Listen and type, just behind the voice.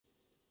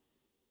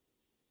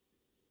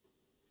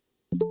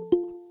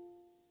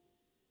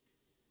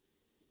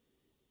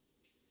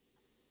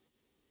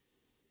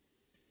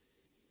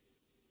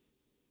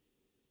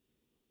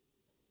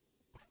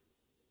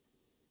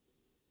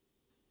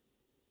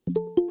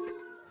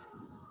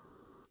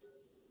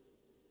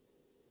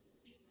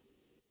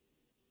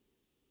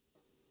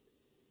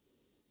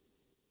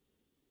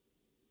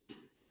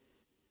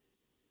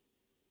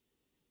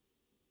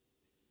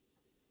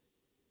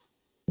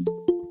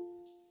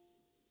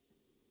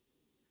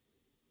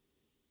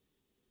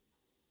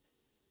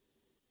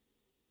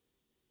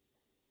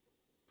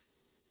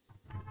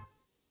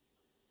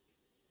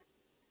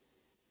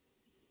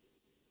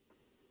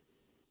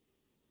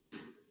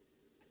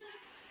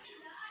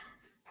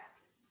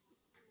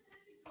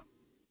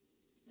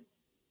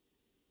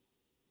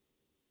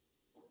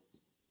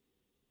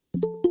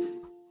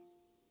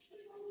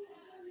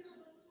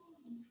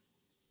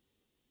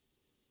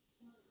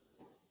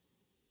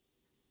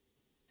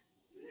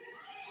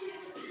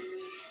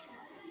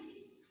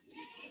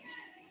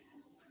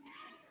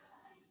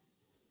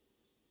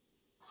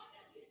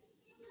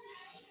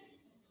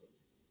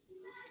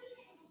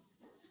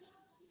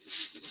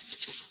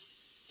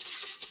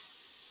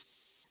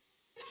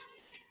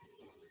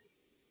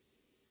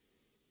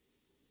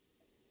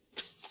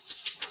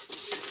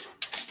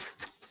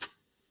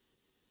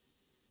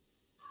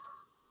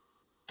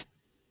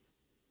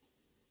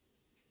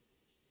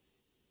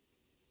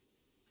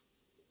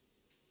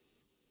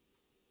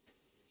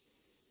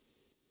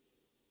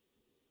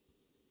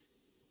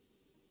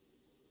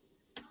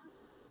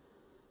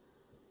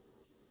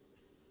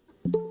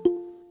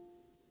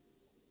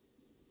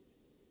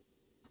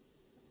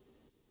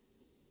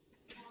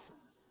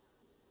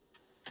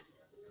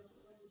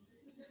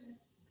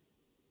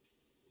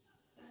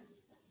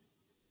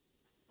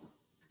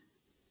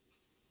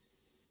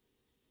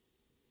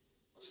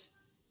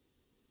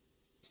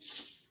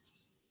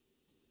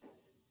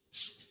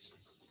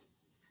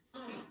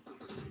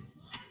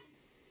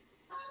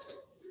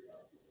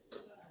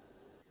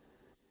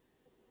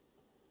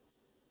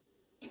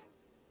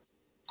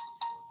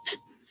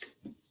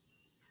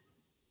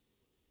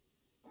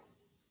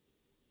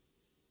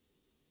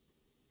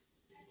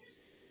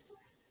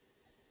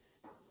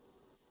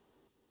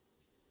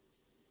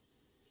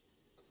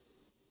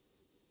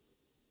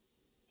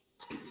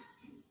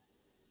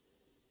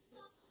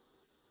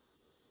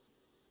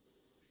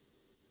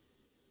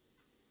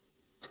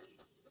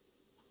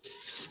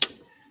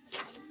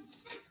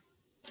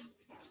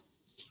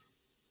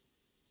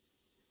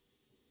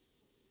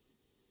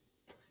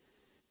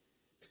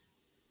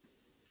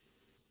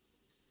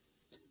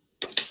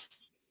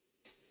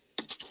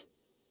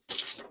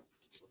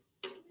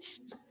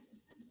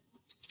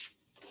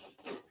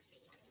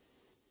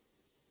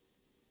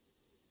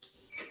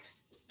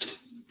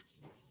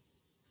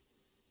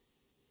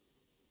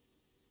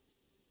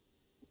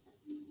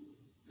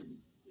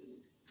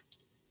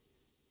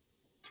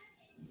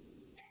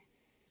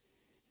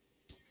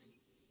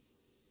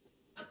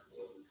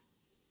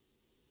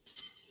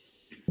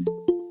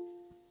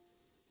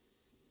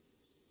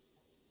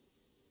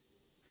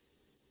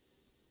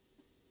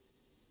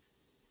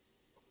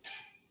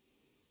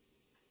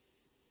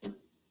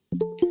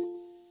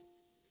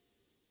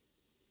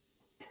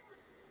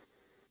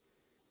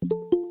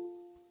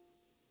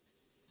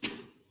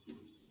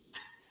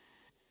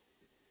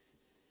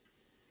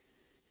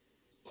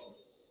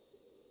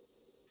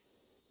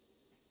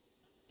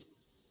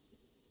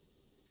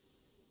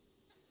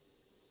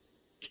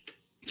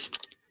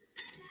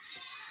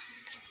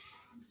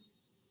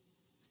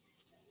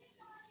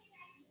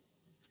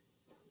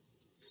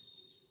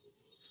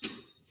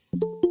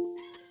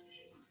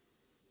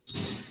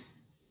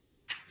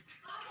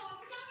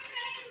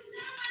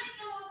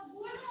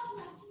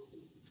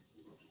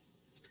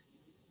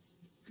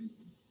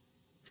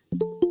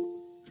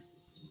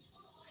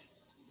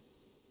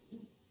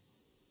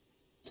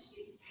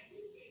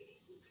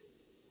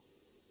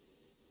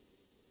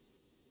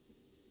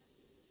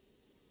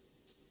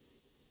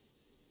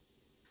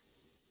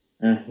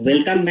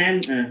Welcome ma'am,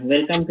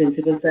 welcome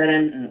principal sir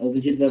and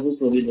Abhijit বাবু,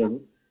 প্রবীর বাবু।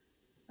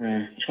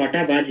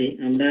 6টা বাজে,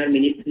 আমরা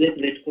মিনিট দুয়েক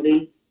ওয়েট করেই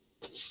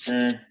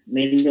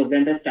মেইন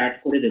প্রোগ্রামটা স্টার্ট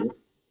করে দেব।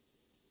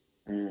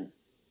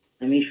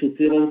 আমি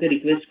সুপ্রিয় বাবুকে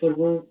রিকোয়েস্ট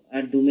করব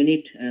আর 2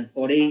 মিনিট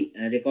পরেই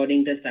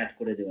রেকর্ডিংটা স্টার্ট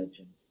করে দেওয়ার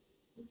জন্য।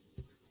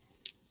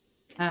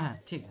 হ্যাঁ হ্যাঁ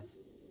ঠিক আছে।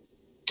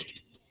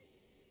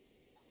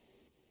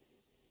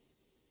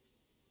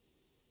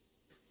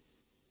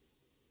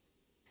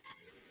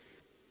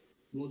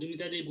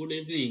 মধুমিতা দি, গুড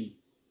ইভিনিং।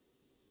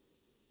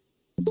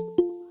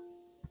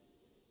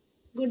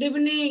 গুড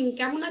ইভিনিং,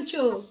 কেমন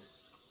আছো?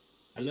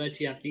 ভালো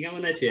আছি, আপনি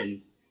কেমন আছেন?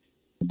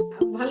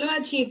 ভালো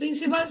আছি।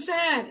 Principal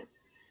sir,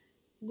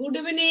 good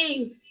evening.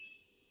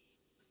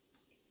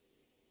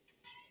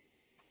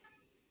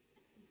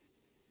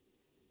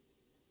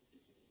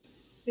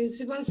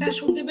 Principal sir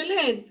শুনতে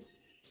পেলেন?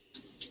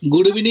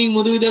 গুড ইভিনিং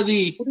মধুমিতা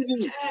দি।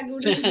 হ্যাঁ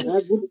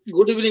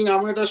গুড ইভিনিং।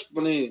 আমরা এটা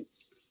মানে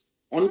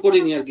অন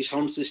করিনি আর কি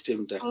সাউন্ড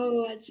সিস্টেমটা। ও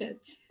আচ্ছা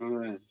আচ্ছা।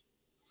 হ্যাঁ,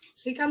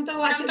 শ্রীকান্ত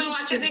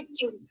আছে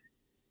দেখছি।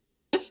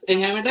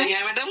 হ্যাঁ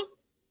ম্যাডাম।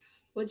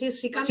 বলছি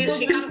শ্রীকান্ত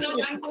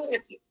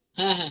আছে।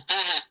 হ্যাঁ হ্যাঁ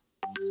হ্যাঁ।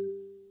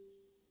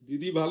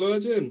 দিদি ভালো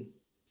আছেন?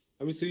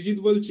 আমি সৃজিত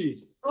বলছি।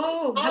 ও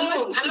ভালো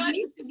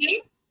আছি।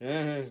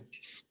 হ্যাঁ হ্যাঁ,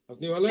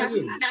 আপনি ভালো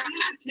আছেন?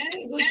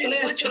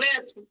 চলে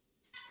যাচ্ছে।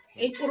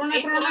 এই করোনা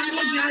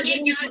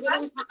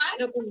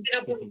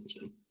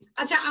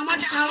আচ্ছা, আমার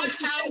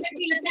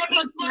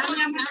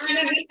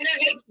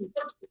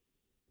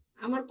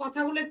আমার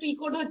কথাগুলো একটু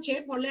ইকোড হচ্ছে,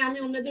 ফলে আমি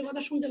অন্যদের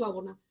কথা শুনতে পাবো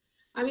না।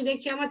 আমি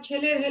দেখছি আমার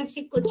ছেলের হেল্প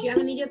সিক করছি,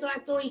 আমি নিজে তো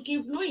এত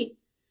ইকুইপ নই,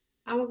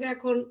 আমাকে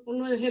এখন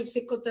অন্য হেল্প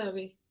সিক করতে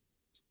হবে।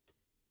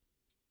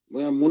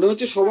 মনে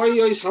হচ্ছে সবাই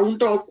ওই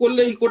সাউন্ডটা অফ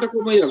করলে ইকোটা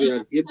কমে যাবে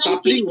আর কি,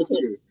 কাপলিং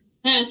হচ্ছে।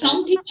 হ্যাঁ,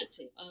 সাউন্ড ঠিক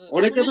আছে।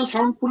 অনেকে তো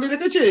সাউন্ড খুলে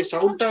রেখেছে,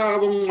 সাউন্ডটা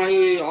এবং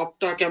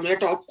অফটা,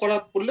 ক্যামেরাটা অফ করা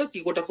করলে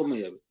ইকোটা কমে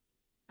যাবে।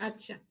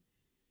 আচ্ছা,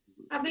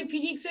 আপনি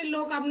ফিজিক্সের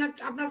লোক,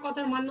 আপনার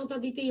কথার মান্যতা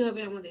দিতেই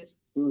হবে আমাদের।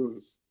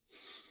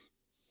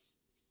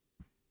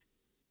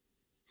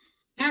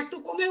 হ্যাঁ, একটু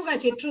কমেও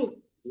গেছে, ট্রু।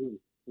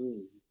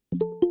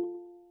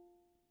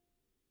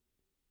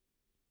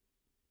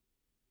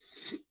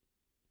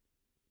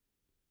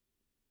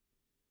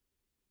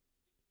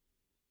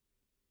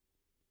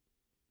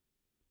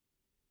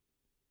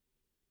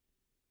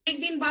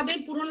 অনেকদিন বাদে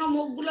পুরোনো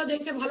মুখগুলো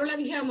দেখে ভালো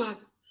লাগছে আমার,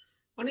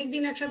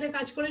 অনেকদিন একসাথে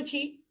কাজ করেছি।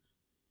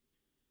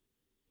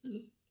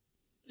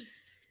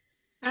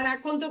 আর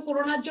এখন তো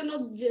করোনার জন্য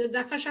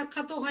দেখা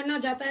সাক্ষাৎও হয় না,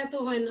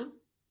 যাতায়াতও হয় না।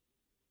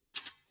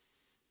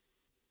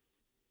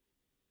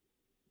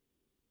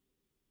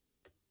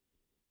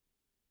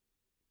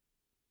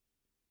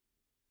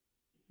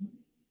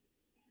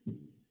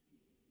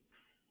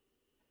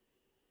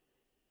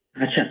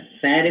 আচ্ছা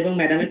স্যার এবং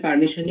ম্যাডামের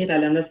পারমিশন নিয়ে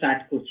তাহলে আমরা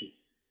স্টার্ট করছি।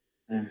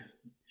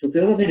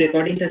 সুপ্রিয় আপনি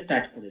রেকর্ডিংটা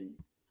স্টার্ট করে নিন।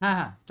 হ্যাঁ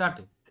হ্যাঁ, start.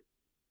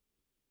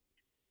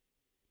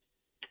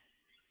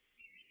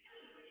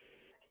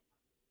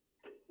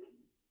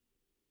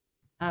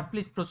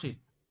 Please proceed.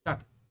 Start.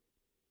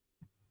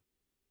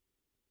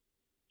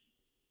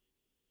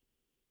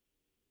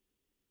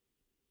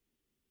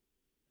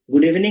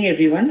 Good evening,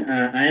 everyone.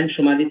 I am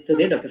Somaditya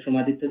Dey, Dr.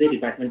 Somaditya Dey,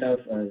 Department of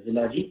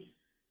Zoology,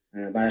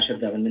 Barasat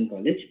Government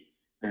College.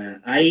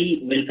 I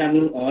welcome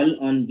you all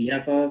on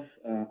behalf of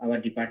our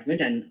department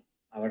and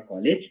our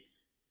college.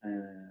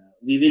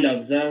 We will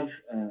observe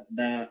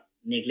the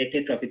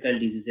Neglected Tropical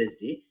Diseases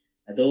Day,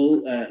 though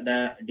the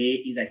day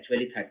is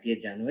actually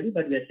 30th January,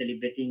 but we are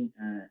celebrating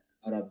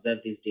or observe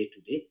this day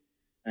today.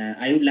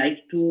 I would like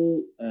to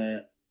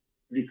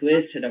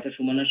request Dr.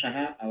 Sumana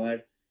Saha, our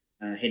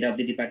head of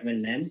the department,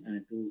 ma'am,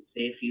 to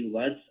say a few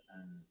words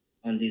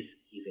on this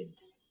event.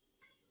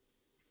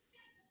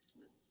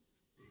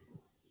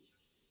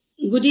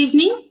 Good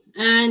evening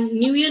and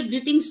New Year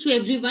greetings to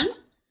everyone.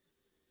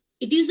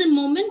 It is a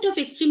moment of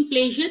extreme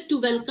pleasure to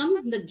welcome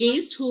the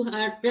guests who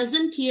are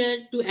present here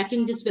to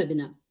attend this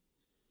webinar.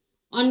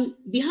 On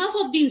behalf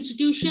of the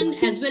institution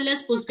as well as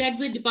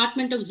Postgraduate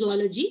Department of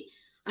Zoology,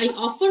 I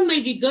offer my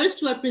regards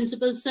to our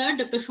Principal Sir,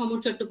 Dr. Samar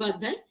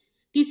Chattopadhyay,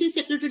 TC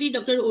Secretary,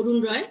 Dr. Arun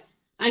Roy,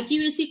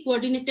 IQAC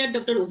Coordinator,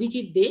 Dr.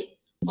 Abhijit Dey,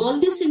 all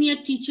the senior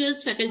teachers,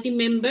 faculty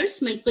members,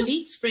 my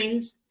colleagues,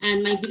 friends, and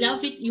my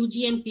beloved UG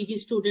and PG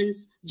students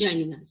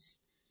joining us.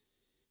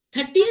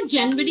 30th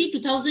January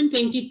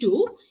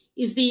 2022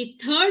 is the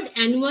third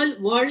annual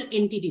World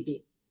NTD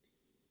Day.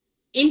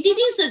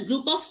 NTDs are a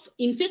group of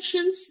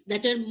infections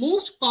that are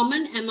most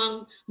common among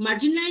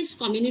marginalized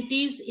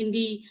communities in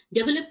the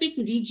developing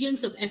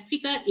regions of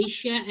Africa,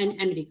 Asia,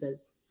 and Americas.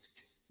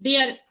 They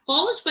are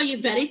caused by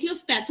a variety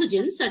of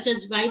pathogens such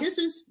as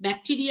viruses,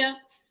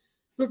 bacteria,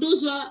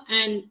 protozoa,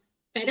 and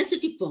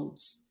parasitic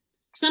worms.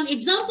 Some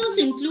examples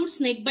include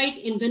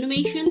snakebite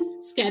envenomation,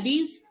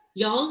 scabies,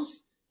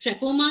 yaws,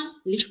 trachoma,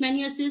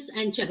 leishmaniasis,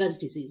 and Chagas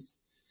disease.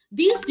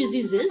 These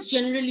diseases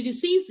generally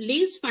receive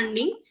less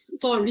funding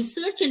for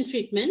research and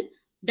treatment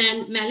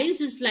than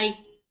maladies like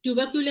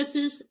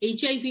tuberculosis,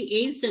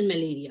 HIV/AIDS, and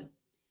malaria.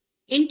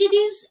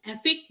 NTDs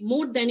affect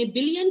more than 1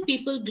 billion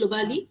people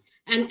globally,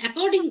 and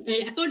according to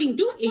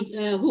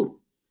WHO,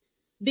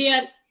 they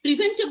are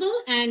preventable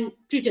and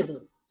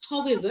treatable.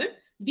 However,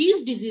 these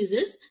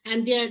diseases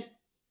and their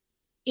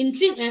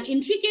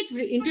intricate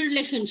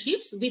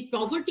interrelationships with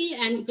poverty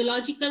and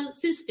ecological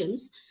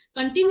systems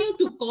continue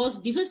to cause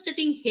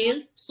devastating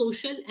health,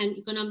 social, and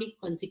economic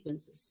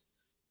consequences.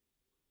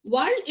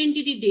 World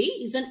NTD Day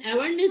is an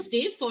awareness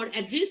day for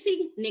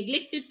addressing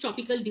neglected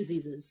tropical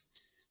diseases.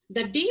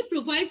 The day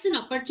provides an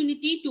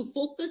opportunity to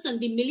focus on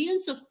the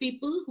millions of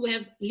people who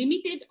have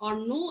limited or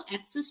no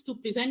access to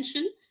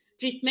prevention,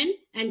 treatment,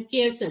 and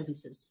care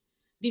services.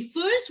 The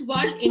first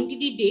World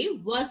NTD Day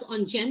was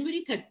on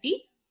January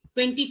 30,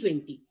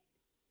 2020.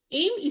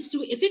 Aim is to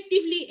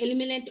effectively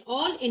eliminate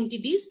all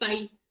NTDs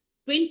by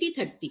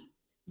 2030.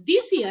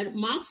 This year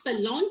marks the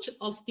launch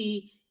of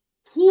the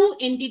WHO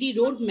NTD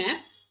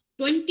Roadmap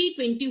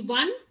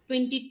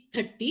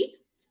 2021-2030,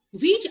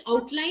 which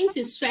outlines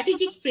a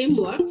strategic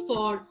framework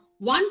for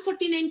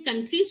 149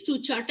 countries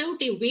to chart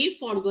out a way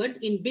forward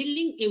in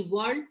building a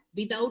world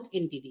without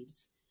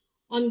NTDs.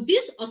 On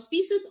this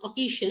auspicious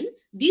occasion,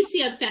 this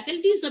year,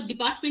 faculties of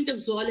Department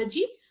of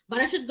Zoology,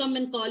 Barasat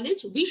Government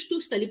College wish to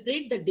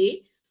celebrate the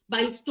day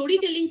by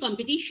storytelling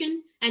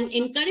competition and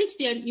encourage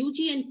their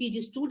UG and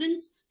PG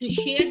students to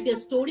share their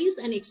stories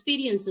and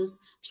experiences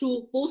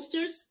through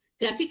posters,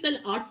 graphical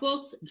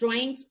artworks,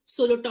 drawings,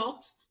 solo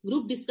talks,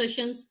 group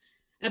discussions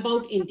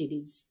about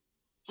NTDs.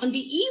 On the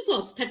eve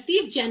of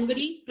 30th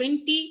January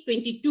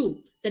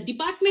 2022, the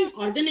department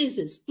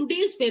organizes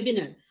today's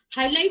webinar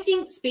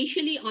highlighting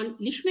especially on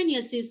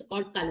leishmaniasis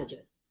or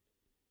KALA-AZAR.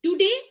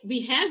 Today,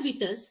 we have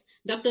with us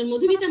Dr.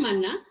 MADHUMITA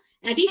MANNA,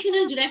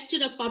 Additional Director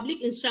of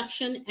Public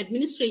Instruction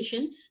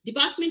Administration,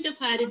 Department of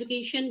Higher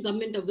Education,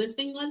 Government of West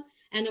Bengal,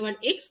 and our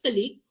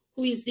ex-colleague,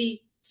 who is the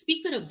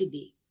Speaker of the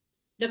Day.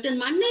 Dr.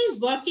 Manna is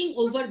working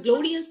over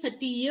glorious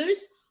 30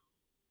 years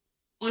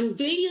on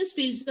various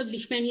fields of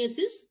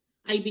leishmaniasis.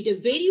 I bid a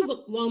very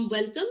warm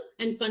welcome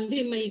and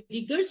convey my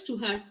regards to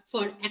her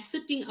for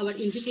accepting our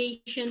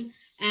invitation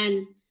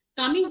and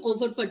coming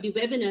over for the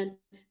webinar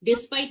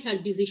despite her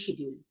busy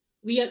schedule.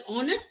 We are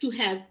honored to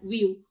have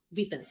you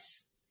with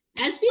us.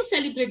 As we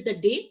celebrate the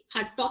day,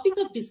 her topic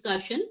of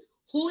discussion,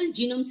 whole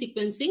genome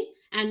sequencing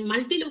and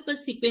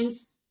multi-locus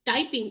sequence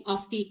typing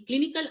of the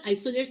clinical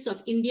isolates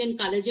of Indian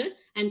KALA-AZAR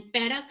and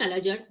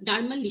para-KALA-AZAR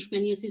dermal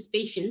leishmaniasis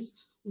patients,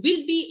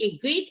 will be a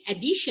great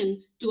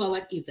addition to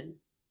our event.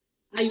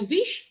 I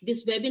wish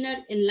this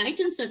webinar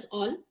enlightens us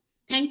all.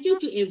 Thank you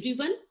to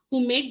everyone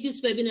who made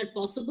this webinar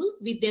possible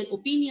with their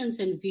opinions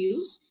and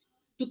views.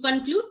 To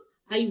conclude,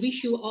 I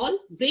wish you all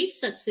great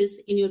success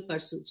in your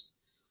pursuits.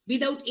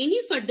 Without any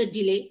further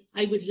delay,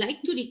 I would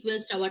like to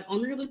request our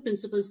Honorable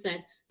Principal Sir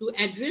to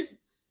address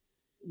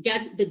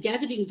the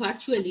gathering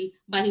virtually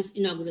by his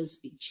inaugural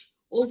speech.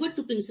 Over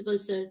to Principal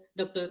Sir,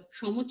 Dr.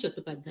 Samar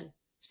Chattopadhyay.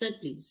 Sir,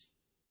 please.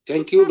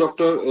 Thank you,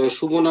 Dr.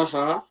 Sumana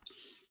Saha.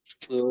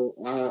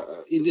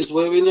 In this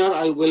webinar,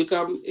 I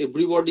welcome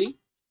everybody,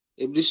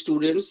 every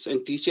students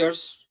and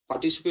teachers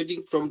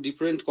participating from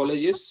different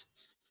colleges,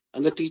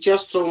 and the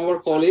teachers from our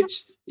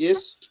college,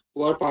 yes,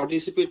 who are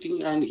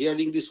participating and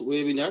hearing this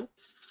webinar.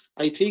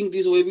 I think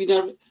this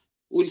webinar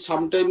will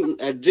sometime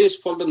address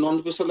for the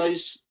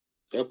non-specialized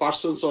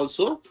persons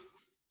also.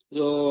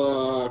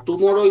 So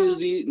tomorrow is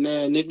the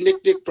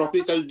neglected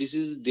tropical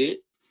disease day.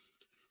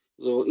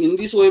 So in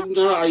this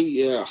webinar, I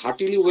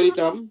heartily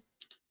welcome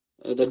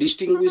the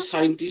distinguished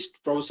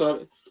scientist,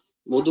 Professor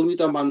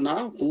MADHUMITA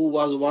MANNA, who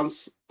was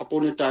once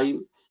upon a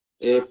time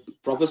a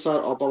professor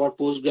of our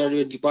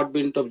postgraduate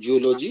Department of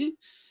Zoology,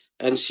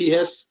 and she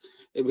has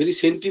a very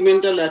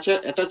sentimental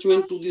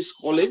attachment to this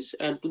college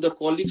and to the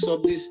colleagues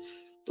of this,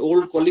 the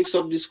old colleagues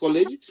of this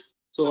college.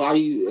 So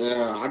I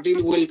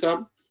heartily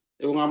welcome,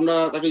 এবং আমরা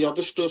তাকে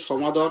যথেষ্ট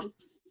সমাদর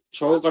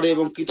সহকারে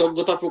এবং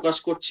কৃতজ্ঞতা প্রকাশ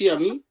করছি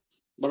আমি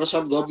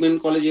Barasat government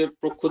কলেজের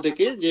পক্ষ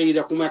থেকে, যে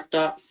এইরকম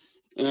একটা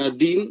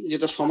দিন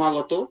যেটা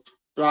সমাগত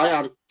প্রায়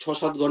আর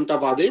 6-7 ঘন্টা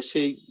বাদে,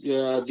 সেই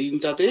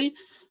দিনটাতেই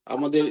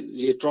আমাদের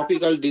যে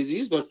ট্রপিক্যাল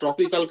ডিজিজ বা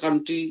ট্রপিক্যাল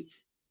কান্ট্রি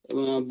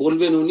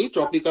বলবেন উনি,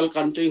 ট্রপিক্যাল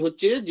কান্ট্রি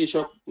হচ্ছে যে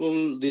সকল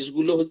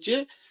দেশগুলো হচ্ছে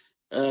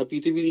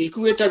পৃথিবীর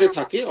ইকুয়েটারে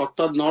থাকে,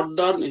 অর্থাৎ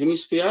নর্দার্ন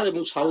হেমিস্ফিয়ার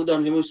এবং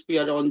সাউদার্ন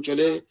হেমিস্ফিয়ার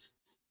অঞ্চলে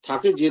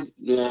থাকে যে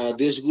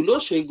দেশগুলো,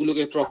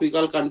 সেইগুলোকে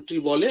ট্রপিক্যাল কান্ট্রি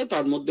বলে।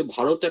 তার মধ্যে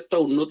ভারত একটা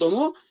অন্যতম,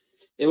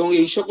 এবং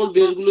এই সকল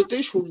দেশগুলোতে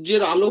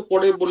সূর্যের আলো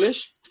পড়ে বলে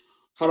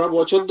সারা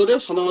বছর ধরে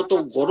সাধারণত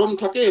গরম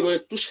থাকে এবং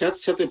একটু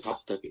স্যাঁতস্যাঁতে ভাব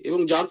থাকে, এবং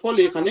যার ফলে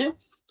এখানে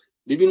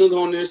বিভিন্ন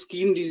ধরনের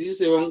স্কিন ডিজিজ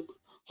এবং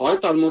হয়,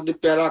 তার মধ্যে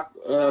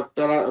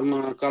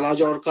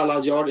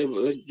কালাজ্বর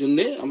এর জন্য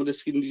আমাদের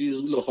স্কিন ডিজিজ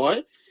গুলো হয়,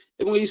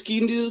 এবং এই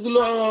স্কিন ডিজিজ গুলো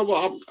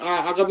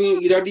আগামী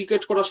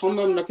ইরাডিকেট করা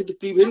সম্ভব না, কিন্তু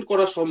প্রিভেন্ট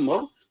করা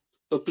সম্ভব।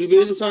 তো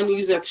prevention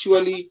is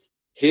actually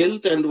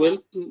health and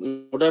wealth.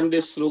 Modern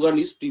day slogan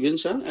is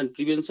prevention, and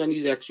prevention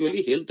is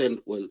actually health and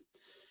wealth.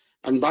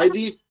 And by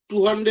the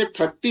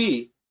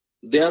 230,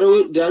 there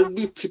will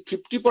be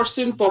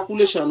 50%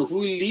 population who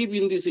will live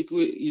in this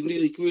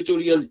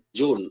equatorial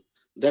zone,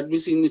 that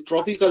means in the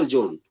tropical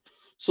zone.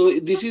 So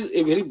this is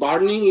a very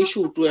burning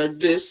issue to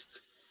address,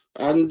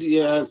 and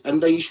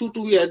the issue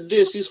to be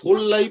addressed is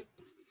whole life,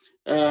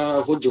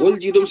 whole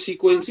genome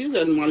sequences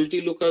and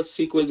multi-locus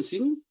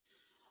sequencing.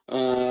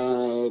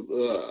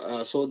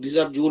 So these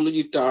are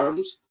zoology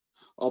terms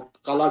of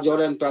KALA-AZAR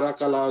and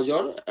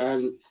para-KALA-AZAR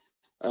and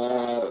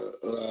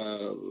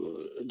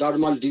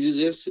dermal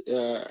diseases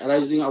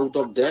arising out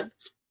of that.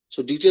 So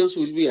details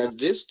will be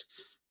addressed.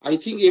 I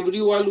think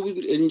everyone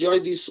will enjoy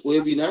this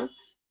webinar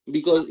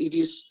because it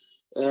is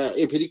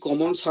a very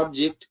common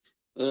subject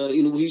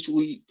in which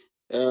we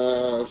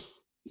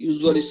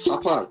usually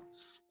suffer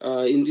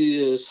in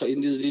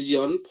this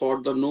region for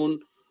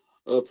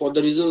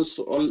the reasons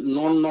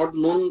not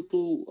known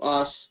to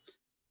us,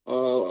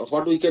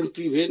 what we can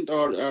prevent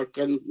or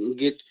can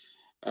get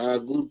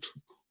good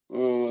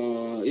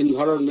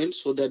environment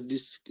so that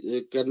this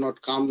cannot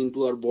come into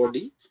our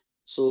body.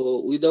 So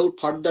without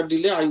further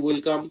delay, I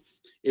welcome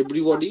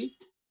everybody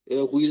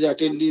who is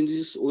attending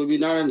this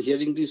webinar and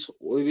hearing this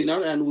webinar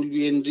and will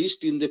be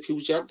enriched in the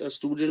future. The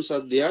students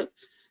are there,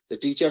 the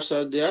teachers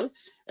are there,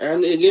 and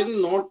again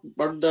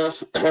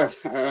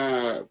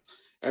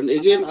and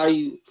again I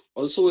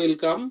also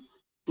welcome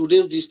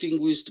today's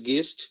distinguished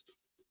guest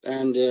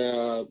and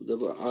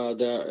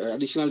the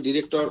additional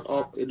director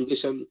of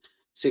education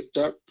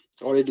sector,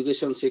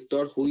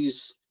 who is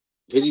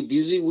very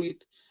busy with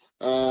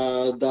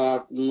the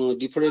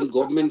different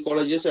government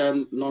colleges and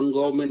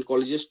non-government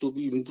colleges to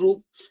be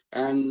improved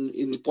and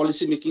in the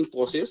policy making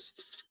process.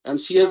 And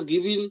she has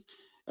given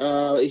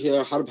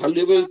her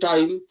valuable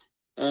time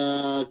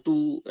to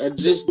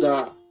address the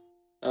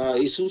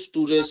issues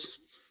to raise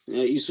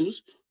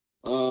issues.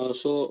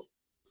 So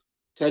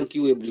thank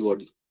you,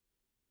 everybody.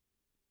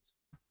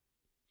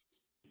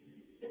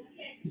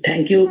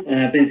 Thank you,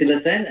 Principal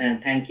Sir,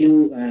 and thank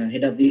you,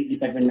 Head of the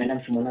Department,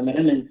 Madam Sumana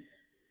Madam, and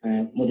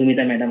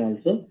Madhumita Madam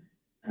also.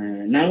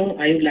 Now,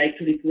 I would like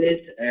to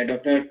request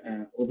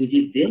Dr.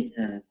 Abhijit Dey,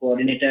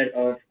 Coordinator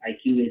of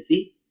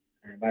IQAC,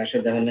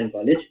 Barasat Government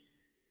College,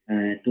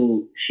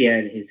 to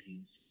share his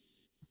views.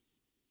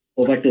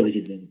 Over to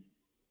Abhijit Dey.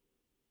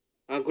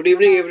 Good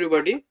evening,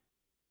 everybody.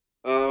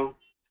 I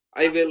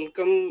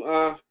welcome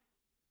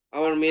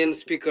our main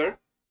speaker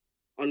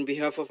on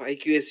behalf of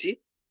IQAC,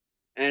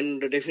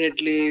 and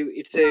definitely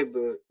it's a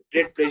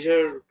great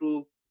pleasure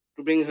to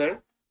bring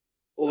her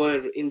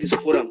over in this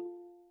forum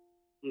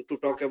to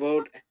talk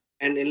about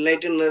and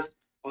enlighten us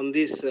on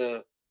this.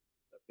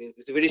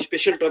 It's a very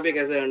special topic,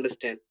 as I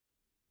understand.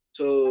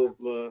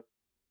 So,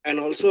 and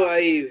also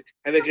I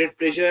have a great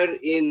pleasure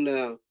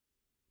in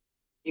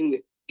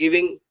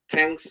giving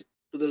thanks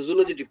to the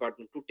Zoology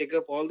Department to take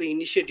up all the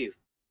initiative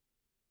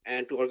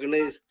and to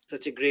organize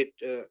such a great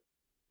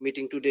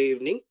meeting today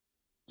evening.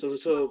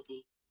 So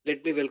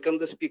let me welcome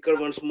the speaker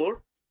once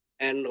more,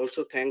 and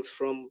also thanks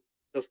from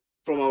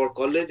our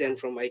college and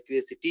from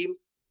IQAC team.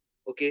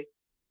 Okay,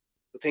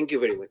 so thank you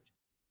very much.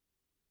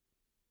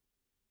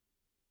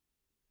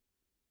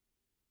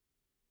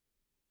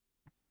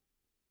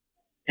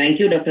 Thank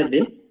you, Dr.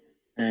 Dey.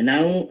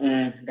 Now,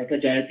 Dr.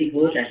 Jayati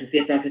Ghosh,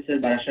 Associate Professor,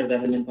 Barasat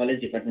Government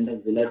College, Department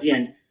of Zoology,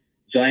 and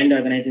Joint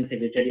Organizing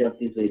Secretary of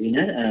this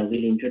webinar,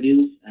 will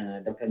introduce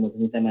Dr.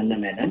 Madhumita Manna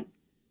Madam.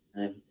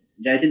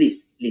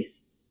 Jayati, please.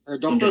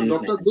 Dr.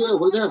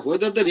 Dey,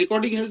 whether the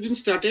recording has been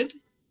started?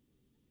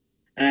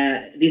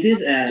 This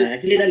is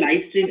actually the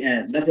live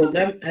stream. The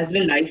program has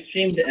been live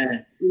streamed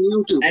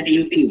YouTube. At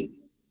YouTube.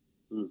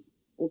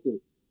 Okay.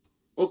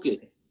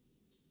 Okay.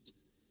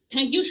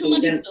 Thank you,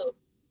 Somaditya.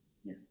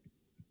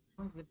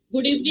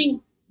 Good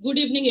evening,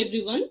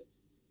 everyone.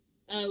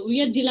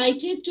 We are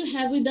delighted to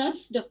have with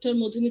us Dr.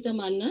 Madhumita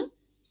Manna,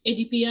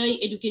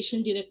 ADPI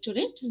Education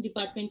Directorate,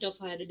 Department of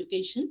Higher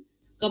Education,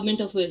 Government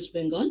of West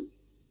Bengal.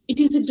 It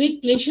is a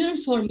great pleasure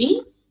for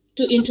me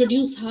to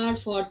introduce her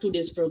for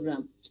today's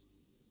program.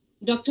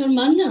 Dr.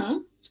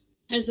 Manna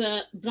has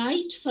a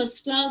bright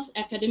first-class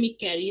academic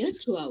career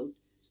throughout.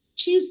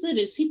 She is the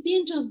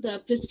recipient of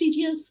the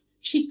prestigious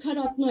Shiksha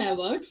Ratna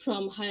Award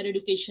from Higher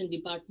Education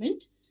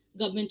Department,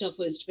 Government of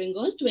West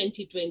Bengal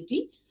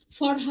 2020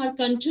 for her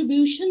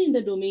contribution in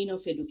the domain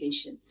of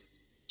education.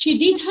 She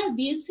did her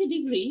BSc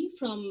degree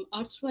from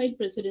erstwhile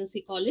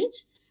Presidency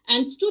College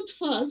and stood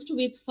first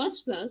with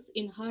first class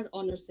in her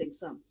honors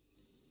exam.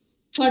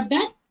 For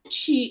that,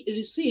 she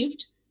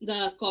received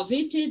the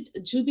coveted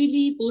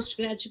Jubilee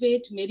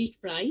Postgraduate Merit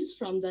Prize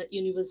from the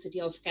University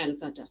of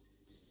Calcutta.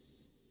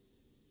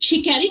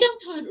 She carried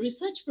out her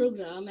research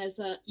program as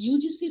a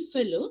UGC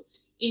Fellow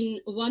in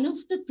one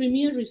of the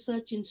premier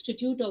research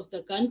institute of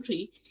the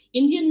country,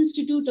 Indian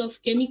Institute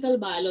of Chemical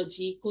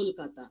Biology,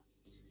 Kolkata.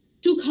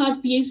 Took her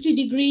PhD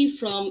degree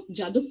from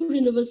Jadavpur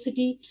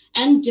University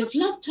and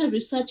developed her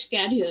research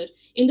career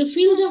in the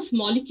field of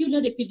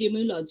molecular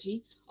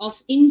epidemiology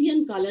of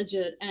Indian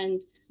KALA-AZAR and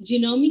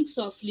genomics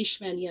of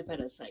Leishmania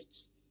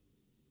parasites.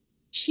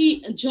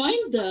 She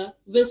joined the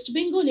West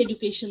Bengal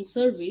Education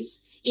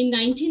Service in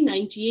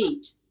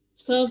 1998,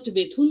 served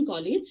Bethune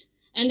College,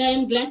 and I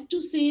am glad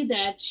to say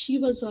that she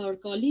was our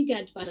colleague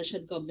at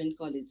Barasat Government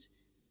College.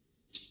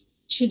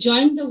 She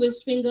joined the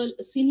West Bengal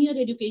Senior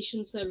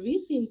Education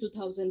Service in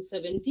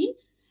 2017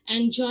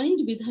 and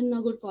joined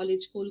Bidhannagar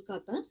College,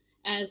 Kolkata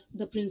as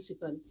the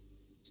principal.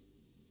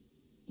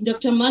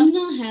 Dr.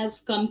 Manna has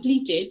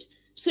completed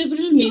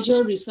several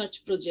major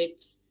research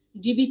projects,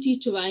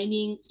 DBT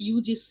training,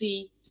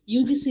 UGC,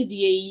 UGC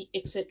DAE,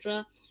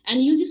 etc., and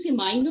UGC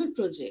minor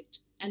project,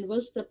 and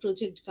was the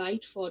project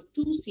guide for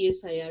 2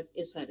 CSIR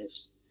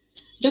SRFs.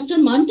 Dr.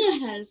 Manna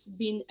has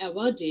been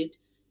awarded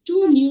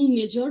 2 new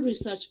major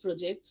research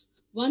projects,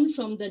 one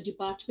from the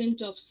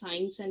Department of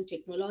Science and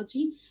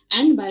Technology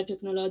and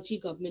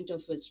Biotechnology, Government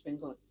of West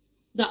Bengal.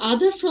 The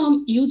other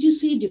from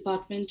UGC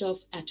Department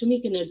of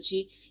Atomic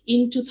Energy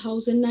in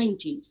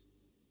 2019.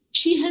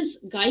 She has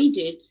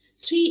guided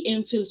 3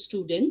 MPhil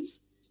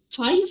students,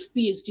 5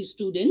 PhD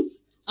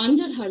students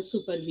under her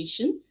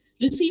supervision,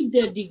 received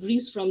their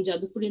degrees from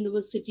Jadavpur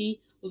University,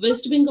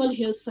 West Bengal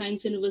Health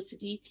Science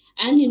University,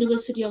 and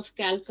University of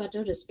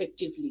Calcutta,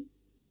 respectively.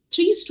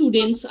 3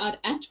 students are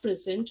at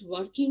present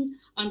working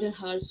under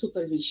her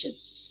supervision.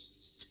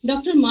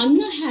 Dr.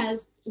 Manna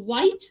has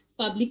wide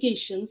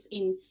publications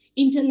in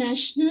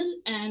international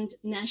and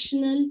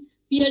national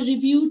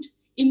peer-reviewed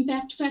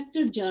impact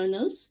factor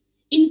journals,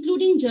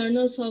 including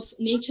journals of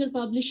Nature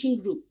Publishing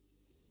Group.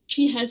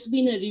 She has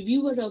been a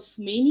reviewer of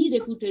many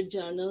reputed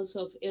journals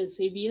of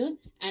Elsevier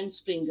and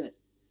Springer.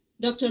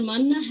 Dr.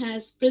 Manna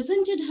has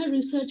presented her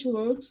research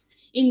works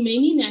in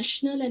many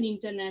national and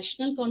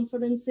international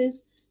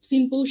conferences,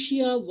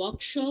 symposia,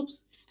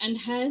 workshops, and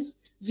has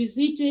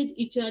visited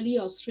Italy,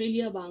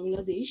 Australia,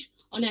 Bangladesh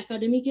on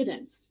academic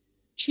errands.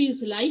 She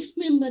is life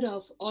member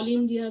of All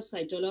India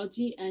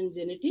Cytology and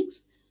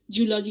Genetics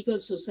Zoological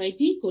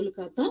Society,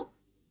 Kolkata,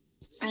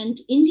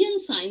 and Indian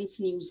Science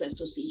News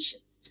Association.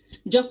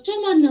 Dr.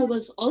 Manna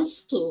was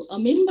also a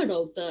member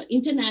of the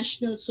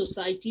International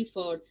Society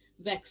for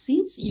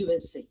Vaccines,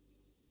 USA.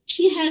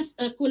 She has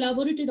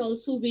collaborated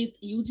also with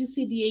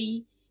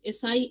UGCDAE,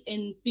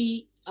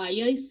 SINP,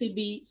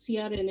 IICB,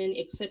 CRNN,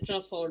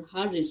 etc. for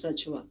her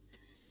research work.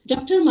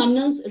 Dr.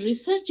 Manna's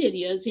research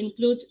areas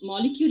include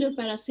molecular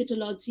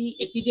parasitology,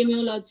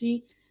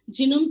 epidemiology,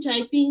 genome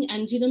typing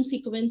and genome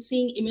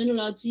sequencing,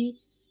 immunology,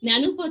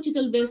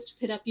 nanoparticle-based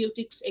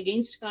therapeutics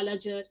against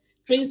KALA-AZAR,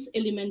 trace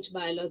element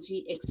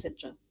biology,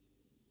 etc.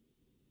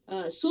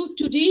 So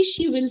today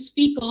she will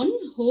speak on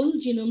whole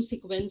genome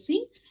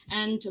sequencing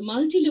and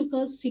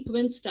multi-locus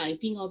sequence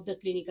typing of the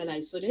clinical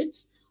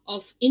isolates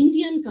of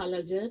Indian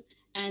KALA-AZAR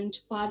and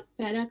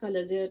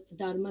para-KALA-AZAR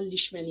dermal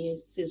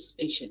leishmaniasis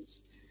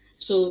patients.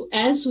 So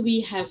as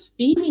we have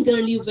been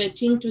eagerly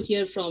waiting to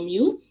hear from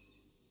you,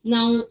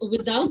 now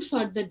without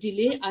further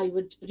delay, I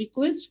would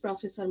request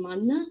Professor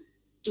Manna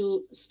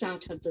to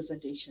start her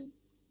presentation.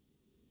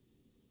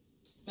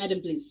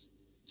 Madam, please.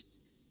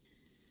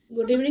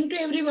 Good evening to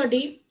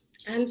everybody,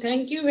 and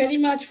thank you very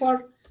much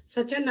for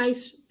such a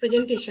nice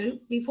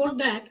presentation. Before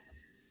that,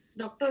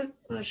 Dr.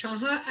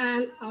 Saha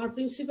and our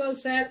principal,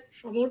 Sir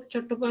Samar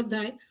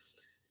Chattopadhyay,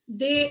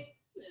 they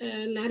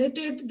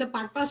narrated the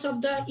purpose of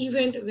the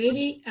event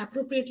very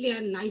appropriately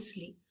and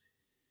nicely.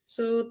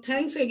 So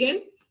thanks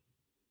again.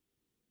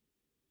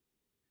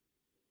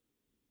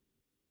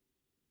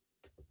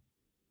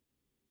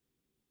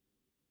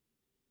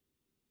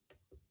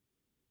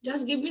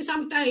 Just give me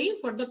some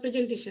time for the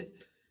presentation.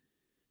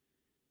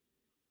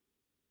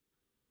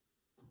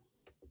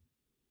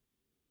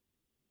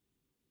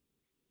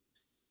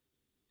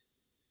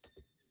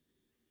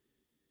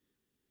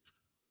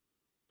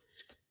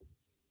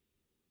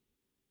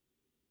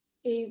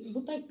 এই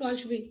বুতা একটু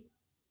আসবে।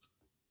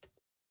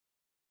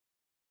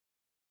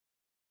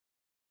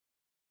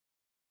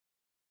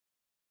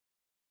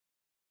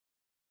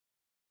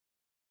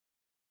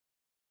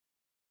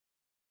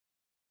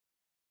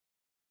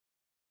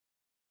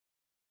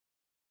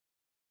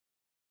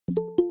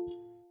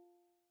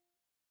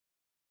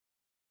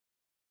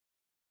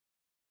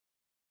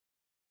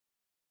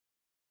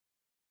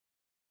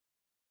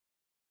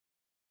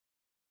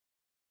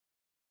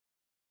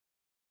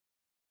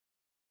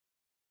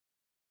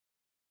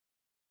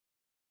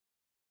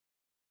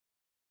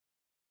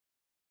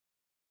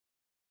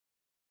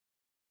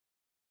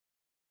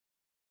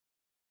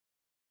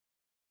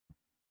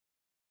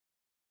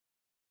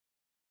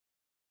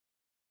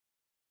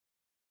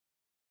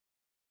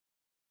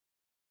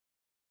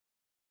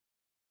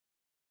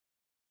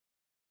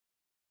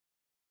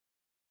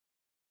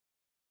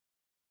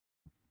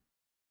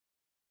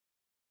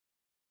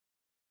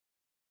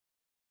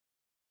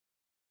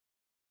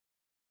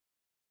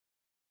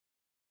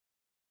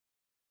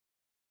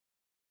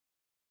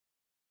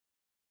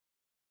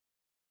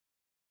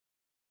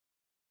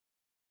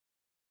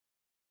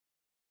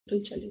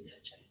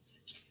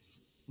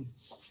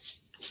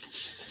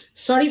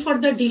 Sorry for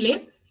the delay.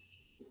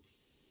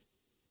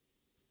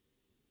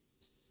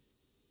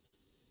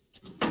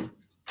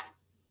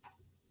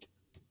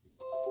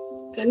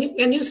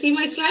 Can you see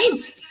my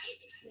slides?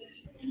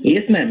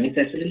 Yes, ma'am. It's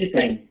absolutely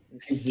fine. I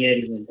can hear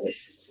you.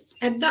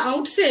 At the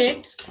outset,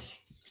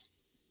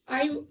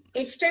 I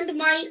extend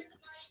my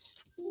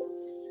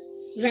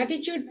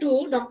gratitude to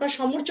Dr.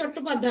 Samar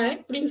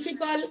Chattopadhyay,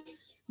 Principal,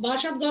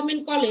 Barasat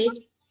Government College,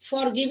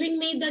 for giving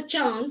me the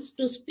chance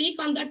to speak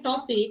on the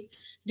topic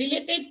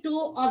related to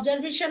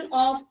observation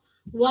of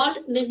World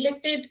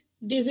Neglected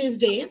Disease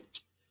Day.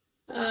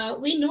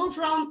 We know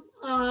from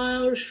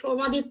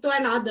Somaditya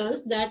and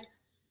others that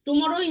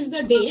tomorrow is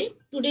the day,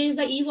 today is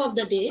the eve of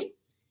the day.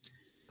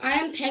 I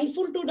am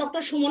thankful to Dr.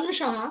 Sumana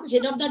Saha,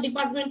 Head of the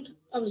Department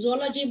of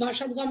Zoology,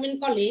 Barasat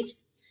Government College,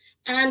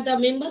 and the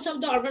members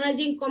of the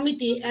organizing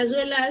committee, as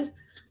well as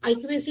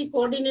IQAC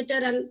coordinator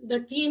and the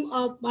team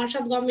of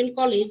Barasat Government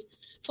College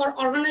for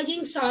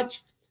organizing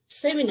such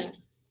seminar.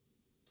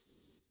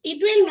 It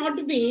will not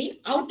be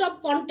out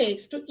of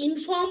context to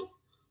inform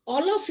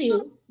all of you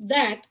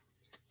that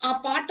a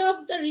part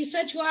of the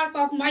research work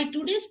of my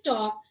today's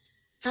talk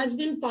has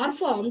been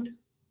performed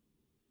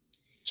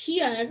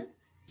here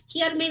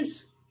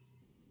means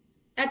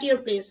at your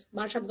place,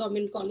 Barasat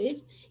Government College,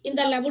 in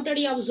the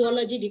Laboratory of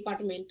Zoology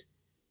Department.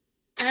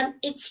 I am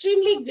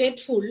extremely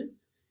grateful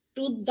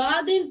to the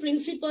then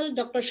principals,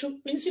 Dr.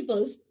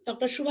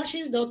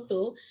 Subhashish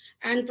Dotto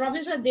and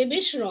Professor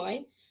Debesh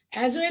Roy,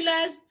 as well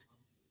as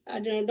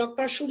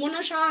Dr.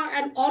 Sumana Saha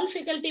and all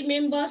faculty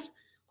members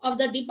of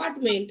the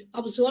Department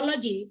of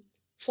Zoology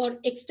for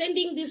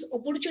extending this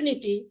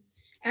opportunity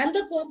and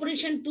the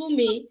cooperation to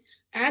me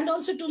and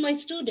also to my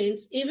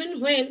students, even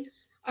when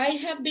I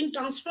have been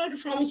transferred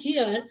from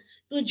here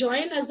to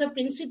join as the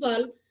principal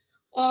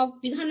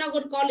of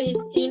Bidhanagar College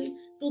in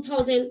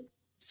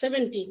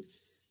 2017.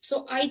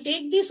 So I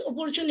take this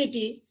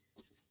opportunity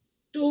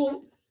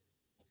to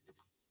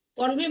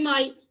convey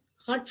my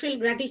heartfelt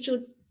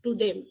gratitude to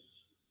them.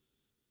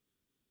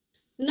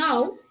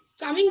 Now,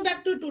 coming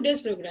back to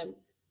today's program.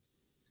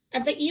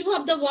 At the eve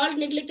of the World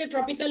Neglected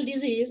Tropical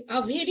Disease,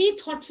 a very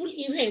thoughtful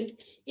event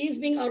is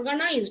being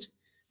organized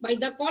by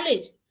the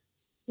college,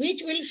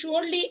 which will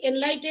surely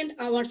enlighten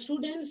our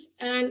students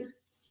and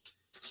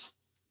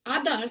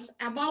others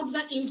about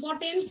the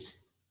importance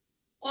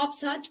of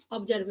such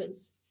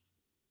observance.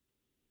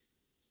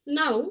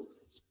 Now,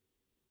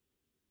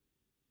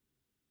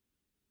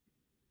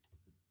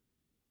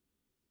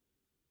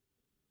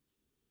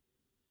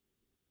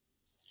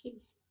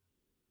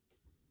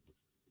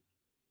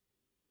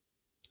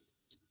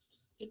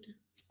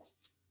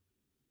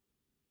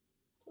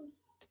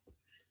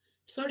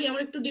 sorry,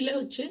 আমার একটু delay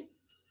হচ্ছে,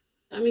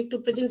 আমি একটু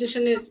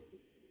প্রেজেন্টেশনের।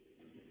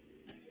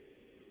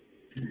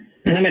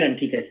 হ্যাঁ madam,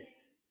 ঠিক আছে,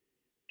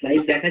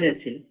 slide দেখা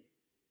যাচ্ছে।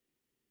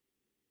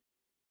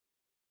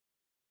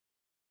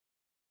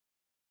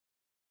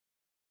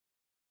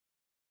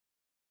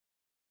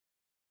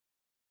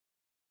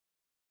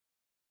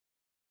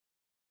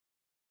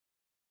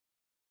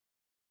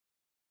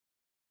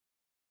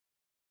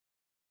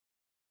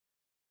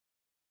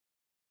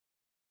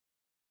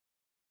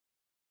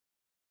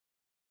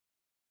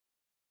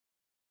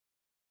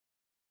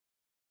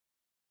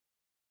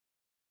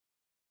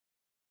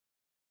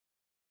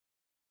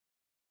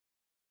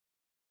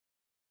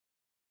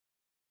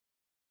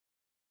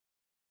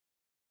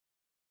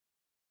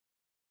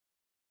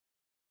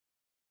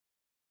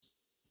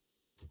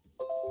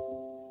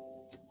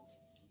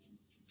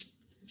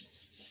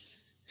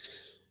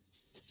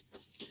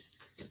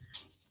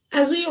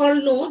 As we all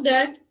know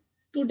that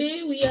today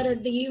we are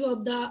at the eve of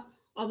the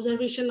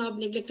observation of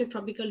neglected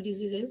tropical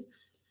diseases,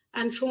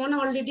 and Sumana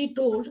already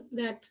told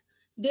that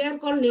they are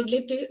called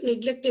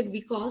neglected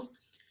because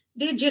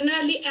they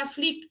generally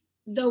afflict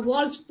the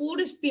world's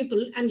poorest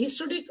people, and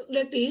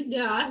historically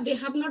they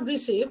have not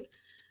received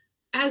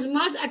as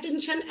much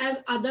attention as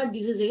other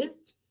diseases.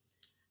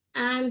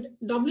 And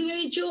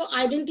WHO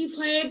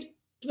identified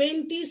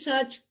 20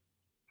 such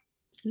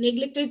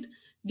neglected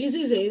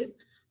diseases,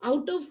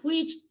 out of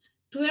which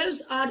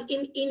 12 are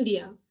in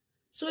India.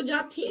 So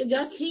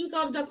just think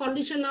of the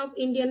condition of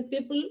Indian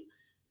people,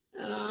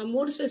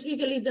 more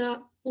specifically the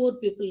poor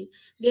people.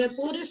 They are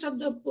poorest of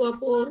the poor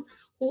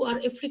who are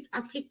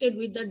afflicted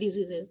with the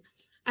diseases.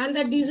 And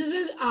the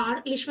diseases are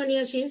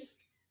leishmaniasis.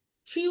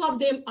 Few of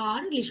them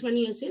are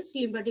leishmaniasis,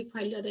 lymphatic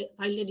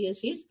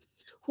filariasis,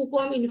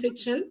 hookworm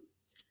infection,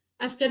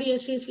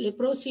 ascariasis,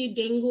 leprosy,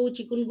 dengue,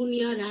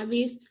 chikungunya,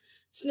 rabies,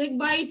 snake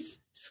bites,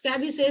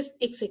 scabies,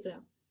 etc.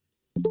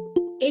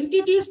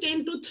 Entities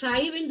tend to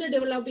thrive in the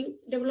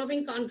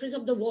developing countries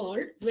of the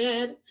world,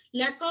 where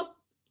lack of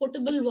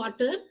potable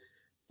water,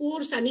 poor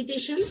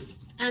sanitation,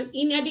 and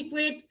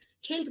inadequate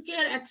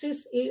healthcare access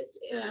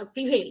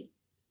prevail.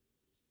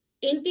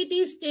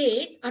 Entities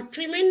take a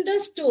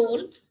tremendous toll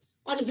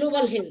on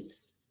global health.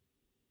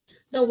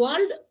 The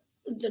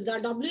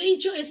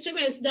WHO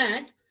estimates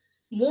that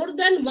more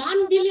than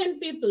 1 billion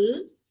people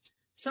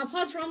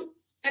suffer from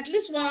at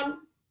least one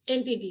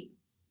entity.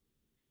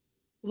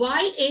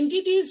 While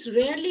entities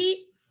rarely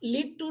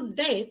lead to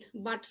death,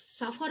 but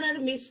sufferer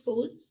miss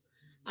schools,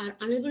 are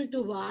unable to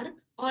work,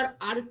 or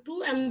are too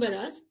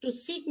embarrassed to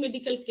seek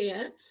medical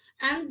care,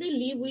 and they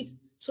live with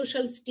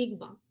social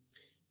stigma.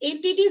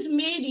 Entities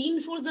may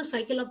reinforce the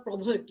cycle of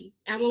poverty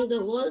among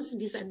the world's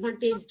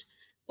disadvantaged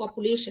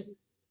population.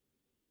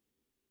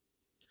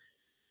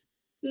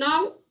 Now,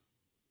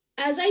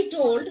 as I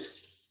told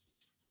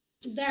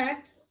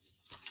that,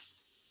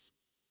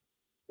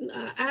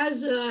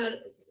 as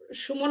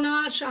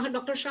Sumana Saha,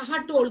 Dr.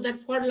 Saha told that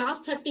for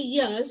last 30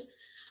 years,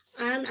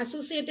 I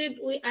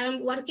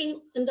am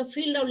working in the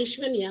field of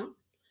leishmania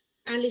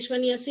and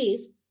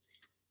leishmaniasis.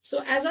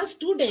 So as a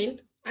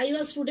student, I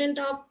was student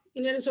of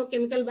University of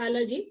Chemical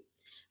Biology.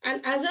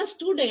 And as a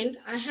student,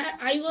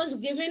 I was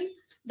given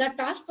the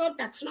task of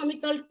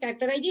taxonomical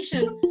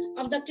characterization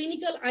of the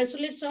clinical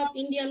isolates of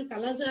Indian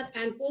KALA-AZAR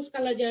and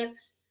post-KALA-AZAR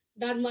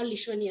DERMAL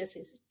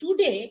leishmaniasis.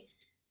 Today,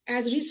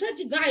 as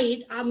research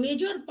guide, a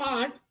major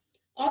part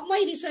of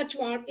my research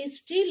work is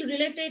still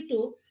related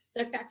to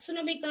the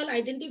taxonomical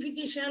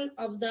identification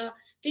of the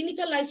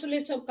clinical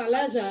isolates of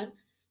KALA-AZAR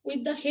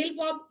with the help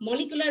of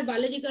molecular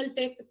biological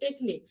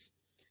techniques,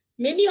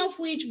 many of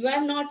which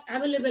were not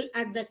available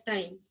at that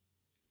time.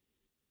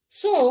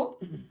 So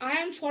I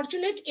am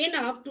fortunate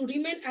enough to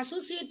remain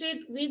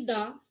associated with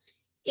the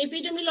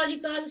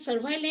epidemiological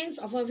surveillance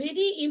of a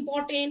very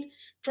important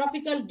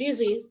tropical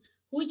disease,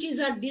 which is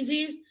a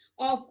disease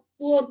of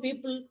poor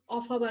people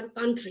of our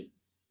country.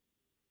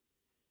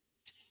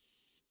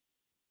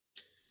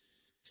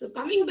 So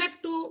coming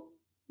back to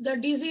the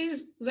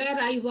disease where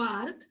I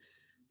work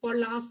for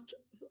last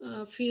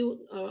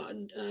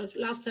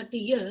 30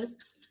 years,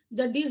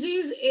 the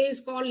disease is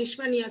called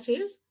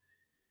leishmaniasis.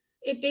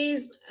 It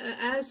is,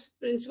 as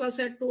Principal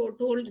said, told,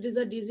 it is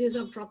a disease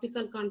of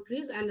tropical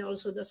countries and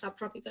also the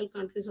subtropical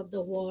countries of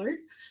the world.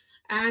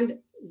 And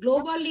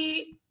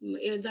globally,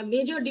 the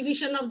major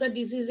division of the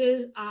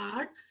diseases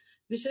are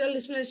visceral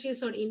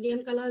leishmaniasis or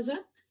Indian KALA-AZAR,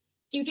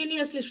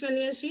 cutaneous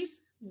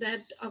leishmaniasis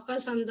that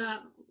occurs on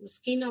the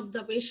skin of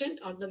the patient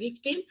or the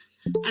victim,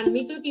 and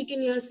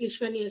mucocutaneous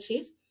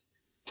leishmaniasis.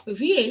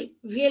 VL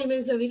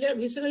means a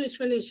visceral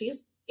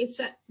leishmaniasis. It's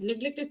a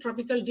neglected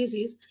tropical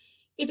disease.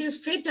 It is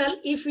fatal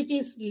if it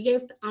is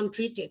left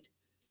untreated.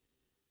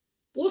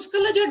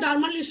 Post-KALA-AZAR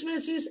dermal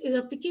leishmaniasis is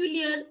a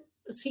peculiar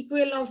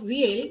sequel of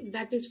VL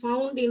that is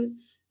found in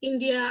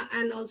India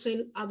and also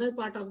in other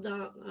part of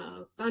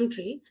the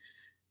country.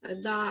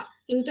 The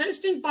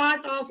interesting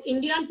part of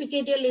Indian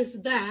PKDL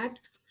is that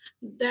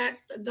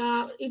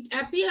it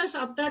appears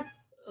after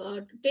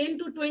 10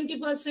 to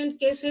 20%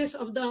 cases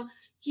of the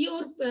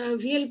cure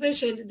VL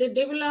patient, they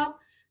develop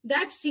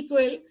that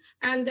sequel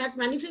and that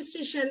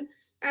manifestation,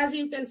 as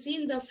you can see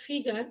in the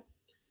figure,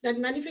 that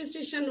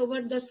manifestation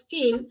over the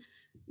skin.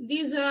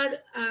 These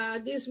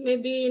may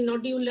be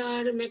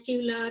nodular,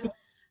 macular,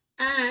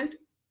 and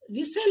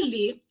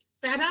recently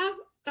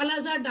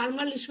KALA-AZAR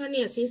dermal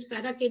leishmaniasis,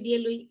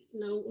 para-KDL,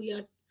 we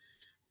are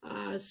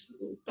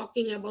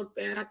talking about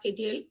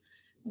para-KDL.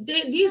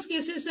 These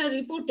cases are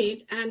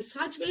reported, and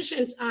such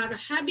patients are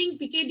having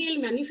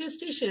PKDL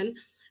manifestation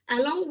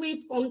along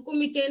with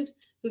concomitant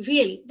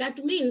VL.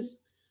 That means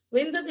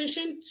when the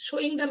patient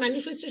showing the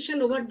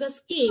manifestation over the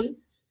skin,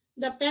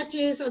 the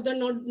patches or the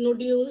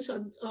nodules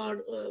at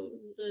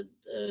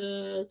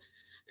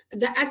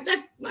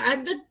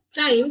that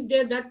time,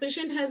 that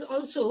patient has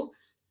also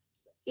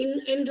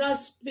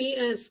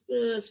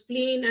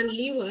spleen and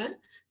liver.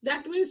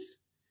 That means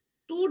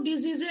two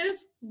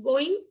diseases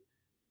going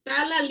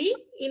parallelly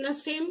in a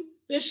same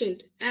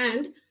patient.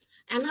 And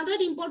another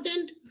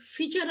important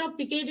feature of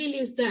PKDL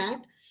is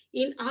that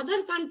in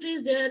other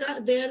countries there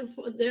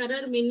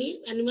are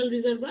many animal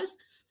reservoirs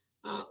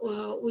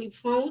we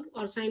found,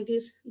 or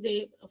scientists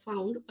they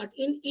found, but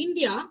in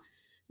India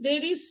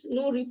there is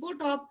no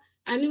report of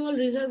animal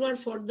reservoir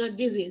for the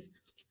disease.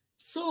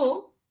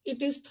 So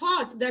it is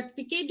thought that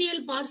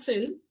PKDL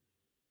person,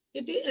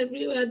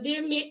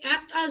 they may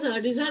act as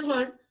a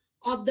reservoir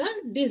of the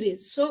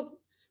disease. So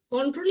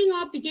controlling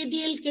of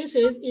PKDL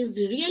cases is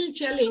a real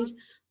challenge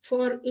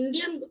for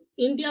Indian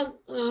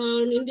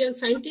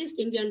scientists,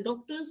 Indian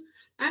doctors,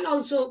 and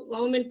also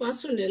government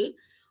personnel,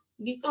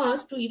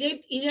 because to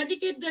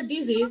eradicate the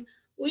disease,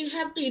 we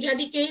have to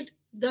eradicate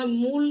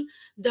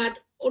that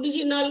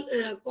original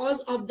cause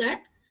of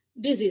that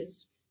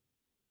disease.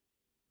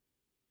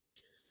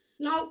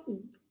 Now,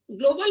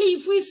 globally,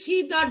 if we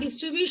see the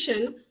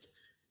distribution,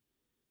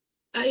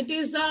 it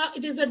is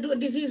the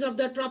disease of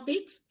the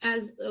tropics,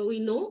 as we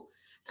know.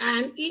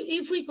 And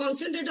if we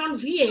concentrate on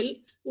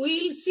VL,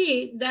 we will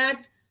see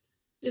that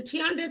the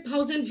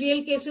 300,000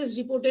 VL cases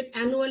reported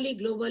annually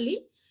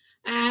globally,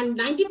 and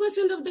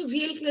 90% of the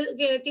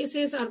VL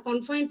cases are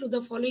confined to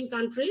the following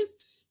countries: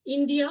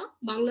 India,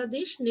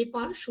 Bangladesh,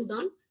 Nepal,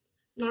 Sudan,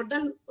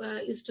 northern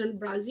eastern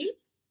Brazil.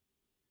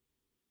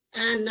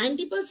 And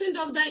 90%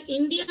 of the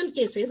Indian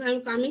cases,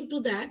 I'm coming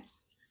to that,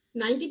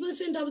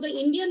 90% of the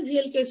Indian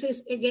VL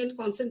cases again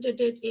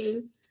concentrated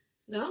in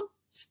the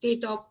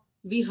state of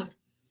Bihar.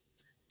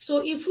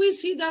 So if we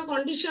see the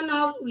condition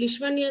of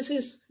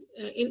leishmaniasis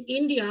in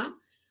India,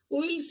 we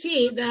will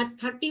see that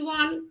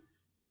 31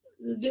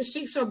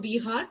 districts of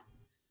Bihar,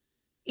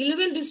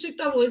 11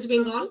 districts of West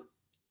Bengal,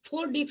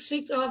 4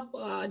 districts of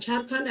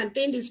Jharkhand, and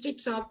 10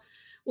 districts of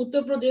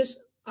Uttar Pradesh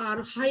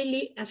are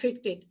highly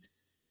affected.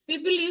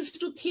 People used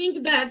to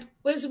think that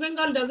West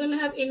Bengal doesn't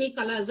have any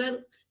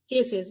KALA-AZAR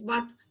cases,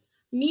 but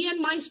me and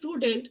my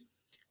student,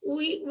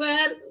 we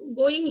were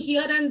going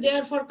here and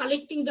there for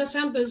collecting the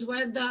samples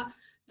where the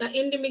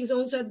endemic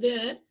zones are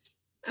there.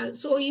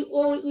 So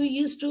we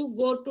used to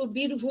go to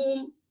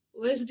Birbhum,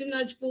 West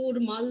Dinajpur,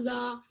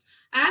 Malda,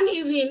 and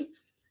even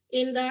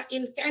in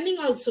Canning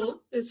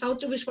also, in South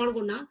Chobbish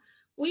Pargona,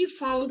 we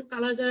found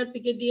KALA-AZAR,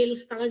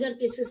 PKDL, KALA-AZAR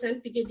cases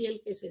and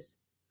PKDL cases.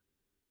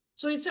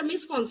 So it's a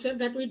misconception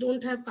that we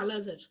don't have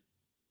KALA-AZAR.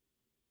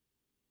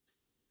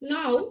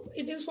 Now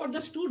it is for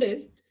the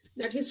students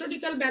that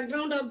historical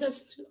background of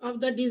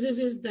the disease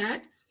is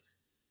that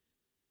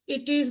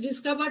it is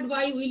discovered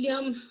by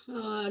William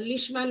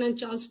Leishman and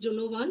Charles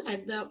Donovan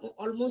at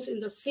almost in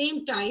the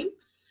same time.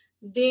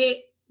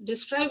 They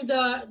describe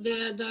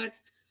the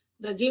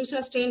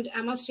James stained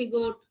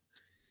amastigote,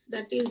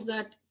 that is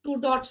that 2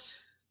 dots.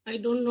 I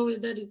don't know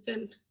whether you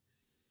can,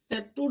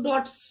 that 2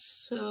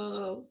 dots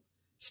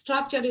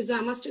structure is the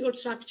amastigote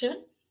structure.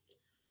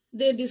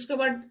 They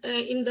discovered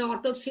in the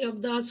autopsy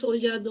of the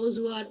soldier, those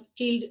who are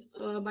killed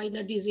by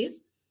the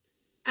disease.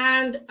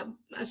 And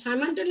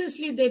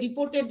simultaneously, they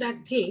reported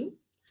that thing.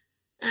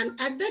 And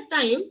at that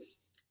time,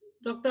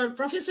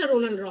 Professor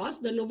Roland Ross,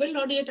 the Nobel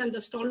laureate and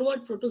the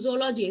stalwart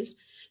protozoologist,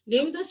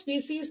 named the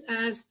species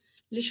as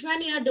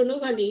Leishmania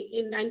donovani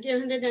in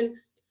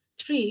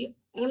 1903,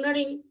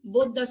 honoring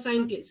both the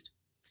scientists.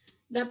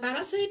 The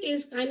parasite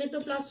is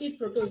kinetoplastid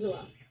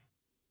protozoa.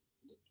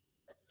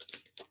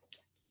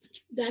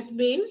 That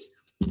means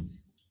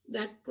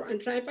that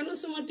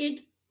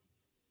trypanosomatid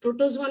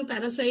protozoan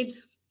parasite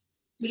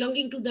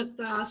belonging to the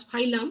class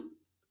phylum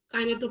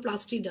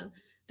Kinetoplastida.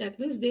 That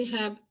means they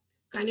have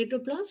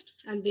kinetoplast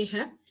and they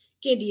have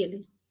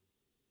KDLA.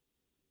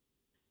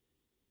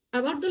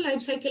 About the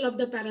life cycle of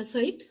the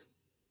parasite,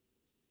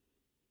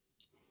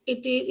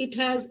 it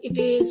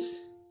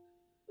is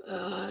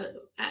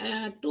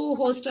two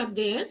hosts are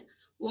there.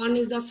 One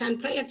is the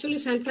sandfly. Actually,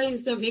 sandfly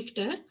is the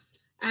vector,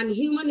 and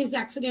human is the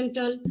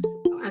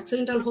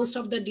accidental host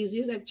of the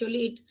disease.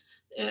 Actually,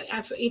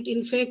 it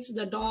infects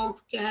the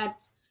dogs,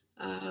 cats,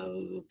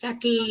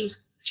 cattle,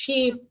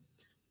 sheep.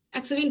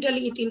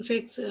 Accidentally, it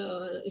infects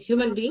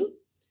human being.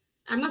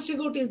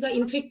 Amastigote is the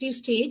infective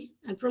stage,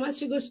 and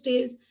promastigote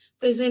stage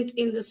present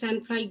in the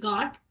sandfly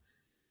gut.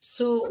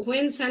 So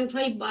when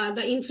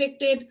the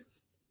infected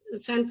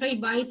sandfly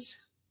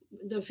bites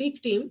the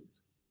victim,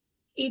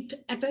 it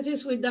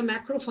attaches with the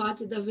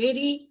macrophage, the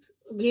very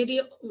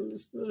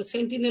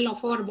sentinel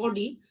of our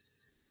body,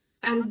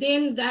 and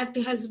then that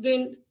has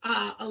been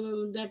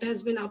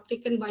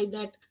uptaken by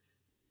that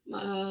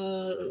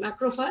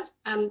macrophage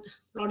and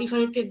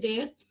proliferated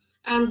there,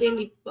 and then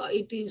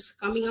it is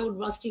coming out,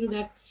 bursting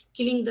that,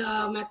 killing the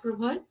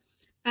macrophage.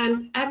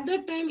 And at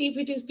that time, if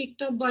it is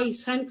picked up by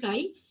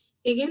sandfly,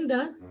 again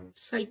the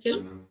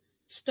cycle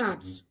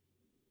starts.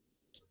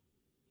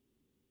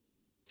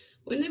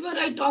 Whenever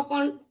I talk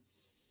on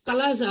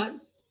KALA-AZAR,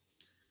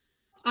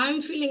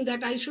 I'm feeling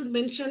that I should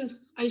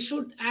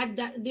add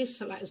this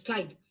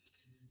slide.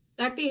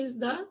 That is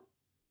the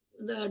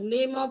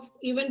name of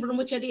even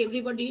Brahmachari,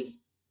 everybody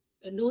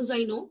knows,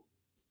 I know.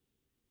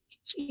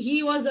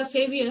 He was the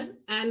savior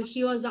and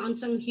he was the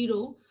unsung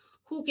hero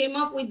who came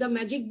up with the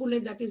magic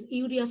bullet, that is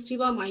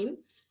ureastivamine.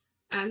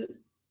 And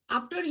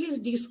after his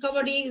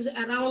discovery is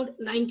around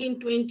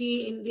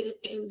 1920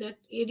 in that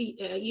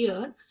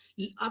year,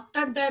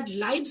 after that,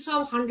 lives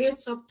of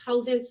hundreds of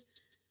thousands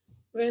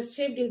were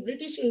saved in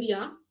British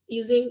India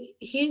using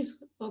his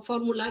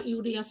formula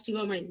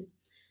ureastivamine.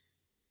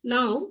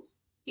 Now,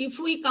 if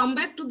we come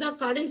back to the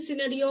current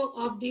scenario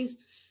of this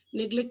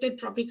neglected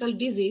tropical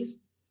disease,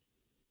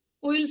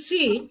 we will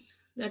see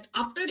that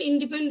after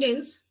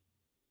independence,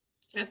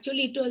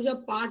 actually it was a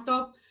part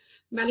of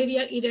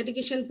malaria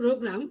eradication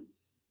program,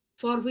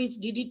 for which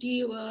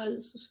DDT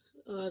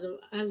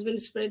has been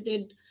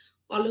spreaded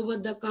all over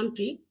the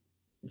country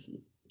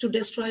to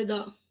destroy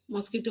the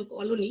mosquito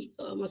colony,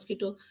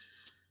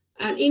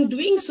 and in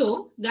doing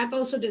so, that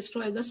also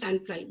destroyed the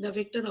sandfly, the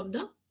vector of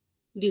the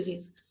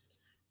disease.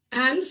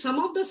 And some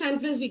of the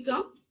sandflies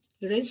become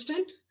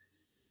resistant,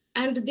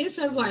 and they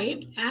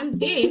survived. And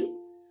then,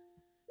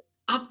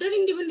 after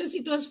independence,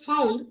 it was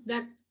found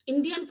that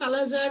Indian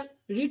KALA-AZAR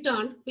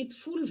returned with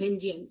full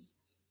vengeance.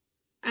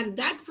 And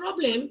that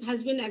problem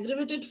has been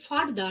aggravated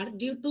further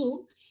due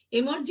to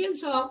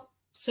emergence of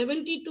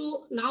 70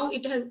 to, now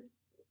it has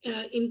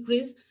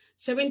increased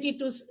 70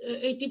 to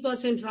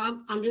 80%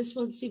 drug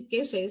unresponsive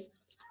cases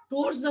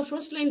towards the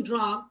first line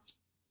drug,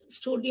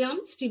 sodium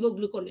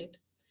stevogluconate.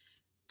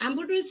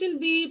 Amphotericin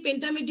B,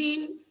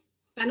 pentamidine,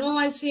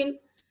 panamomycin,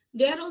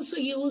 they are also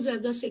used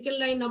as the second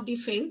line of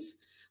defense,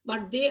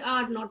 but they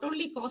are not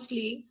only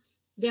costly,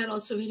 they are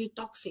also very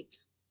toxic.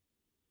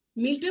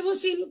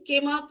 Miltevosine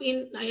came up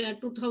in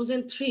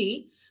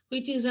 2003,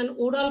 which is an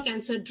oral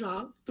cancer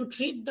drug to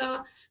treat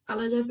the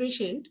KALA-AZAR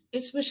patient,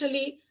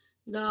 especially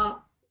the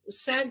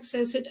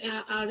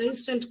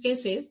SAG-resistant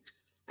cases.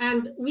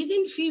 And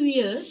within few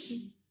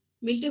years,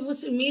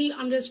 meal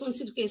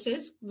unresponsive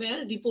cases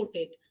were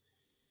reported.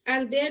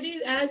 And there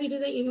is, as it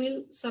is an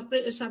immune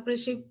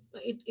suppressive,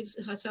 it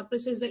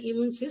suppresses the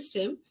immune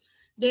system,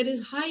 there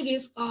is high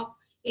risk of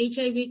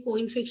HIV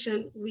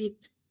co-infection with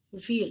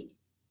veal.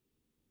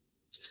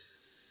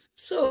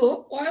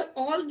 So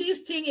all these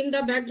things in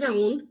the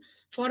background,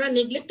 for a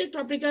neglected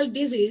tropical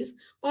disease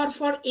or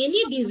for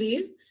any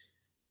disease,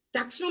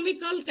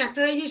 taxonomical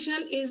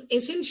characterization is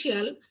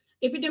essential.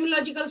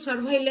 Epidemiological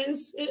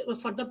surveillance,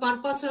 for the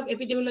purpose of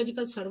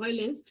epidemiological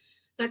surveillance,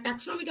 the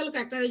taxonomical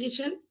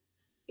characterization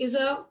is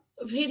a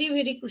very,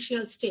 very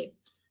crucial step,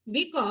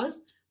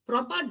 because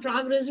proper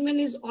drug regimen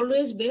is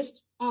always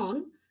based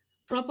on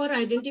proper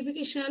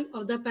identification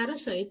of the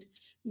parasite,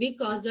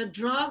 because the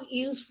drug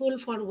useful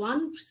for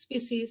one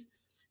species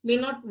may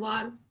not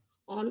work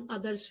on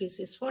other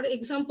species. For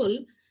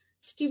example,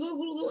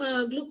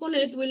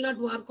 stevogluconate will not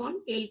work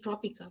on L.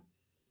 tropica.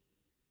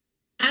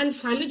 And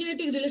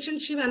phylogenetic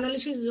relationship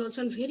analysis is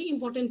also a very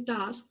important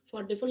task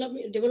for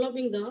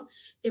developing the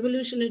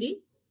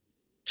evolutionary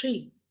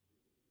tree.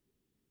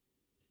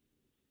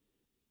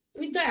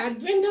 With the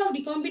advent of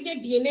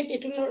recombinant DNA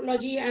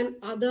technology and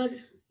other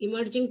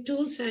emerging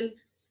tools and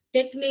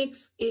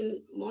techniques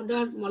in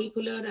modern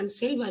molecular and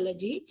cell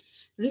biology,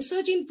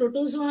 research in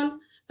protozoan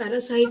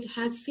parasite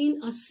has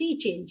seen a sea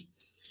change.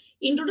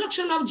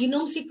 Introduction of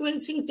genome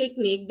sequencing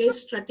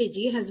technique-based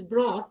strategy has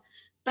brought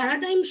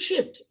paradigm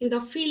shift in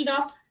the field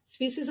of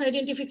species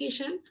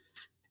identification,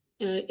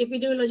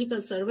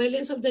 epidemiological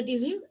surveillance of the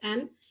disease,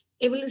 and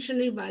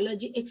evolutionary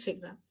biology,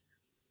 etc.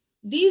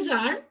 These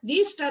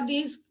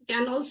studies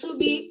can also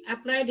be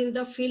applied in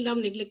the field of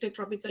neglected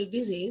tropical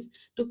disease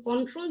to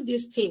control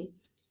this thing,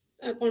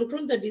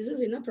 control the disease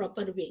in a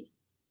proper way.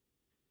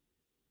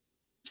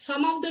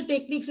 Some of the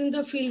techniques in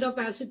the field of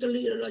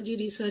parasitology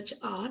research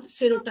are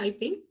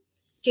serotyping,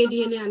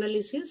 kDNA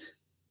analysis,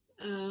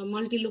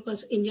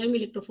 multi-locus enzyme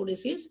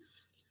electrophoresis,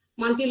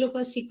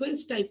 multi-locus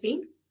sequence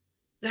typing,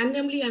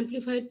 randomly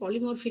amplified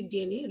polymorphic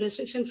DNA,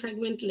 restriction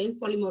fragment length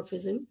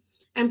polymorphism,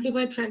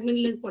 amplified fragment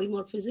length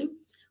polymorphism,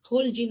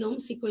 whole genome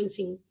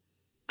sequencing.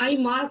 I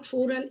marked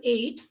 4 and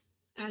 8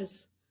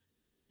 as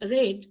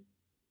red,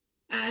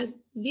 as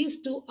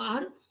these two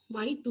are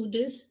my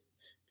today's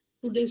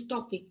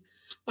topic.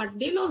 But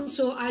then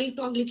also I'll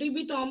talk a little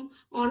bit on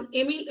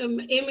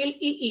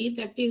MLEE,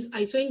 that is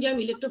isoenzyme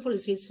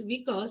electrophoresis,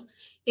 because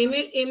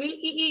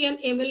MLEE and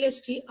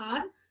MLST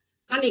are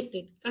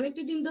connected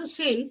in the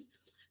sense,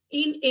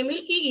 in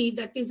MLEE,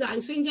 that is the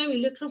isoenzyme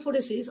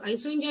electrophoresis,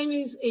 isoenzyme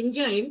is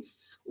enzyme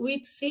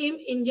with same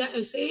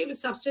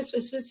substrate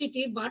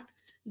specificity but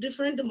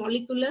different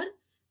molecular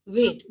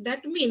weight.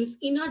 That means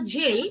in a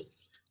gel,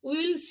 we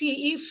will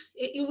see if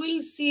you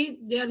will see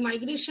their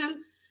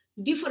migration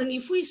different.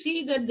 If we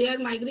see that their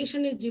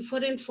migration is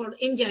different for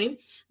enzyme,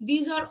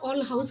 these are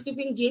all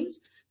housekeeping genes.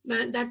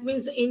 That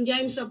means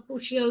enzymes of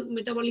crucial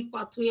metabolic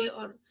pathway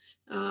or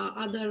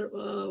other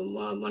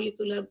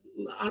molecular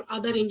or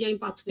other enzyme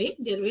pathway.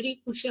 They are very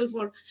crucial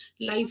for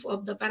life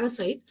of the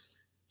parasite.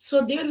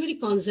 So they are very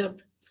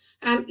conserved.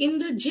 And in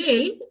the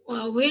gel,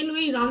 when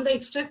we run the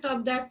extract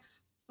of that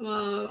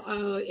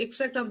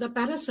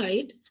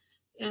parasite,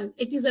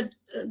 it is the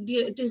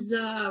gel.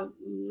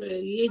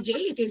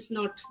 It is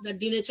not the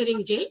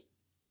denaturing gel.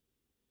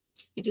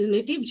 It is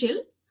native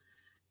gel,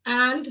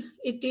 and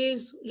it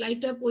is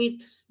light up with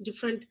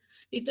different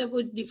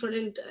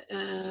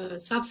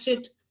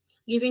substrate,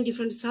 giving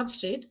different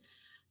substrate.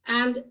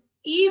 And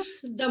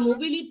if the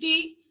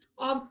mobility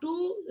of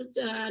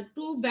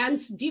two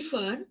bands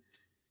differ,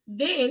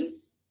 then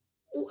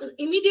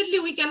immediately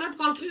we cannot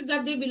conclude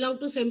that they belong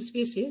to same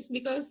species,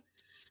 because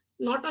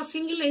not a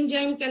single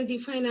enzyme can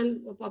define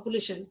a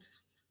population.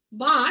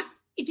 But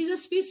it is a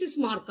species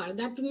marker.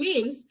 That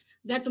means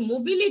that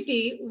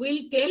mobility will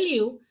tell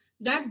you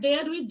that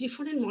there is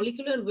different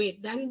molecular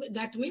weight. Then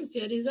that means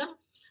there is a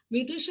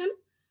mutation,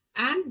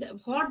 and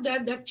for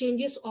that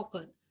changes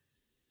occur.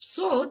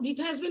 So it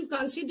has been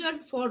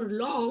considered for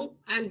long,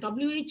 and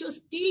WHO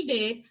still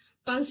date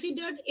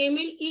considered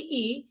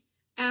MLEE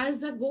as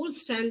the gold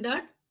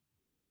standard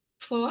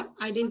for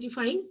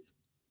identifying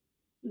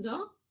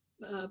the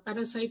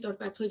parasite or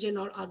pathogen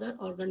or other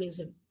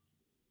organism.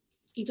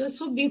 It was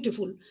so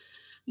beautiful.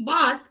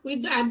 But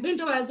with the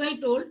advent of, as I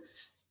told,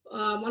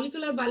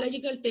 molecular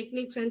biological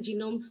techniques and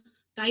genome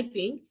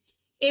typing,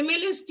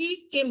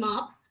 MLST came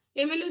up.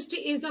 MLST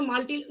is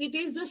it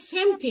is the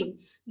same thing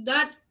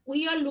that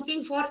we are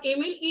looking for.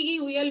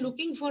 MLEE, we are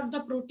looking for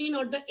the protein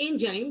or the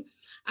enzyme,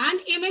 and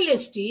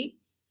MLST,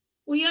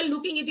 we are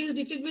looking, it is a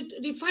little bit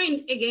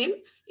refined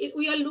again.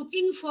 We are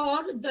looking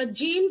for the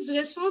genes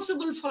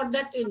responsible for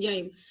that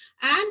enzyme,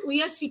 and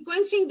we are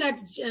sequencing that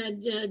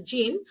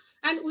gene,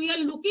 and we are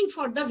looking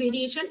for the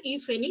variation,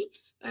 if any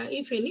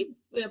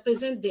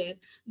present there.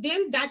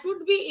 Then that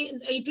would be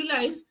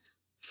utilized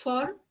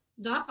for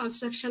the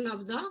construction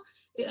of the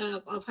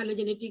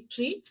phylogenetic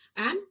tree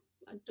and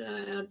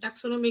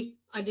taxonomic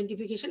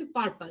identification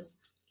purpose.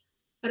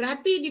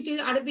 Rapid, it is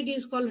RPD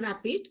is called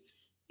rapid.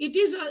 It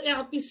is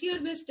a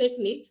PCR-based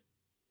technique,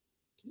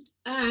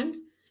 and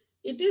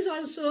it is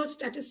also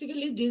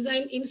statistically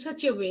designed in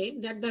such a way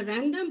that the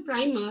random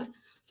primer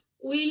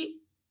will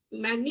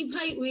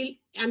amplify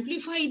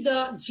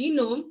the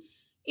genome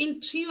in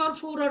 3 or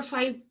 4 or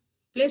 5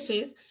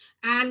 places,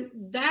 and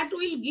that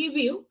will give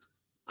you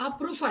a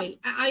profile.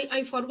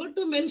 I forgot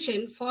to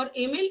mention, for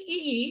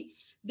MLEE,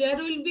 there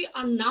will be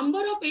a number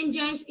of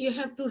enzymes you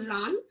have to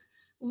run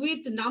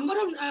with number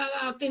of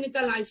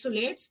clinical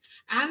isolates,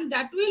 and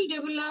that will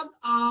develop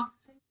a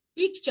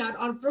picture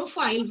or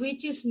profile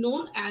which is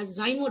known as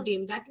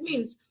zymodeme. That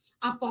means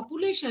a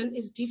population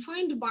is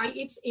defined by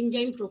its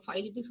enzyme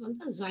profile. It is called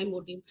the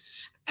zymodeme.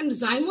 And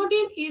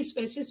zymodeme is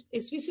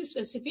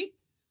species-specific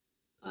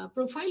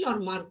profile or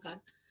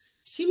marker.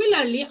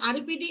 Similarly,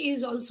 RPD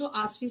is also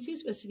a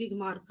species-specific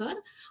marker.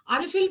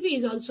 RFLP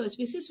is also a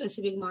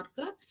species-specific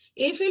marker.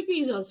 AFLP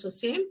is also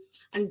same.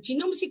 And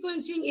genome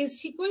sequencing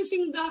is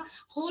sequencing the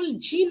whole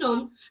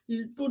genome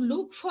to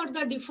look for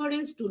the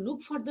difference, to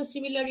look for the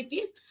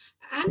similarities.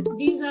 And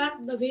these are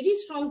the very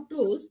strong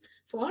tools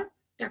for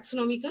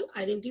taxonomical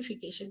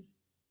identification.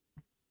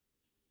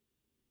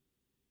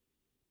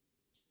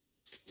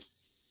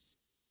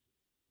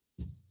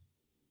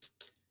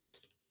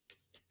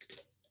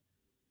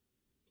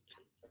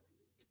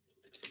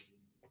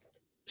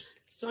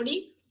 Sorry,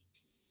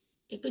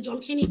 একটু জল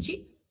খেয়ে নিচ্ছি।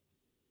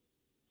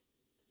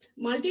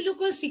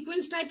 Multi-locus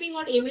sequence typing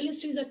or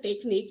MLST is a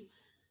technique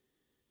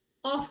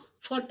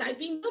for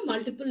typing the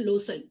multiple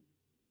loci.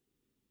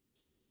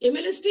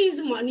 MLST is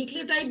a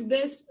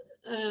nucleotide-based,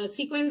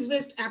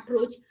 sequence-based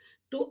approach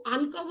to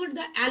uncover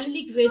the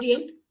allelic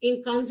variant in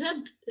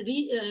conserved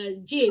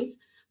genes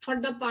for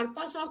the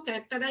purpose of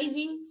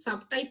characterizing,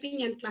 subtyping,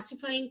 and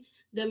classifying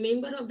the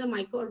member of the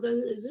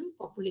microorganism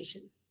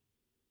population.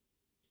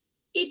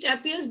 It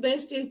appears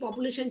best in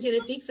population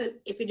genetics and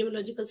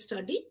epidemiological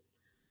study.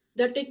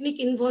 The technique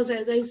involves,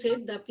 as I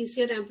said, the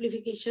PCR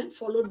amplification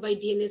followed by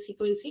DNA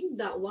sequencing.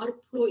 The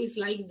workflow is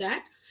like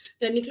that.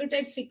 The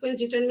nucleotide sequence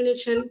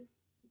determination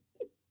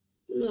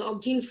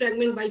of gene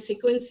fragment by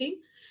sequencing,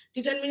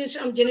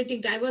 determination of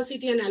genetic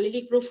diversity and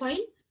allelic profile,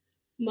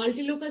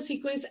 multilocus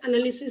sequence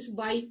analysis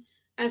by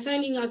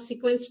assigning a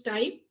sequence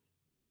type,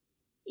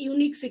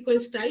 unique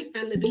sequence type,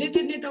 and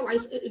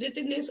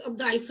relatedness of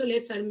the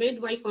isolates are made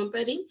by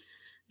comparing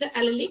the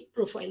allelic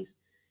profiles.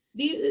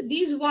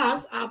 This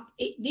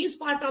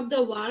part of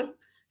the work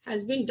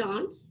has been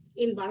done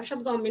in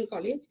Barasat Government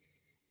College,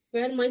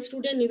 where my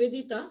student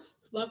Nivedita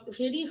worked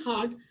very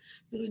hard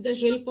with the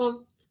help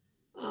of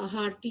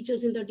her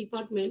teachers in the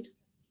department.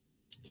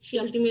 She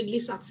ultimately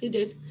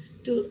succeeded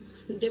to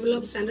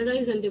develop,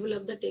 standardize, and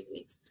develop the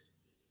techniques.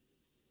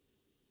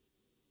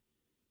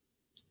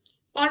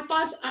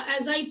 Purpose,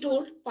 as I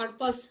told,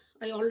 purpose,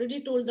 I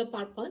already told the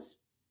purpose.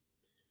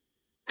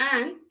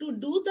 And to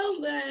do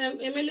the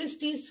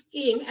MLST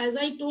scheme, as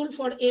I told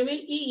for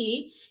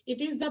MLEE,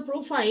 it is the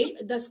profile.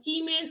 The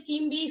scheme A,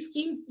 scheme B,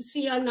 scheme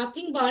C are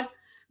nothing but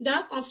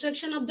the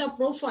construction of the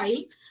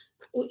profile.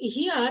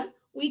 Here,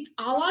 with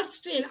our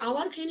strain,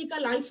 our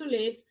clinical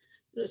isolates,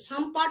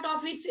 some part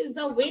of it is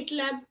the wet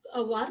lab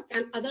work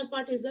and other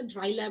part is the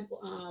dry lab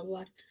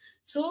work.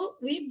 So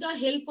with the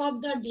help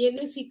of the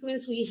DNA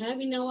sequence we have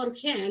in our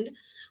hand,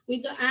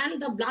 with the and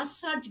the blast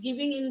search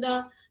giving in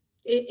the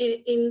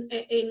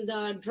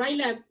dry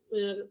lab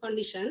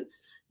condition,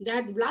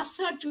 that blast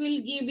search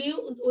will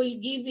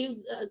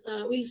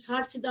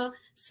search the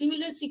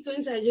similar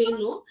sequence as we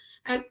know,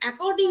 and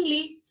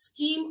accordingly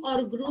scheme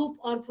or group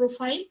or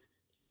profile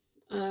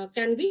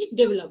can be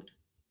developed.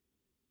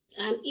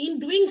 And in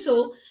doing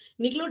so,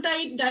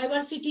 nucleotide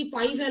diversity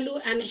pi value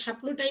and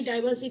haplotype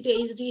diversity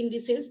HD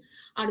indices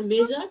are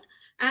measured,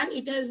 and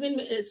it has been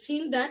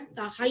seen that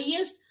the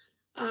highest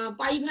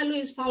pi value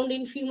is found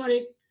in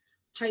fumarate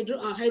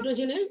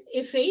hydrogenase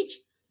FH,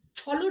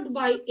 followed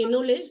by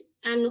enolase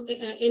and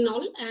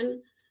enol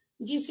and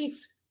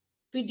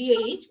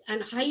G6PDH,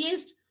 and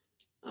highest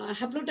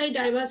haplotype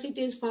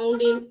diversity is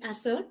found in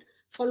assert,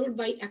 followed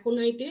by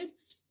aconitase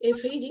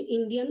FH in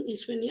Indian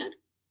Leishmania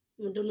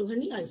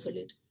Donovan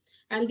isolate.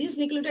 And this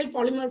nucleotide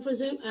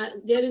polymorphism,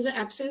 there is an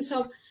absence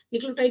of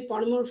nucleotide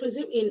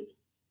polymorphism in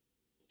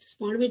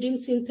spermidine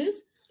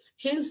synthesis.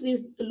 Hence,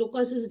 this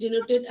locus is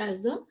denoted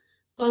as the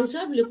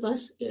conserved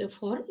locus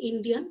for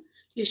Indian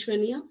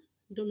Leishmania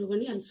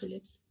Donovan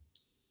isolates.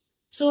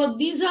 So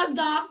these are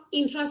the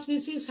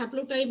intraspecies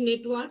haplotype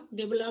network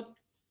developed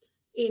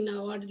in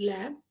our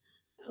lab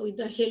with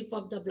the help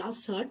of the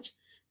blast search.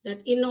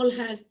 That enol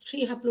has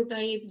 3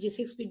 haplotype,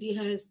 G6PD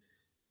has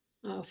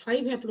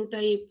 5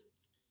 haplotype,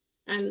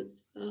 and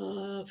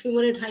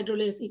fumarate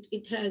hydrolase,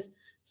 it has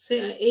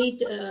say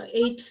 8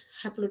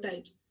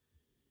 haplotypes.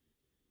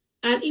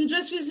 And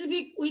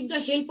intraspecific, with the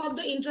help of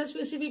the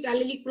intraspecific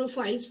allelic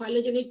profiles,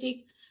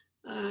 phylogenetic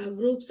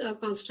groups are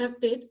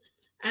constructed,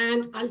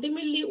 and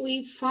ultimately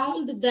we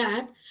found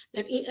that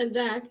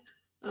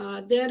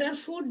there are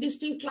 4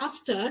 distinct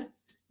clusters.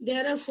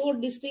 There are 4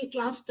 distinct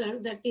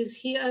clusters, that is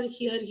here,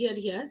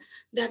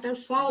 that are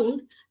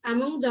found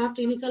among the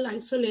clinical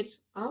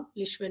isolates of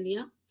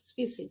Leishmania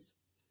species.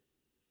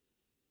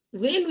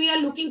 When we are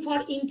looking for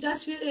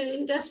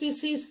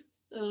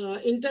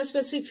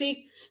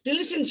interspecific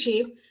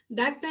relationship,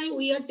 that time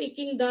we are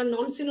taking the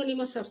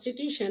non-synonymous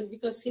substitution,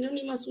 because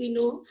synonymous, we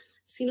know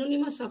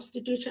synonymous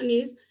substitution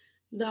is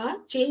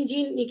the change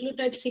in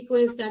nucleotide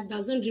sequence that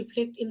doesn't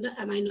reflect in the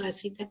amino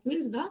acid. That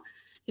means the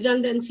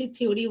redundancy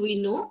theory, we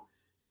know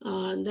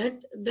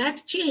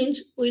that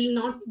change will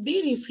not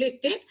be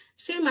reflected.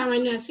 Same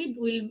amino acid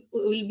will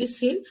be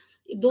seen,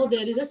 though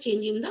there is a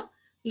change in the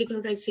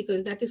nucleotide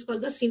sequence. That is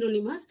called the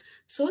synonymous.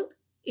 So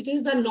it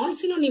is the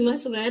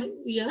non-synonymous where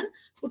we are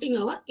putting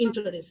our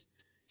interest.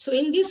 So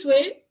in this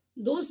way,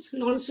 those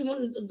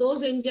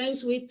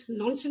enzymes with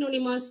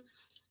non-synonymous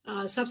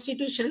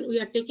substitution, we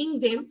are taking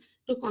them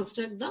to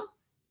construct the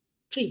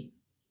tree.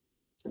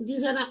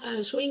 These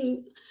are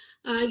showing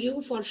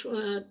you for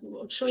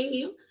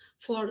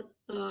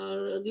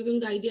giving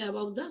the idea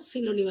about the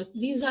synonymous.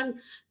 These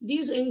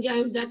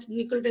enzymes, that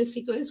nucleotide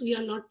sequence, we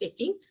are not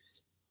taking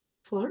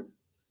for.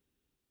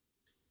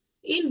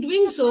 In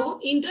doing so,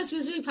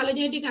 interspecific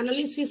phylogenetic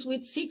analysis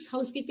with 6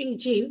 housekeeping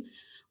genes,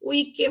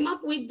 we came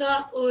up with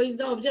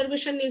the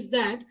observation is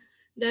that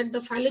the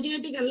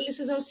phylogenetic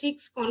analysis of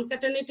 6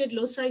 concatenated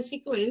loci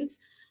sequence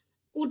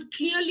could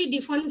clearly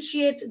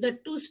differentiate the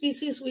 2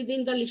 species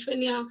within the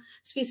Leishmania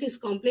species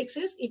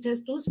complexes. It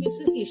has 2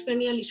 species,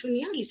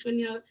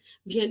 Leishmania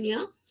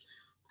viania,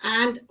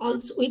 and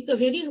also with a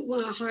very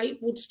high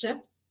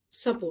bootstrap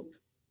support.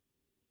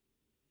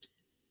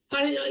 For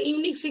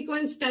unique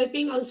sequence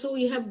typing also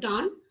we have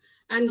done,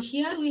 and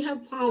here we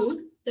have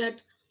found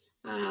that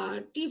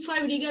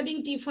T5,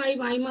 regarding T5,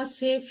 I must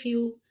say a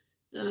few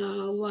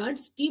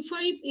words.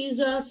 T5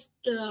 is a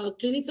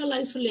clinical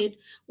isolate.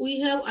 We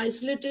have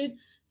isolated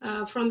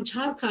from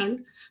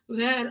Jharkhand,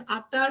 where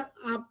after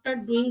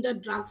doing the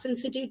drug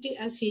sensitivity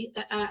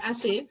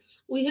assay,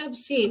 we have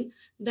seen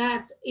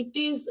that it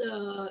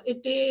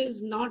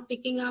is not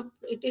taking up.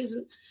 It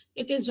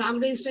is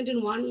drug resistant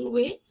in one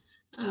way,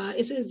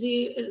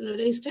 SSG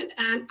resistant,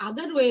 and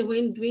other way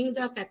when doing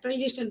the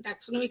characterization,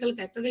 taxonomical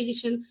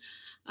characterization,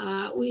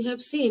 we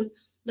have seen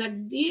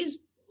that these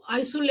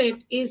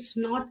isolate is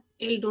not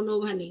L.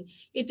 donovani,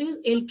 it is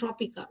L.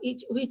 tropica,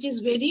 which is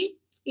very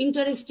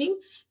interesting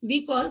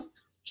because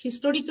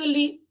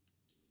historically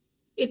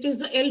it is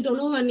the L.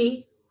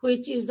 donovani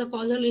which is the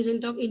causal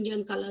agent of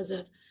Indian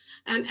KALA-AZAR.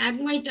 And at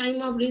my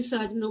time of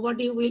research,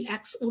 nobody would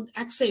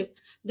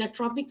accept that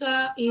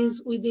tropica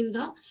is within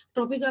the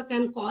tropica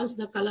can cause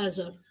the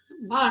KALA-AZAR.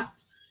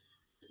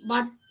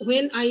 But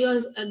when I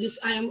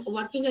am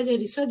working as a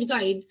research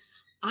guide,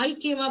 I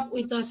came up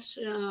with a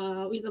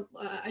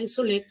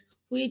isolate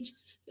which,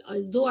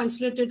 though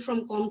isolated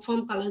from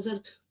confirmed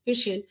KALA-AZAR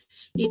patient,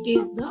 it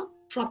is the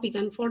tropic,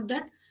 and for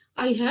that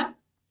I have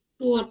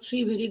 2 or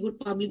 3 very good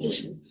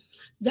publications.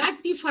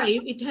 That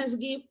T5 it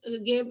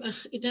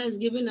has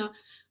given a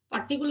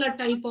particular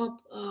type of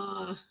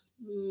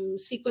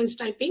sequence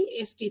typing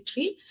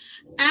ST3,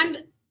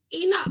 and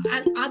in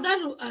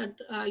another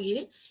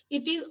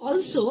it is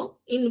also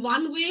in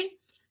one way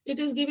it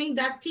is giving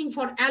that thing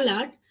for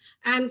alert,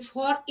 and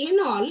for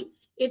enol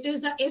it is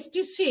the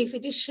ST6,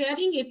 it is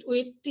sharing it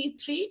with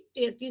T3,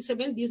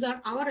 T7. These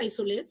are our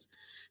isolates.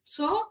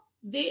 So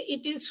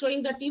it is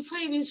showing, the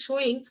T5 is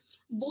showing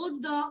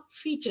both the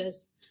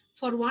features.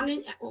 For one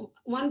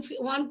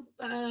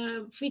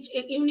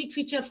unique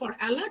feature for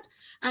alert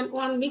and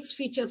one mixed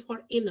feature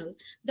for enol.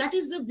 That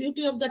is the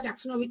beauty of the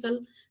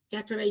taxonomical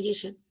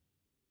characterization.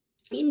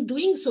 In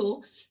doing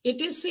so,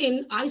 it is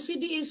seen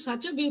ICD is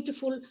such a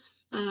beautiful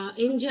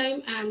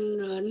enzyme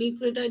and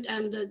nucleotide,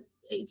 and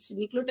its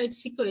nucleotide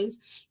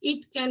sequence,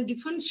 it can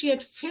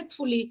differentiate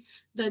faithfully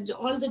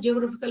all the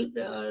geographical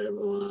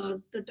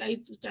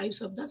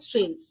types of the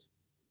strains.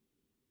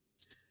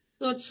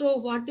 So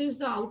what is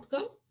the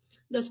outcome?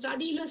 The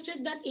study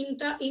illustrated that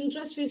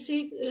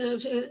interspecies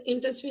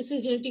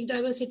genetic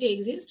diversity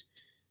exists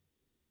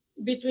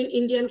between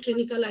Indian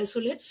clinical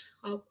isolates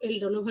of L.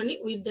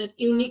 donovani with that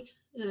unique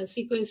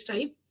sequence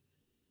type.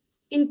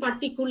 In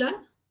particular,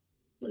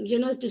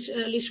 genus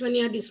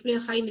Leishmania display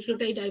high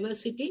nucleotide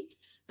diversity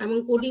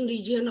among coding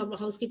region of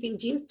housekeeping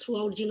genes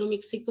throughout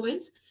genomic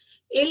sequence.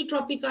 L.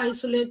 tropica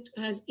isolate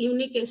has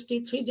unique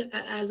ST3,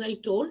 as I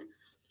told,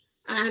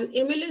 and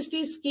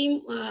MLST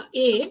scheme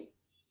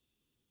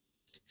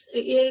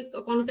A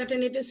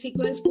concatenated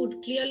sequence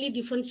could clearly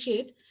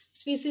differentiate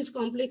species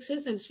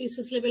complexes and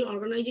species level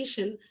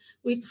organization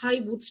with high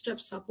bootstrap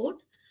support.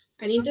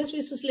 An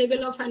interspecies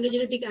level of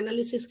phylogenetic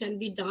analysis can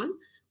be done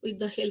with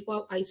the help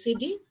of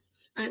ICD,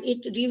 and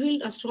it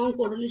revealed a strong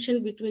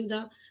correlation between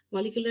the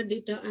molecular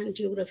data and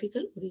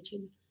geographical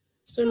origin.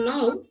 So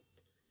now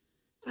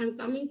I'm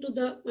coming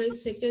to my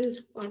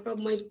second part of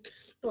my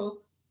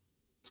talk,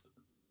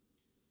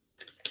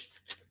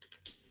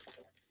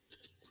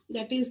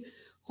 that is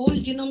whole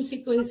genome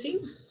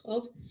sequencing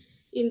of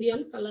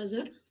Indian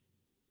KALA-AZAR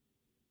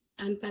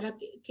and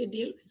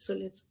paracadial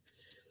isolates.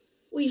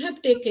 We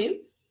have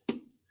taken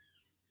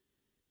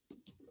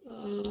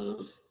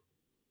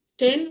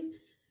 10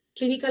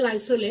 clinical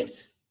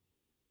isolates.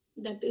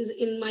 That is,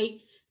 in my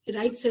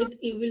right side,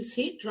 you will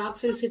see drug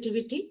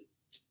sensitivity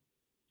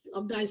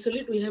of the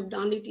isolate. We have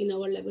done it in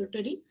our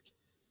laboratory.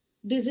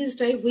 Disease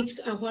type,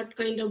 what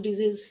kind of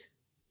disease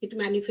it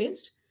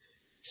manifests.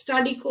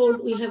 Study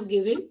code we have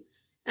given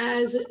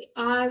as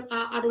R1,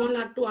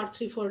 R2,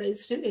 R3 for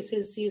resistant,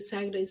 SSG,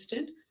 SAG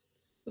resistant,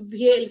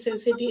 VL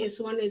sensitivity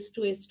S1, S2,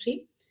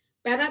 S3.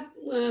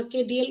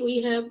 Paracadial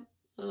we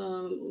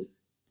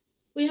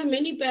have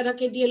many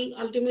paracadial.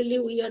 Ultimately,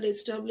 we are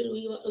established.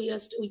 We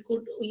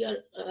are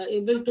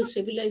able to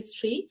stabilize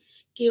 3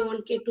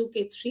 K1, K2,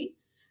 K3,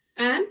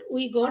 and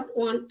we got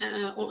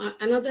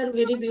another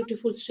very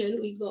beautiful strain.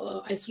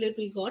 Isolate.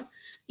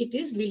 It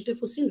is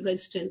miltefosine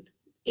resistant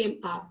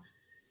MR.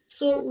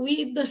 So,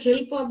 with the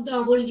help of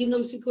the whole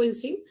genome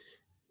sequencing,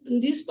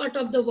 this part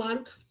of the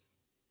work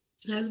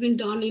has been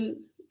done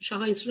in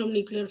Saha Institute of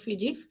Nuclear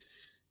Physics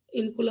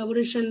in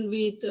collaboration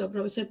with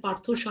Professor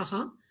Partho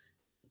Saha,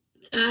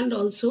 and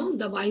also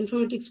the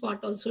bioinformatics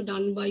part also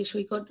done by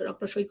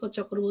Dr. Shoikot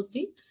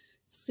Chakraborty,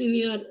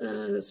 senior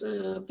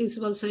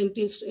principal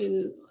scientist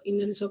in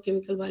Indian Institute of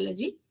Chemical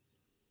Biology.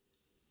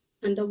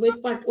 And the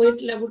wet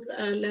lab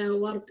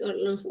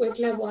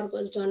work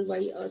was done by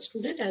a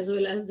student, as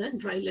well as the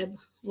dry lab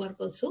work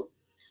also,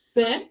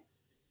 where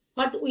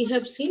what we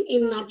have seen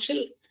in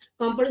nutshell,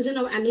 comparison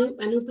of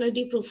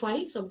aneuploidy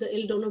profiles of the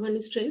L.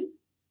 donovani strain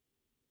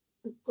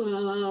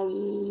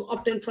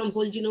obtained from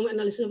whole genome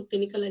analysis of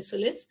clinical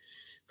isolates.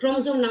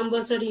 Chromosome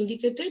numbers are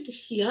indicated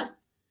here,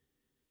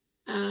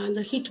 and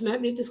the heat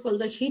map, it is called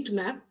the heat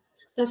map.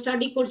 The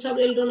study codes of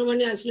L.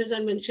 donovani isolates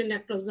are mentioned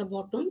across the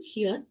bottom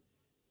here.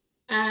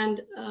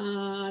 And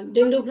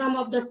dendrogram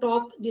of the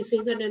top, this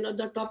is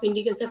the top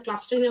indicates the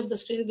clustering of the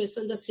strain based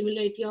on the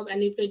similarity of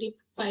aneuploidy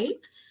file.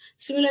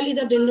 Similarly,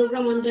 the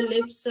dendrogram on the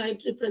left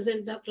side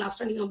represents the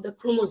clustering of the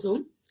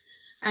chromosome,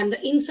 and the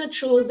insert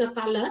shows the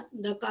color.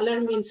 The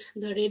color means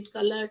the red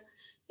color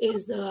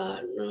is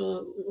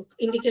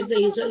indicate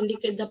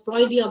the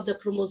ploidy of the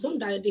chromosome,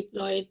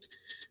 diploid,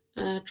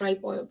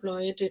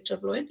 triploid,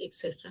 tetraploid,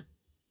 etc.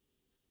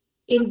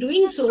 In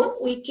doing so,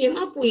 we came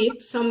up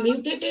with some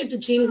mutated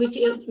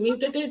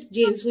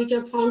genes which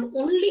are found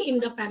only in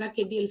the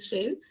paracardial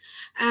strain,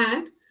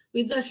 and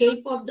with the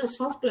help of the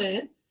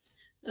software,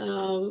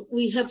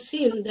 we have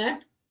seen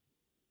that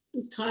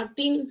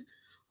 13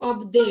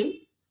 of them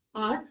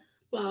are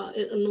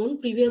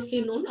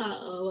previously known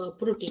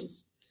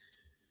proteins.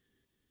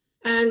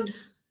 And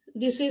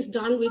this is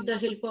done with the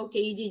help of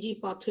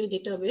KEGG pathway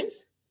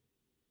database.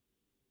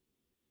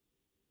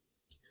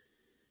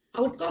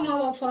 Outcome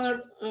of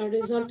our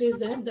result is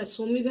that the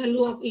SOMI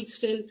value of each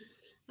strain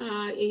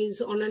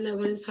is on an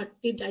average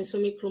 30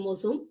 disomic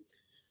chromosome.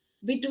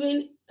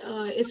 Between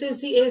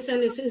SSGS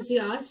and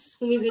SSGR,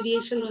 SOMI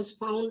variation was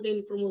found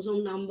in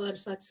chromosome number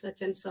such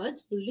and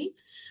such only.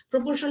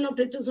 Proportion of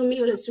tetrasomy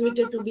are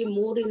estimated to be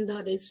more in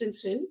the resistant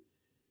strain.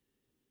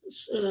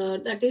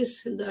 That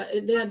is,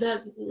 they are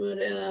the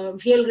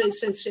VL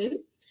resistant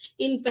strain.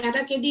 In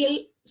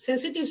paracardial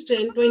sensitive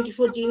strain,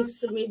 24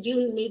 genes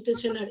gene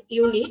mutation are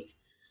unique.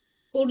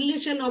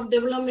 Correlation of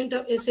development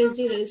of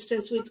SSG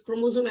resistance with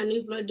chromosome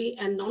aneuploidy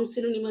and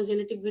non-synonymous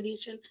genetic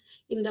variation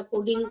in the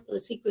coding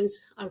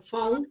sequence are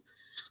found.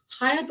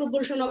 Higher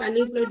proportion of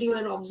aneuploidy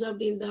were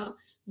observed in the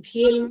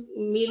VL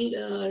mil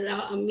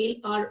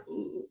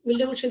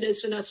devolution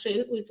resistant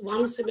strain with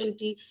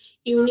 170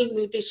 unique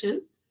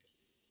mutation.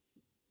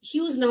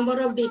 Huge number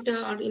of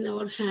data are in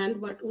our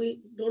hand, but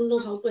we don't know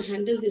how to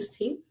handle this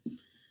thing.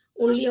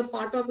 Only a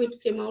part of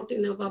it came out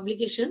in a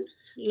publication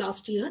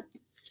last year.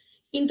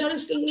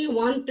 Interestingly,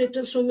 one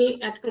tetrasomy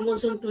at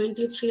chromosome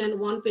 23 and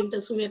one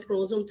pentasomy at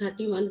chromosome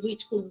 31,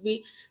 which could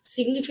be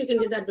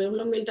significant in the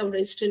development of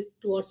resistance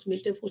towards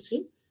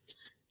miltefosine.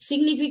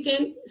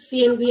 Significant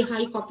CNV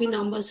high copy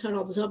numbers are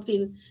observed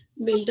in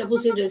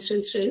miltefosine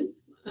resistant strain,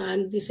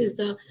 and this is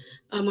the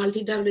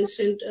multi-drug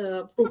resistant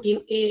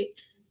protein A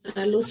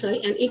loci,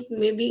 and it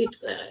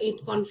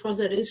confers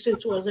a resistance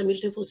towards the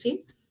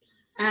miltefosine.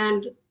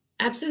 And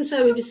absence of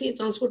ABC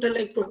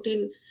transporter-like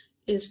protein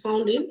is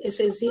found in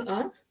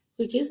SSGR,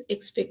 which is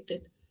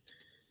expected.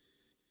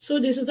 So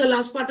this is the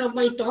last part of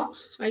my talk.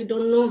 I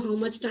don't know how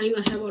much time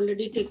I have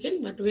already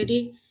taken, but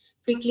very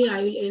quickly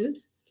I will end.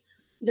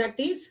 That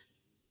is,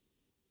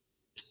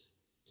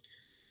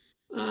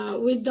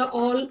 with the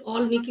all the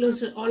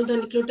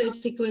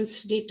nucleotide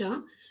sequence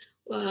data,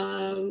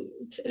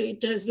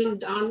 it has been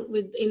done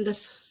in the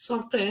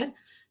software.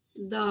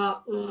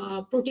 The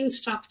protein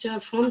structure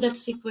from that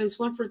sequence,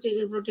 what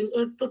protein,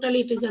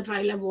 totally it is a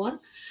dry lab work,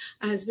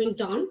 has been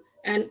done.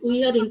 And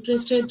we are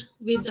interested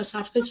with the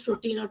surface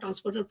protein or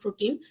transporter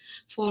protein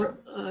for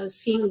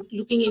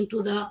looking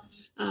into the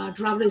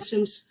drug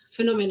resistance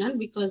phenomenon,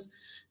 because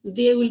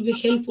they will be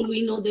helpful.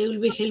 We know they will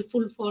be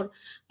helpful for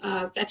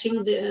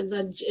catching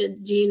the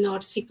gene or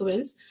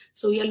sequence.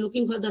 So we are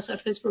looking for the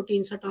surface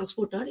proteins or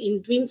transporter.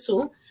 In doing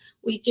so,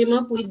 we came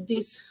up with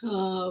this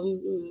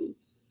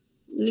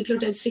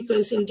nucleotide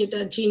sequence in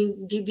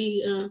gene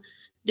DB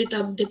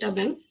data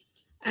bank,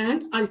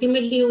 and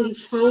ultimately we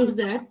found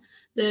that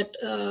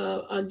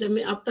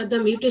after the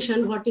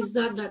mutation, what is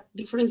the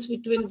difference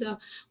between the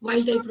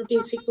wild type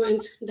protein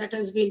sequence that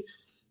has been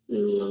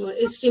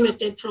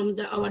estimated from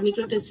our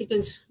nucleotide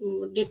sequence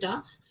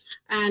data,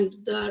 and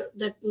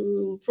that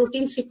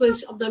protein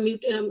sequence of the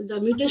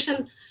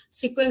mutation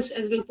sequence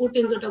has been put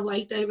into the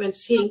wild type, and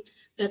seeing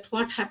that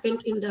what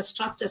happened in the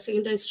structure,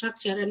 secondary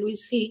structure, and we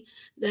see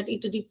that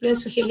it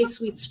replaced helix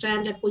with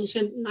strand at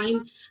position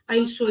 9.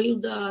 I'll show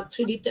you the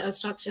 3D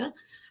structure.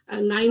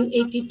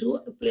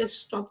 982 place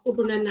stop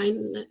codon at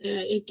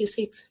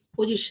 986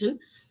 position,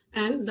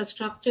 and the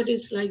structure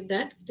is like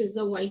that. It is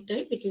the wild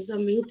type, it is the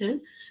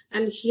mutant,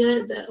 and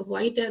here the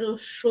white arrow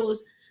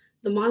shows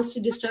the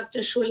masked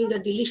structure showing the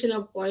deletion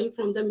of coil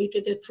from the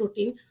mutated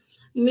protein.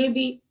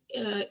 Maybe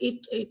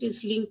it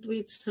is linked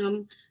with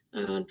some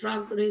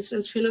drug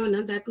resistance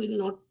phenomena that we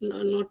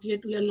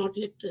are not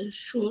yet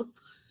sure.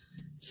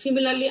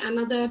 Similarly,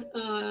 another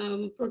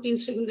protein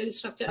secondary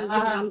structure has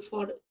been done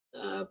for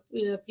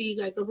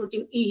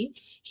pre-glycoprotein E.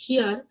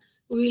 Here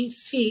we will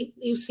see,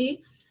 you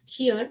see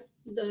here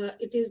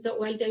it is the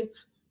wild type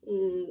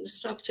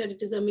structure,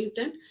 it is the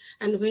mutant,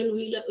 and when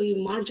we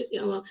merge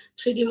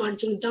 3D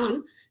merging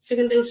done,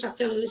 secondary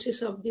structure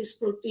analysis of this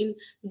protein,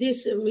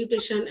 this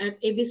mutation at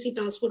ABC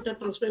transporter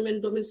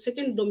transferment domain,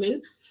 second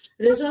domain,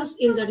 results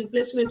in the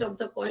replacement of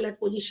the coil at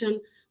position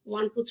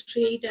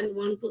 1238 and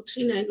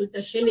 1239 with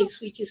the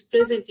helix, which is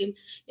present in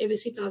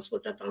ABC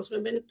transporter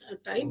transferment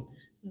type.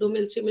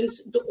 Domain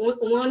means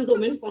one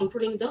domain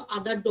controlling the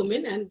other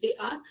domain, and they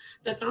are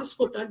the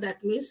transporter.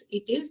 That means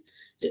it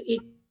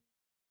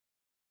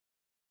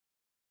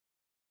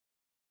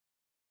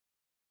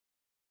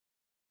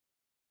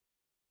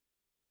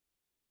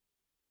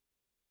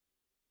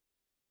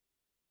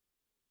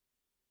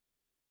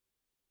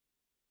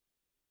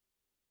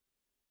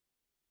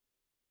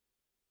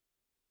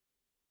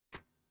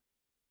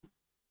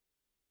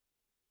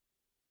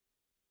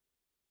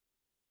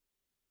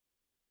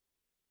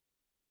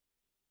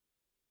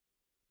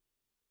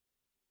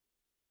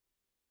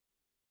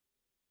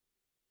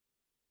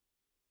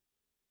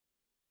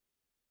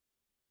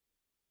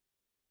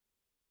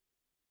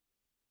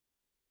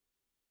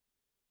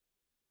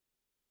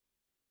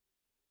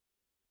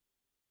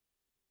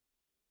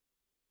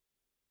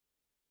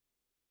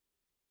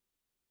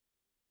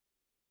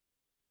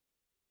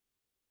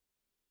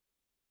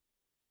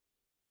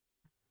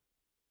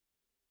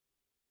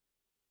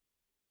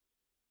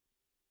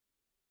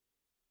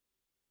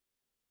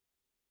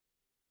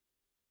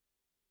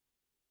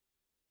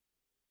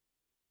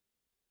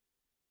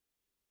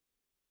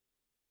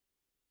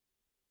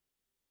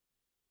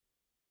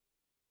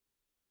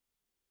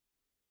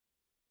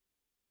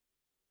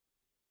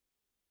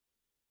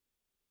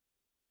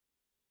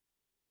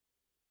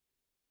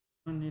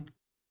Need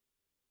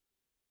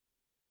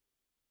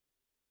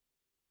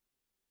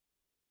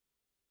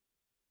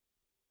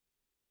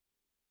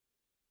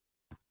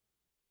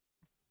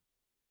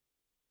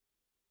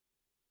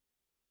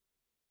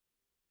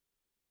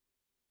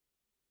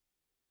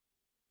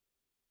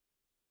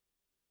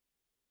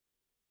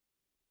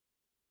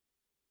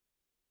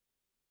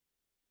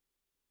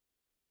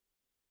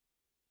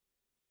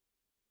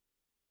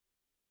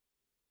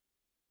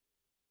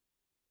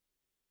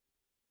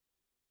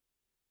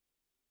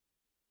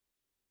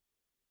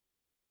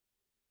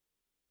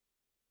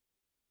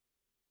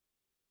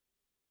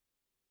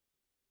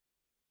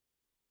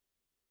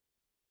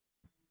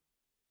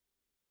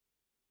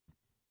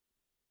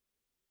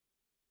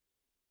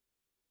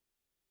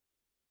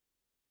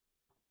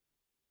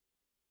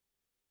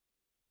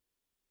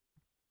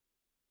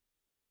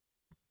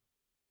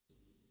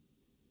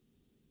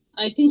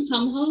I think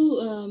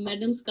somehow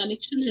Madam's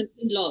connection has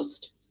been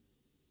lost.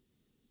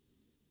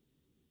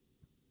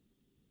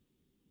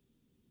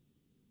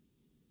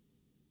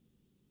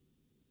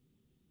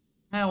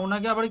 হ্যাঁ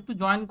ওনাকে আবার একটু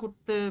join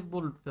করতে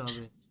বলতে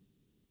হবে।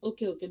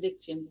 ওকে ওকে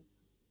দেখছি আমরা।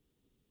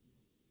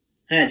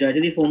 হ্যাঁ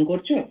জয়দি ফোন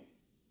করছো?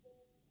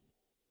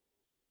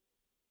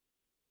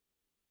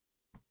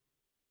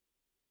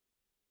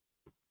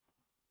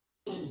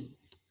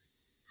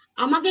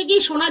 আমাকে কি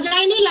শোনা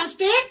যায়নি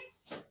লাস্টে?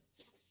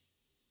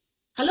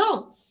 হ্যালো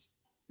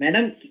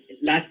ম্যাডাম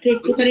লাস্টে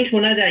একটুখানি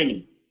শোনা যায়নি,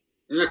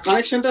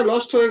 কানেকশনটা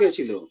লস্ট হয়ে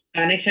গেছিল।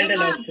 কানেকশনটা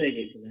লস্ট হয়ে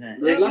গেছিল। হ্যাঁ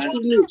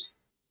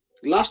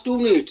লাস্ট 2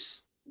 মিনিটস।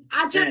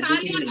 আচ্ছা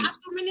তাহলে লাস্ট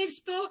 2 মিনিটস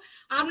তো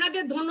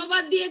আপনাদের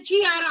ধন্যবাদ দিয়েছি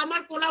আর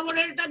আমার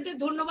কোলাবোরেটরদের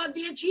ধন্যবাদ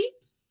দিয়েছি,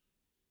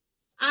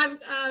 আর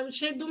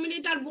সেই 2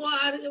 মিনিট আর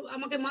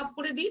আমাকে মাফ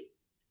করে দিন।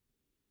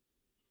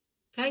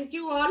 Thank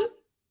you all.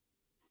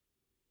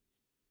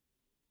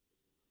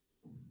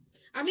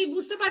 আমি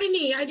বুঝতে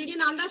পারিনি, I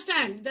didn't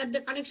understand that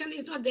the connection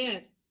is not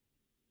there.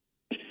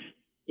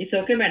 It's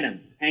okay, madam.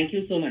 Thank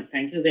you so much.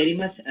 Thank you very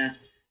much,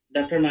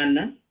 Dr.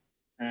 Manna.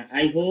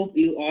 I hope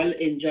you all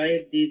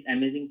enjoyed this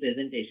amazing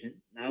presentation.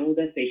 Now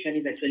the session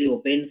is actually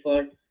open for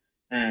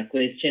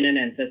question and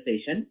answer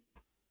session.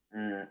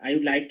 I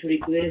would like to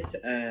request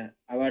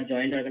our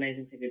Joint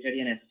Organizing Secretary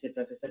and Associate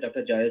Professor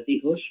Dr. Jayati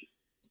Ghosh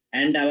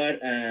and our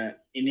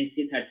MSc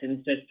third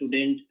semester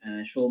student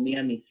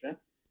Soumya Mishra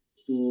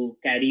to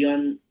carry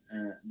on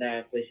the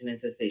question and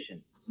answer session.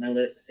 Now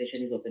the session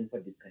is open for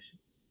discussion.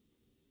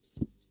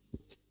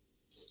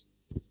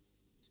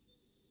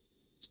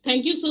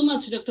 Thank you so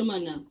much, Dr.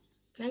 Manna.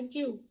 Thank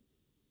you.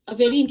 A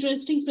very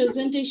interesting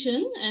presentation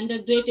and a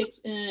great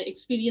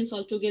experience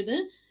altogether.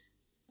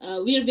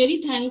 We are very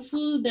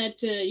thankful that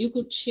you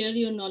could share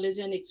your knowledge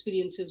and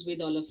experiences with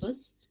all of us.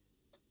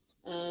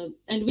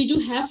 And we do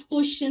have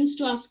questions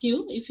to ask you.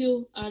 If you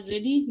are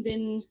ready,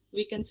 then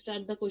we can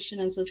start the question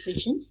answer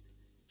session.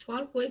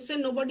 For question,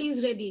 nobody is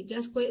ready.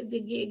 Just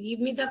give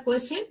me the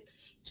question.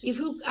 If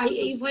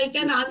I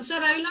can answer,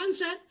 I will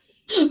answer.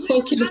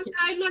 Okay.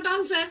 I will not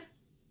answer.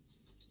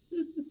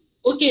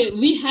 Okay,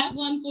 we have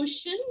one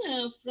question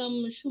from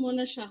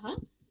Sumana Saha.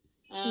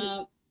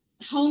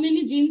 How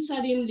many genes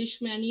are in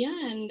Leishmania?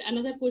 And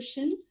another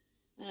question,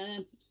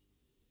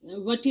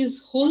 what is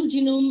whole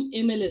genome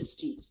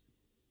MLST?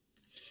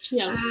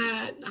 Yes.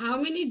 How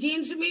many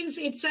genes means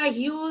it's a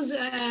huge,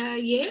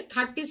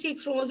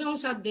 36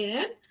 chromosomes are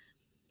there.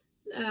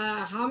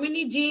 How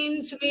many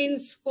genes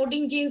means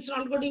coding genes,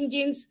 non-coding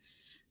genes.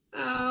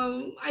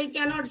 I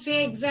cannot say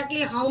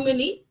exactly how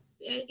many.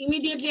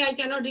 Immediately I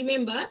cannot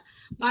remember,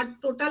 but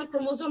total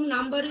chromosome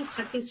number is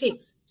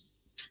 36.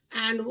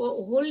 And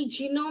whole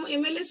genome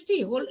MLST,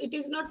 it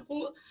is not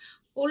whole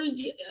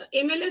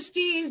MLST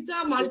is the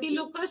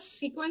multi-locus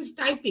sequence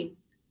typing.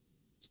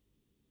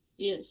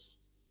 Yes.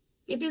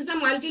 It is the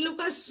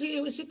multi-locus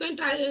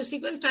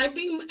sequence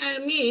typing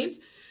means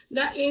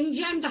the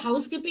enzyme, the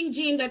housekeeping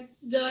gene, that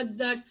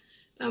the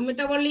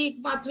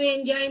metabolic pathway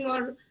enzyme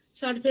or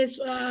surface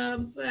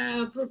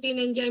protein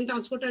enzyme,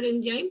 transporter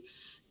enzyme,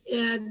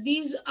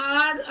 these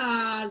are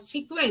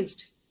sequenced.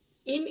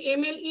 In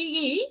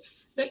MLEE,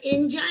 the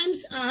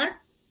enzymes are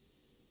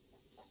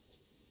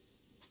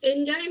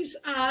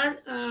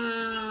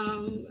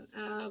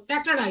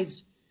characterized.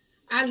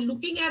 And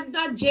looking at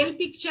the gel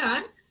picture,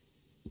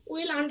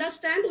 we'll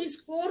understand, we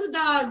score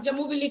the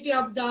mobility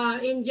of the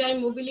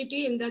enzyme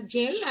mobility in the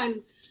gel, and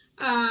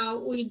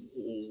we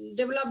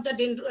develop the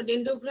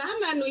dendrogram,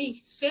 and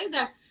we say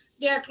that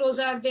they are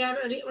closer, they are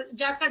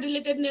Jaka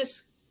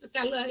relatedness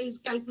is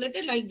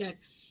calculated like that.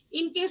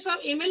 In case of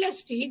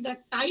MLST, the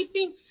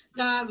typing,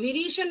 the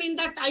variation in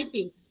the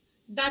typing,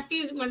 that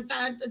is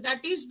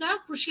the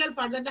crucial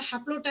part, that the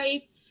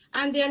haplotype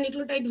and their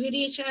nucleotide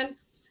variation,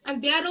 and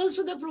there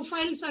also the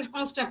profiles are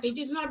constructed. It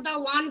is not the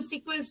one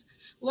sequence,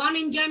 one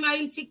enzyme I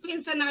will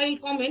sequence and I will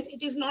comment.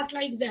 It is not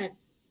like that.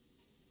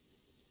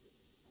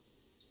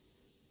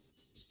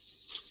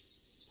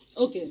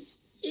 Okay.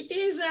 It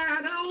is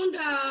around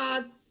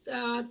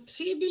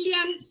 3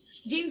 billion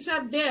genes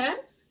are there.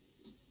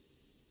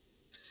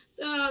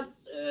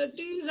 It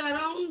is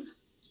around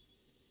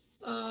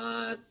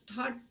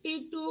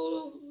 30 to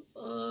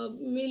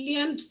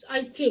millions,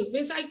 I think.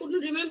 Means I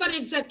couldn't remember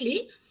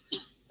exactly.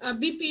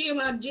 BPM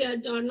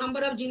or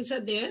number of genes are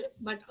there,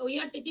 but we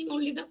are taking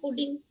only the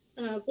coding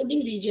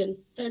region,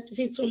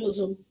 36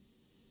 chromosome,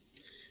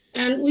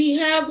 and we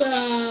have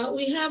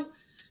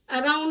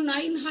around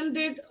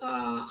 900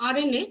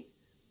 RNA.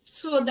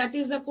 So that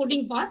is the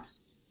coding part.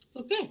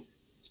 Okay.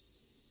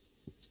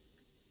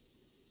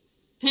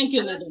 Thank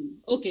you,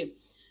 madam. Okay.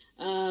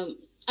 I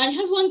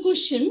have one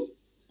question.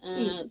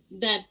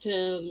 That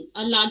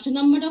a large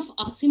number of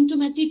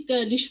asymptomatic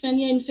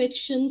Leishmania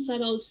infections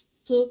are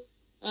also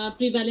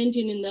prevalent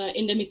in the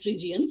endemic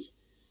regions.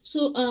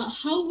 So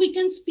how we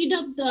can speed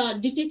up the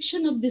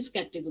detection of this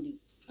category,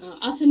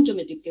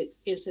 asymptomatic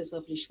cases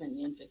of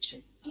Leishmania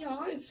infection?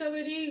 Yeah, it's a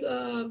very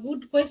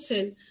good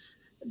question.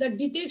 The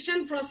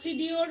detection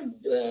procedure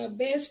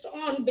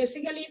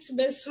basically it's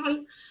based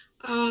on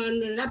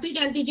rapid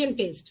antigen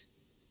test.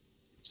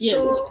 Yes.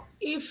 So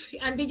if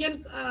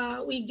antigen,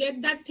 we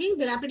get that thing,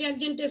 the rapid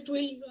antigen test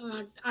will,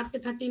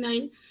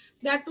 RK39,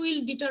 that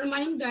will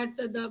determine that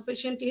the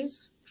patient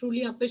is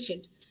truly a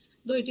patient,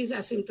 though it is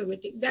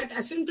asymptomatic. That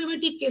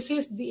asymptomatic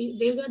cases,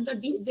 they are the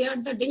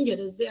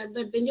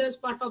dangerous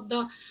part of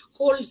the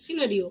whole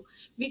scenario,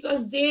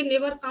 because they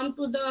never come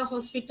to the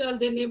hospital,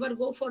 they never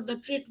go for the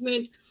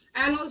treatment.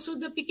 And also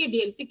the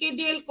PKDL.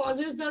 PKDL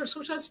causes the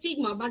social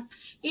stigma, but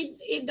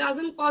it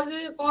doesn't cause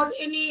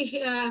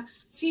any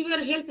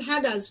severe health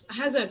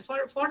hazard.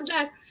 For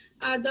that,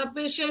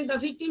 the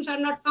victims are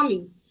not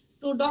coming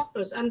to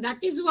doctors, and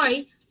that is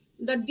why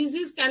the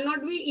disease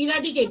cannot be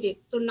eradicated.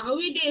 So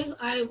nowadays,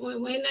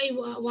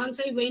 once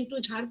I went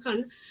to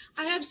Jharkhand,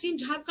 I have seen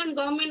Jharkhand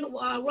government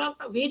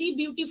work very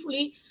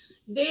beautifully.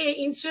 They,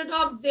 instead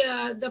of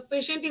the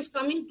patient is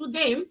coming to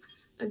them,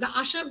 the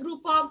ASHA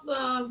group of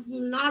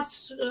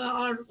nurse,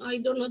 or I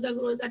don't know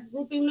that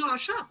group, you know,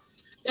 ASHA.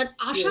 That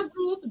ASHA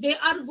group, they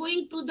are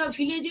going to the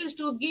villages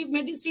to give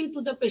medicine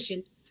to the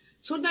patient,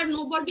 so that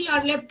nobody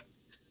are left.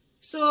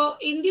 So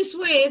in this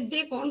way,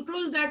 they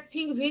control that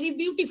thing very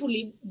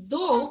beautifully.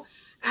 Though,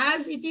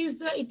 as it is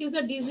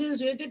the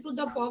disease related to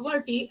the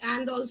poverty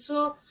and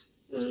also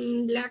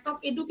lack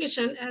of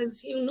education,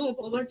 as you know,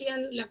 poverty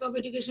and lack of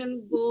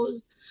education go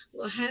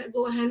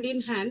hand in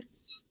hand.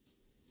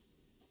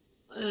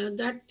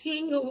 That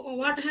thing,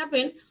 what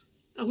happened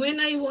when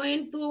I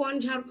went to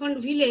one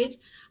Jharkhand village,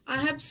 I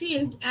have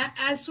seen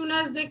as soon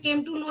as they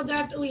came to know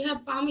that we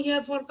have come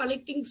here for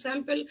collecting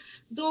sample,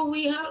 though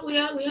we have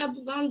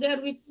gone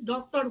there with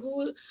doctor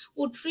who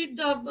would treat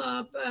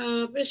the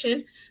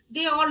patient,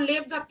 they all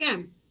left the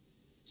camp.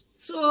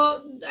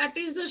 So that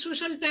is the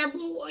social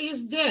taboo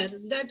is there,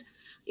 that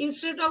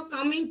instead of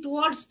coming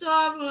towards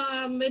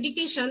the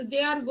medication,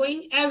 they are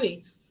going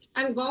away.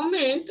 And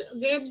government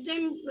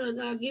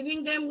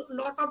giving them a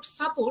lot of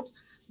support,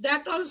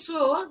 that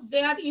also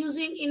they are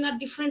using in a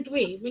different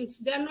way, means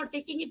they are not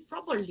taking it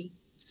properly.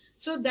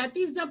 So that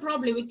is the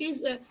problem. It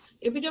is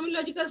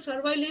epidemiological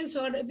surveillance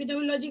or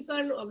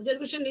epidemiological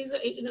observation is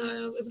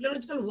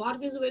epidemiological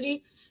work is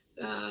very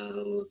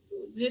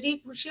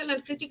crucial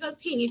and critical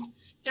thing. It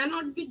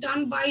cannot be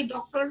done by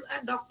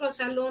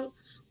doctors alone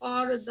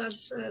or the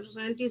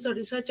scientists or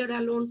researcher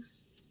alone.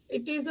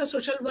 It is the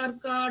social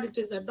worker, it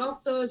is the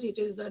doctors, it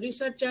is the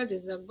researcher, it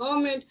is the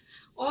government.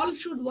 All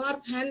should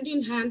work hand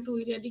in hand to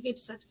eradicate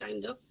such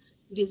kind of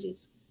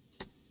disease.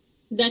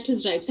 That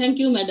is right. Thank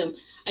you, madam.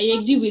 I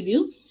agree with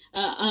you.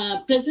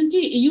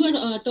 Presently, you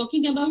are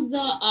talking about the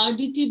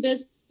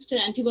RDT-based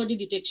antibody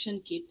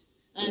detection kit.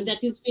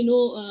 That is, we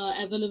know,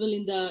 available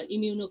in the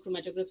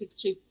immunochromatographic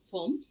strip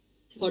form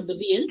for the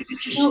BL.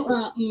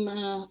 Now,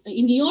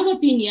 in your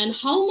opinion,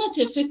 how much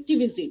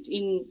effective is it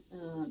in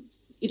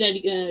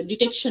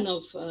detection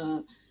of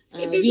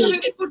it is very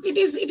good. It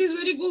is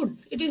very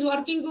good. It is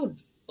working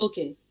good.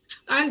 Okay.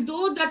 And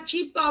though that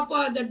chip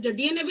the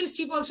DNA based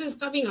chip also is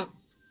coming up,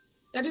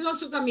 that is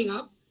also coming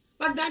up,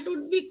 but that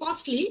would be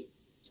costly.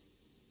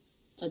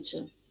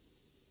 Achha.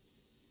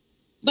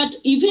 But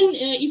even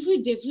if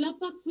we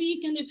develop a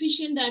quick and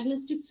efficient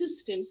diagnostic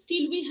system,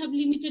 still we have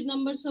limited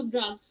numbers of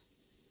drugs.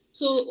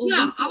 So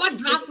yeah, our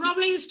drug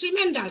problem is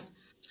tremendous,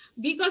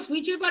 because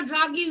whichever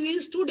drug you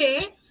use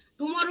today,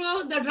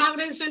 tomorrow the drug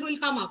resistant will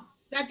come up.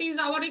 That is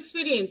our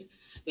experience.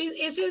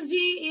 SSG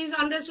is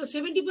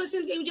unresponsive.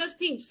 70%, you just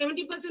think,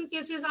 70%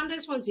 cases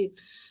unresponsive.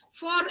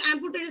 For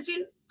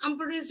amphotericin,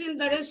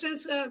 the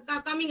resistance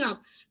coming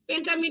up.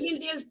 Pentamidine,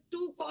 there's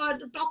too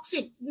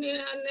toxic,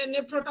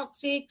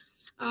 nephrotoxic,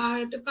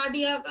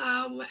 cardiac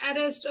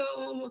arrest.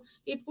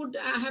 It could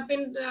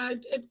happen,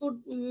 it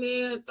could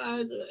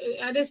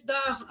arrest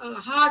the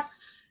heart.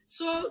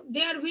 So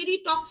they are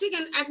very toxic,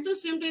 and at the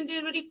same time they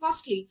are very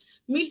costly.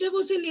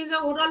 Miltefosine is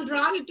an oral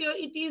drug.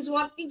 It is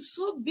working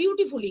so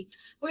beautifully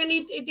when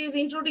it is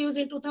introduced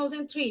in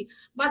 2003.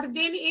 But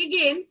then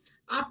again,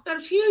 after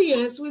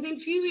within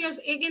few years,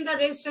 again the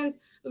resistance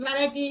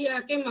variety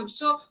came up.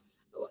 So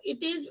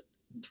it is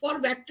for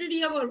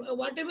bacteria or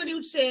whatever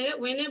you say,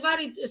 whenever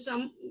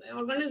some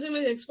organism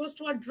is exposed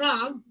to a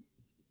drug,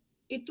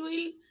 it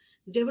will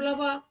develop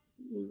a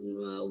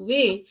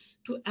way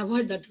to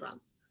avoid the drug.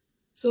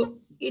 So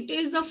it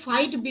is the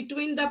fight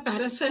between the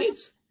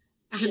parasites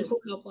and Yes.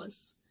 whole of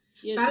us.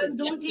 Yes, Parents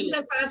yes, don't think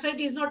the parasite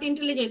is not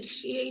intelligent.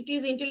 It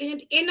is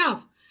intelligent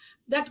enough.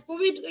 That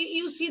COVID,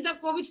 you see the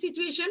COVID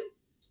situation,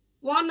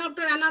 one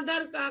after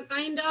another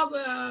kind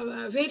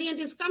of variant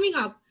is coming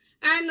up,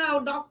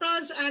 and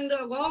doctors and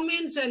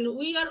governments and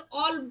we are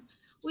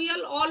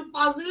all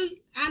puzzled,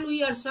 and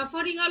we are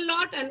suffering a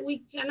lot, and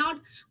we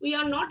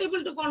are not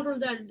able to control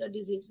the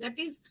disease. That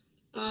is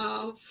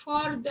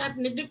for that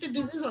neglected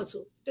disease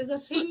also. It is the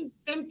same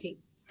thing.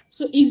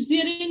 So is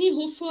there any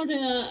hope for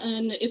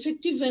an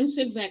effective and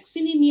safe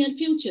vaccine in near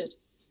future?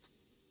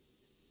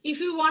 If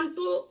you want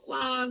to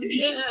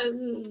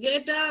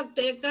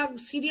take a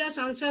serious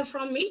answer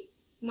from me,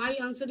 my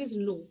answer is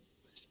no.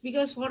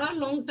 Because for a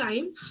long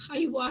time,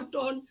 I worked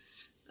on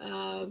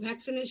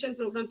vaccination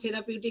program,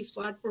 therapeutics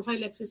part,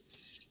 prophylaxis.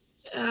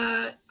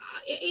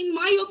 In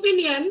my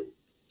opinion,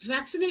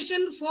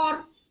 vaccination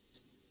for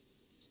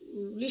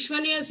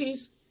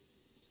leishmaniasis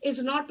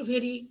is not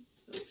very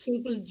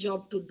simple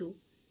job to do.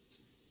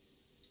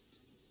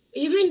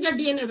 Even the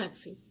DNA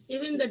vaccine,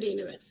 it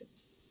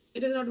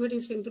is not very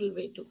simple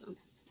way to come.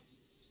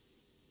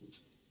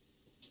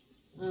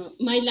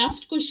 My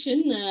last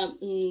question,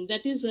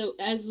 that is,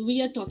 as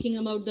we are talking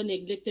about the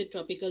neglected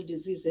tropical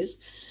diseases,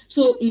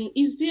 so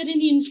is there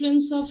any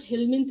influence of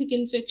helminthic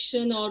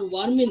infection or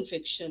worm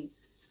infection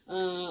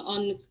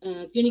on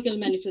clinical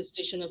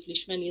manifestation of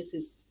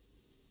leishmaniasis?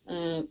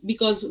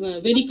 Because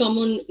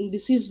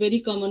this is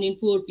very common in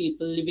poor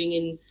people living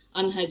in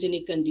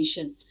unhygienic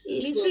condition.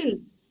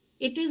 Listen,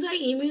 it is an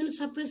immune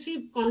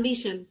suppressive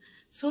condition.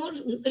 So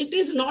it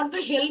is not the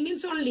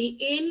helminths only.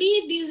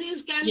 Any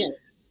disease can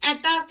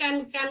attack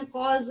and can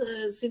cause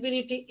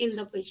severity in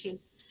the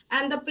patient.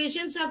 And the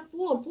patients are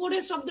poor,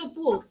 poorest of the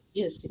poor.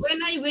 Yes.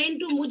 When I went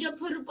to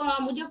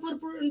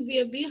Muzaffarpur in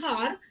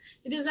Bihar,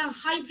 it is a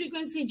high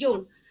frequency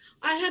zone.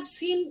 I have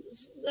seen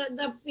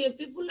the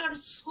people are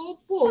so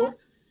poor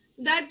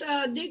that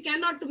they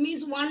cannot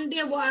miss one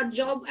day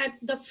job at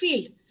the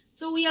field.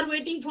 So we are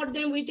waiting for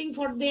them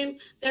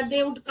that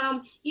they would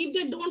come. If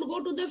they don't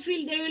go to the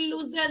field, they will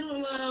lose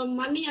their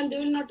money and they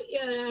will not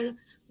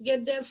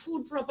get their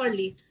food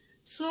properly.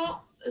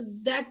 So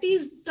that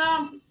is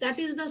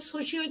the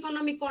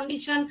socio-economic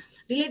condition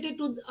related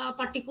to a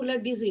particular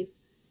disease.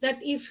 That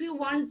if you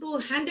want to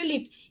handle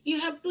it, you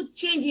have to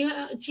change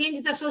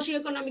the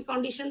socio-economic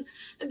condition.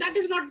 That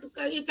is not,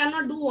 you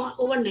cannot do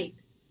overnight.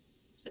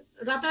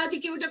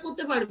 Ratarati kew eta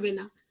korte parbe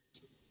na.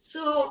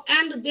 So,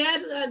 and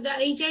there the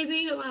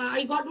HIV,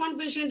 I got one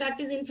patient that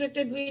is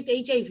infected with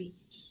HIV.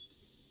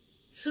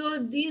 So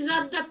these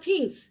are the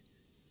things.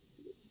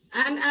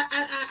 And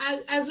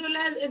as well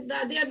as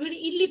they are very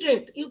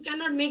illiterate. You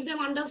cannot make them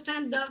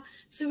understand the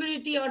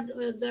severity or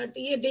the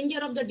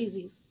danger of the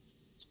disease.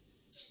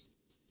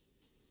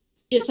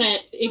 Yes, I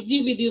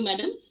agree with you,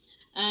 madam.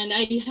 And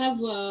I have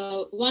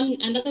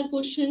another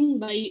question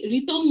by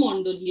Ritam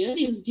Mondol here.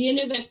 Is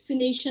DNA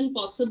vaccination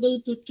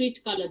possible to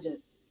treat KALA-AZAR?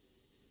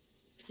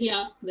 He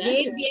asked that.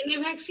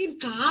 DNA vaccine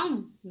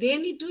come.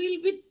 Then it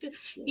will be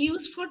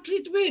used for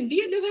treatment.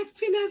 DNA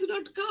vaccine has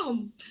not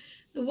come.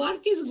 The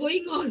work is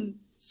going on.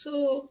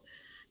 So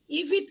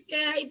if it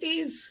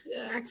is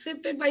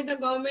accepted by the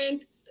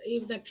government,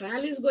 if the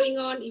trial is going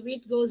on, if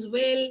it goes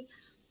well,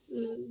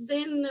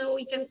 then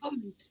we can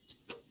comment.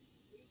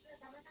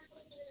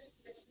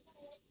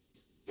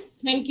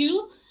 Thank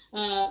you.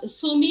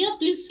 Somia,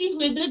 please see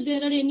whether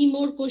there are any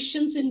more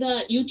questions in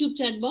the YouTube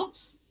chat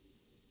box.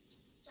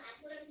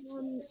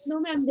 No,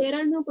 ma'am, there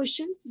are no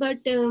questions, but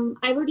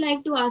I would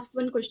like to ask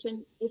one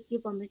question, if you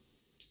permit.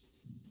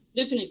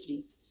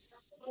 Definitely.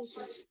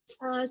 Okay.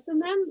 So,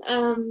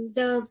 ma'am,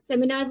 the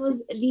seminar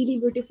was really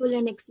beautiful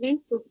and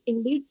excellent. So,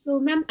 indeed. So,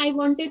 ma'am, I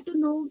wanted to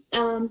know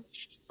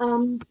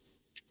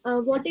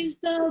what is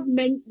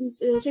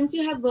the, since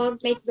you have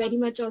worked like very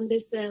much on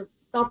this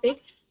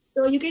topic,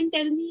 so you can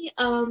tell me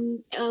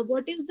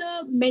what is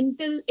the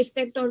mental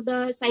effect or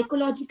the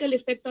psychological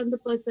effect on the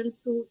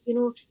persons who,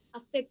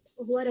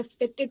 who are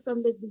affected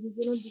from this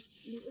disease.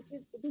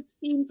 It is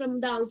seen from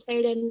the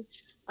outside, and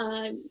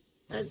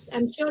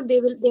I'm sure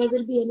there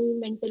will be any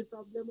mental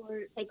problem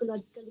or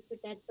psychological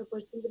effect that the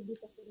person will be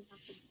suffering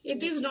after.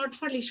 It is not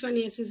for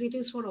leishmaniasis. It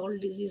is for all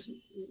disease.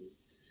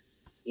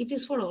 It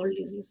is for all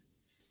disease.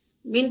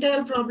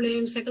 Mental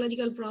problem,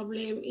 psychological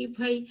problem. If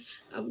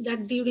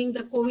that during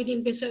the COVID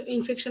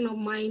infection of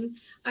mine,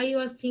 I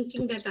was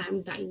thinking that I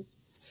am dying.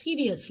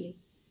 Seriously,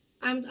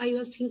 I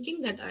was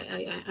thinking that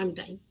I am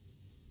dying.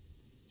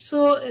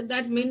 So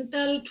that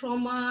mental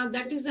trauma,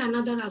 that is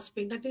another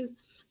aspect. That is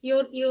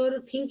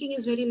your thinking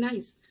is very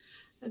nice.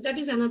 That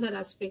is another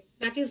aspect.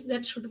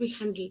 That should be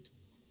handled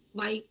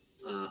by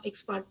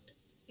expert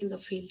in the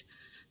field.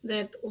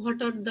 That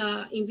what are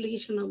the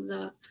implication of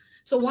the.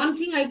 So one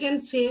thing I can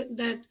say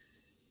that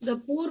the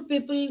poor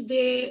people,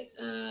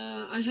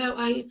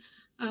 I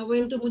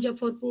went to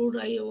Muzaffarpur,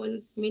 I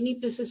went many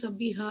places of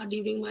Bihar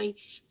during my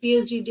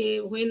PhD day.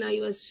 When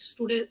I was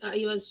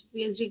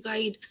PhD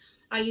guide,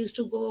 I used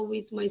to go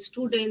with my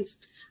students.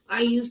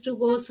 I used to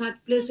go such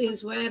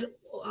places where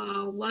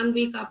 1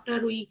 week after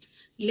we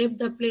left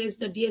the place,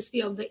 the DSP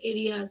of the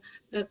area,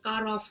 the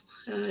car of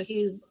he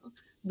is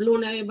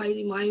blown away by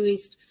the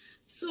Maoist.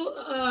 So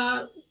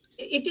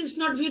it is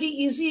not very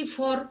easy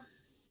for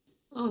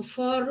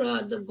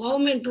the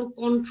government to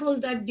control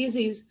that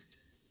disease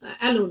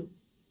alone.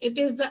 It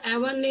is the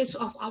awareness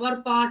of our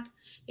part.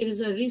 It is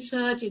a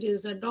research. It is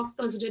a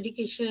doctor's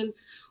dedication.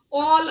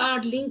 All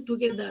are linked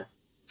together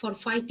for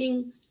fighting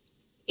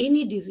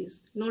any disease,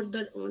 not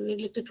the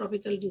neglected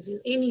tropical disease,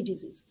 any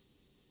disease.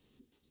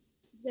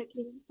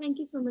 Exactly. Thank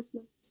you so much,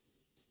 ma'am.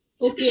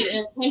 Okay,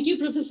 thank you,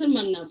 Professor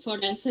Manna, for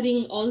answering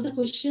all the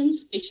questions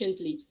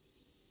patiently.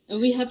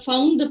 We have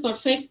found the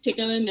perfect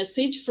takeaway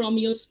message from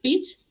your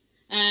speech.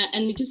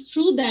 And it is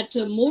true that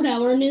more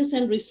awareness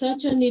and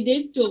research are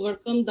needed to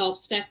overcome the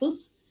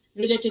obstacles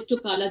related to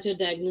KALA-AZAR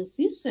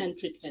diagnosis and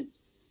treatment.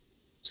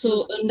 So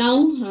now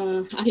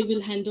I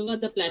will hand over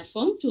the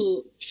platform to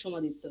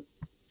Somaditya.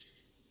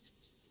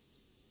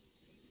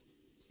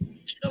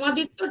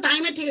 সোমাদিত্য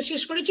টাইমে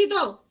শেষ করেছি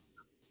তো?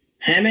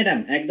 হ্যাঁ madam,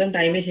 একদম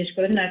টাইমে শেষ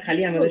করেন। আর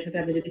খালি আমাদের সাথে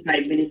আপনি যদি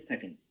 5 মিনিট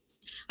থাকেন।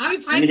 আমি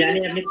 5 মিনিট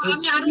আমি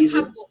আরো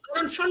থাকবো,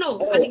 কারণ শোনো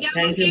আজকে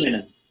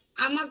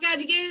আমাকে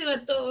আজকে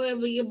তো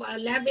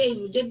ল্যাবে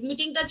যে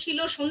মিটিংটা ছিল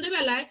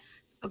সন্ধ্যাবেলায়,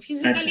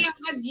 ফিজিক্যালি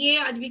আমরা গিয়ে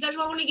আজ বিকাশ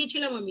ভবনে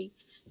গেছিলাম। আমি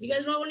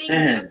বিকাশ ভবনে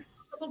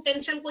খুব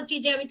টেনশন করছি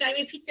যে আমি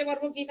টাইমে ফিরতে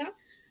পারবো কিনা।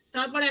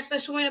 তারপর একটা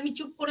সময় আমি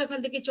চুপ করে ওখান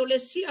থেকে চলে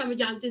এসেছি। আমি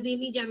জানতে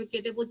দিইনি যে আমি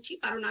কেটে পড়ছি,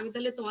 কারণ আমি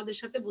তাহলে তোমাদের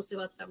সাথে বসতে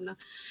পারতাম না।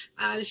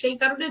 আর সেই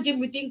কারণে যে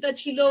মিটিংটা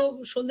ছিল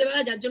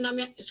সন্ধ্যাবেলা, যার জন্য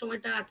আমি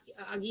সময়টা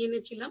আগিয়ে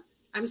এনেছিলাম।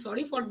 I am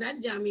sorry for that,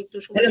 যে আমি একটু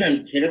সময়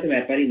সেটা তো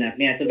ব্যাপারই না,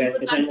 আপনি এত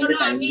ব্যস্ততার মধ্যে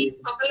আমি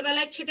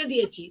সকালবেলায় খেটে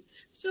দিয়েছি।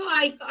 So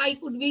I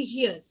could be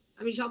here.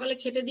 আমি সকালে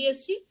খেটে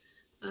দিয়েছি।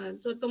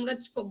 তো তোমরা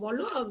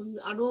বলো,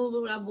 আরো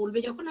বলবে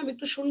যখন আমি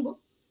একটু শুনবো।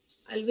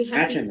 I will be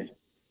happy.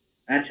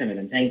 আচ্ছা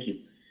madam, thank you.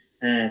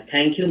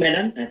 Thank you,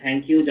 madam.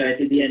 Thank you,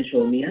 Jayati and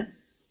Soumya.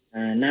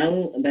 Now,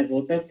 the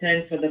vote of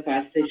thanks for the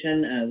first session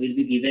will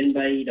be given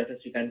by Dr.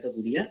 Srikanta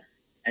Guria,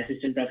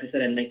 Assistant Professor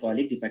and my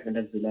colleague, Department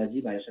of Zoology,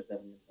 Barasat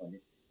Government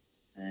College.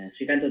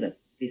 Srikanta,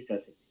 please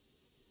proceed.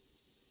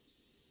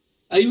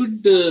 I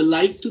would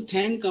like to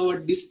thank our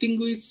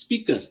distinguished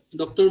speaker,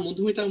 Dr.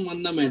 MADHUMITA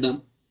Manna madam,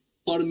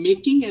 for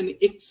making an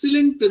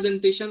excellent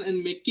presentation and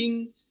making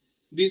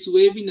this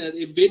webinar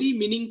a very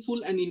meaningful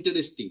and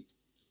interesting.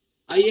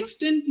 I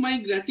extend my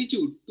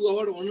gratitude to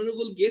our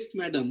honorable guest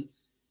madam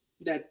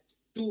that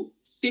to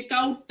take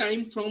out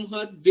time from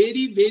her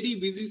very, very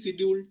busy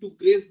schedule to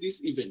grace this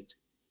event.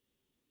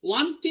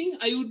 One thing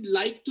I would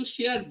like to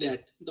share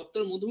that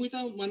Dr.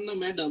 MADHUMITA Manna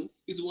madam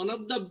is one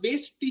of the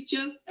best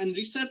teacher and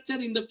researcher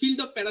in the field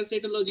of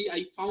parasitology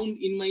I found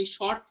in my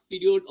short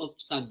period of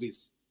service.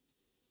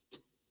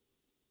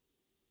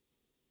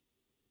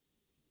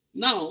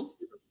 Now,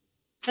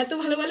 এত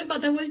ভালো ভালো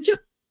কথা বলছো।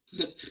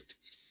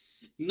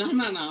 না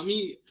না না, আমি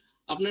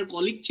আপনার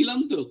কলিগ ছিলাম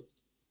তো,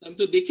 আমি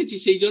তো দেখেছি,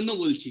 সেই জন্য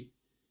বলছি।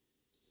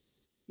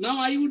 Now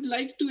I would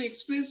like to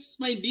express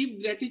my deep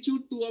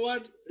gratitude to our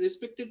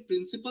respected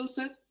principal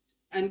sir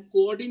and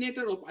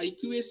coordinator of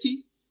IQAC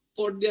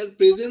for their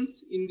presence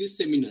in this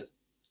seminar.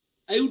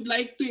 I would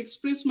like to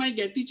express my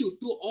gratitude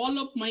to all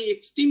of my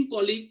esteemed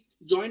colleagues,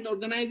 Joint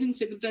Organizing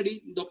Secretary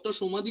Dr.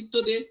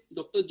 Somaditya Dey,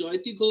 Dr.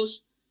 Jayati Ghosh,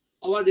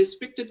 our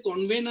respected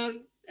convener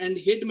and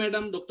head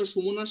madam Dr.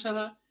 Sumana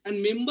Saha, and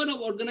member of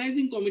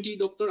Organizing Committee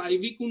Dr.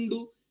 IV Kundu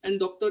and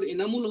Dr.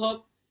 Enamul Haq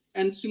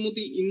and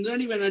Srimati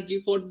Indrani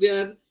Banerjee for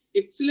their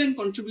excellent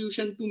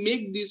contribution to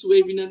make this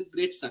webinar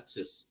great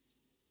success.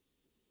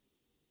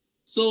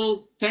 So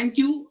thank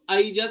you. I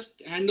just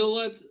hand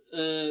over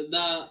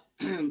the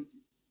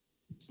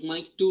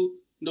mic to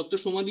Dr.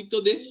 Somaditya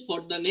Dey for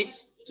the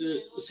next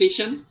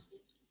session.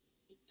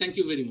 Thank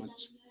you very much.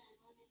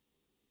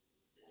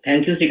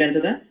 Thank you,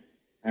 Srikanta.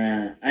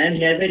 I am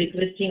hereby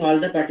requesting all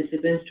the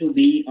participants to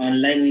be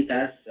online with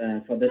us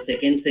for the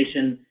second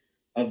session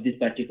of this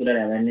particular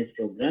awareness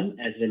program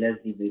as well as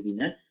the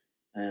webinar.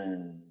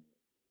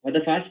 For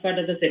the first part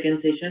of the second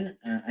session,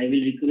 I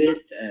will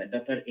request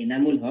Dr.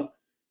 Enamul Haq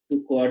to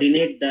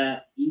coordinate the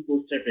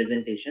e-poster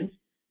presentations.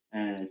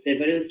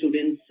 Several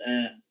students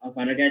of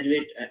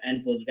undergraduate and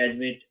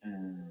postgraduate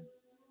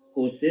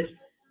courses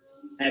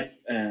have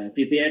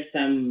prepared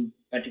some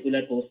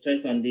particular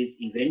posters on this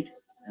event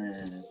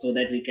so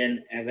that we can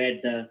aware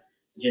the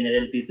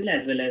general people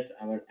as well as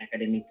our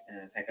academic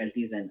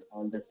faculties and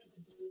all the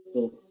students. So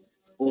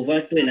over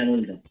to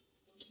Enamul.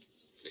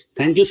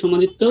 Thank you,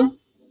 Somaditya.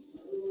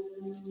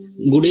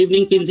 Good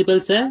evening, Principal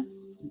Sir,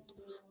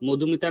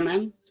 Madhumita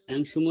Ma'am,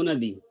 and Sumana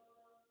Di,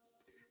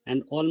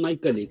 and all my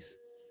colleagues.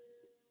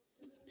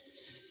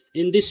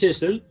 In this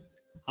session,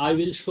 I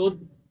will show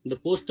the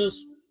posters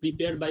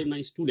prepared by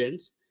my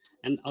students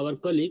and our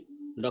colleague,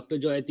 Dr.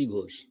 Jayati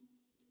Ghosh.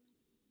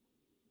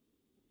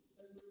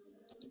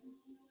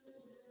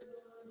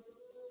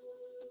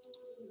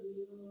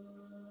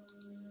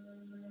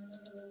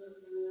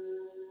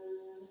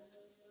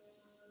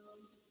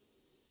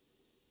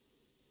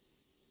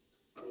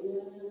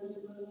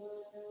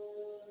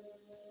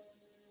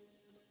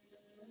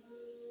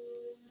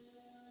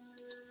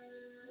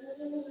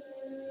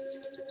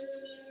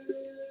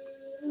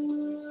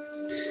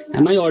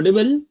 Am I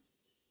audible?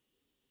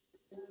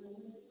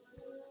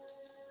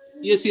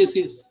 Yes. Yes,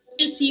 you.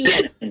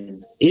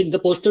 Is the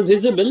poster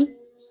visible?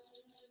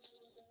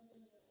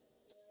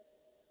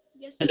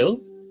 Hello?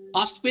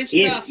 First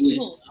পেজটা আসছে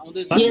No.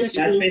 আমাদের First page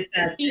টা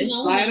আসছে। Till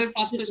now, ফায়ারের not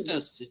first visible. পেজটা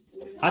আসছে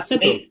আছে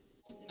তো?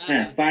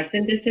 হ্যাঁ,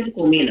 পার্সেন্টেজটা একটু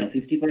কমিয়ে নাও,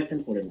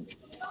 50% করে নাও।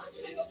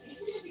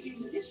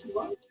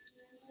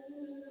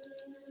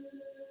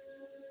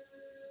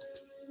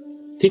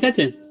 ঠিক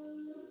আছে?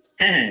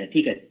 হ্যাঁ,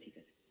 ঠিক আছে।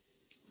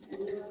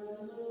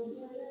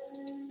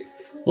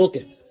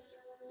 Okay.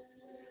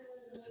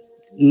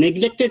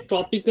 Neglected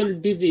tropical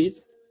disease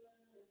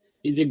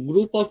is a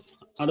group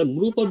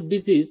of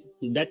disease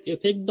that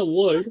affect the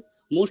world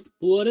most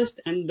poorest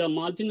and the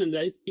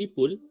marginalized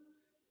people,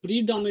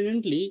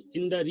 predominantly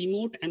in the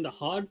remote and the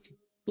hard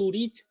to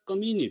reach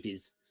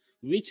communities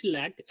which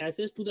lack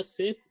access to the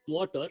safe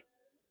water,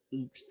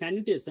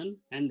 sanitation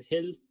and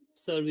health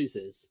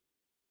services.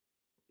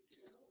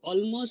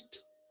 Almost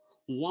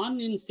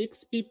 1 in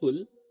 6 people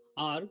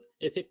are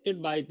affected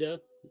by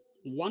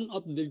one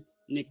of the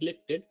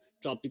neglected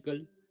tropical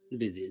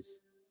disease.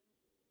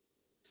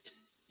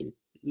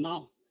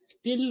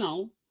 Till now,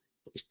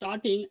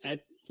 starting at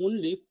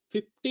only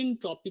 15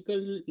 tropical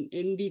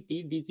NDT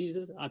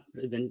diseases are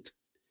present,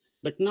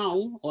 but now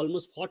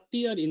almost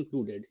 40 are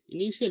included.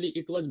 Initially,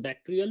 it was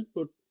bacterial,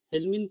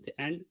 helminth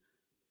and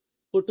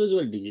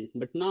protozoal disease,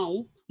 but now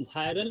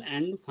viral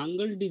and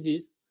fungal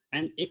disease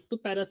and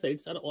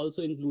ectoparasites are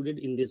also included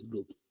in this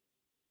group.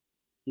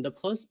 The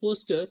first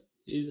poster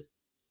is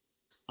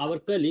our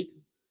colleague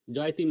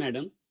Jayati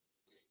madam,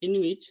 in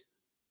which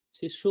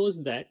she shows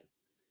that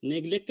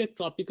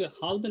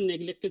how the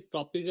neglected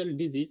tropical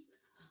disease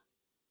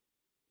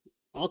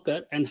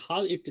occur and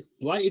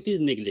why it is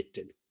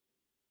neglected.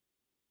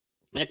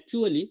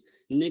 Actually,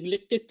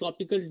 neglected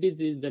tropical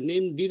disease, the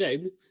name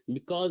derived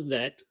because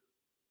that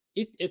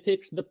it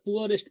affects the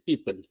poorest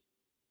people.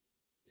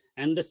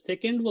 And the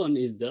second one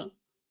is the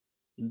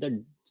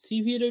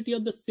severity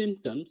of the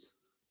symptoms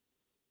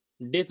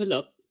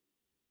develop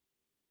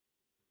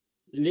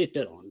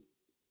later on.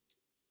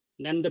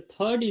 And the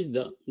third is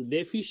the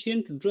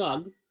deficient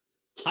drug,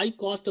 high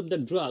cost of the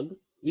drug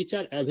which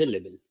are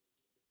available.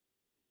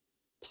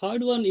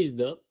 Third one is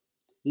the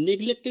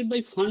neglected by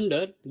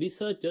funder,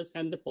 researchers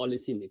and the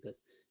policymakers,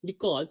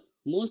 because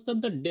most of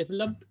the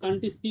developed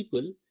countries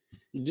people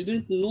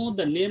didn't know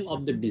the name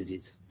of the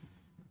disease.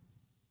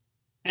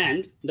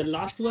 And the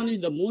last one is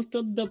the most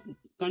of the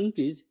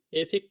countries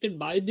affected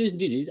by this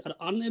disease are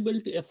unable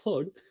to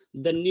afford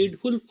the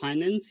needful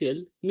financial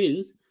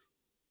means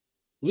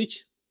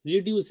which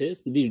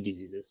reduces these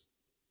diseases.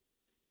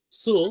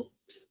 So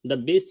the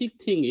basic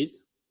thing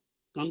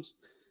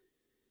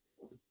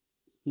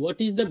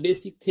what is the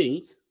basic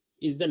things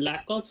is the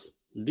lack of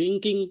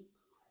drinking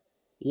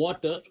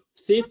water,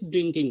 safe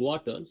drinking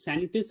water,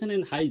 sanitation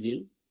and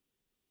hygiene,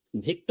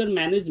 vector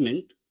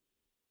management,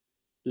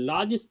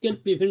 large scale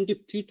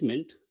preventive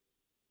treatment,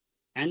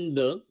 and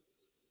the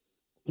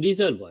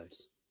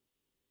reservoirs.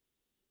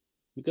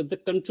 Because the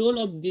control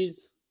of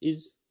these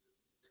is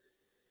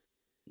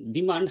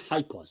demand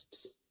high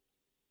costs.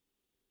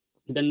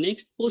 The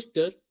next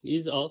poster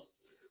is of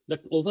the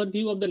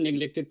overview of the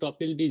neglected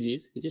tropical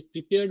disease, which is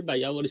prepared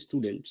by our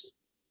students.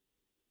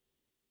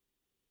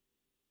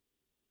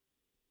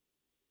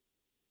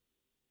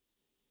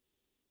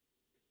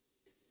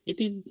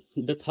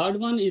 The third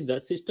one is the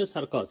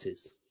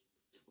cysticercosis.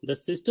 The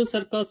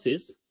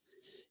cysticercosis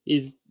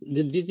is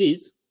the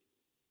disease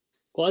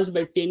caused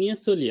by Taenia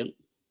solium,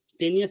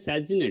 Taenia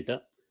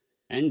saginata,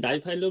 and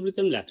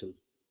Diphyllobritum latum.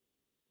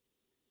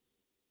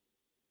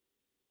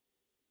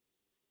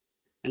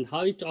 And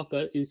how it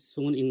occurs is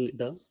shown in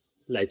the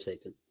life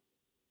cycle.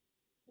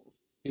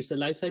 It's a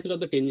life cycle of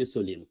the Taenia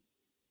solium.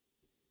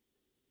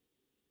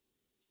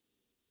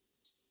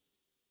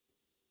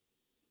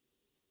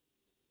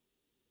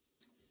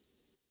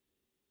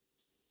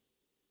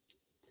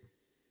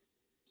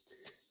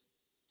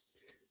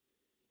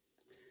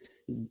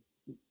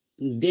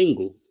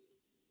 Dengue.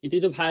 It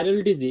is a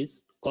viral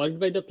disease caused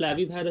by the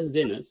Flavivirus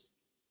genus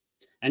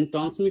and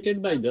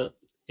transmitted by the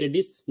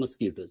Aedes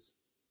mosquitoes.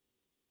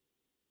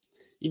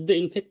 If the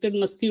infected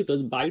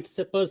mosquitoes bites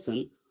a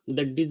person,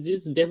 the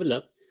disease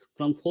develops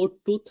from 4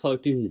 to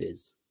 13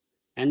 days.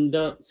 And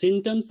the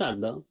symptoms are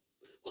the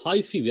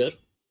high fever,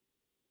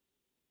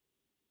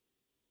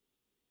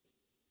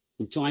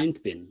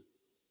 joint pain.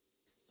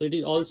 So it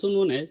is also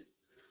known as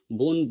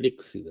bone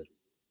break fever.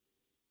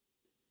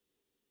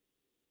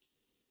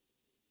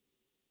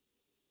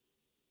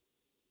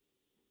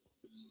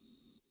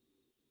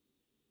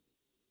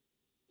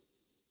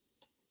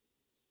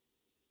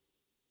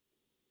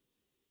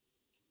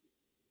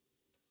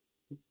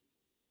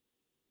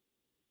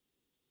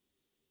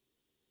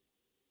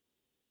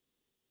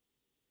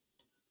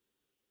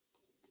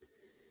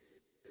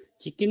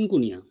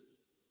 Chikungunya.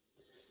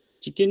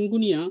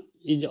 Chikungunya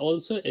is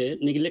also a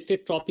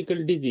neglected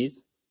tropical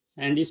disease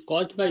and is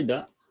caused by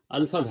the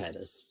alpha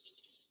virus.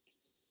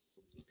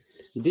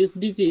 This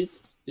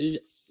disease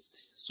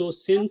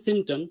shows same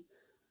symptom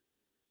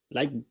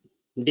like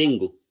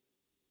dengue,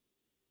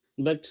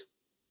 but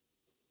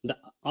the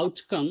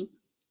outcome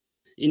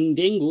in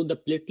dengue, the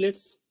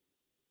platelets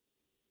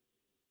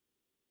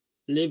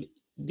live.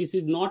 This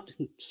is not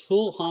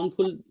so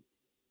harmful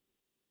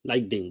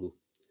like dengue,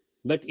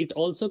 but it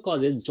also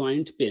causes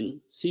joint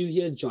pain,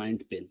 severe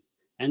joint pain,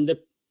 and the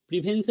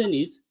prevention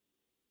is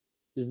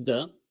the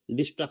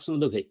destruction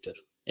of the vector,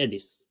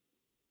 Aedes.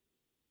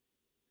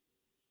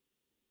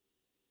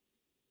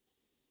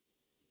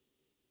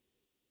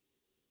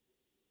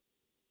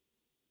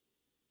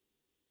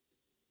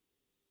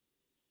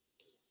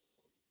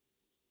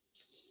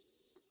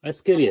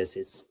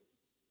 Ascariasis.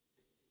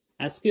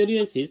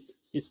 Ascariasis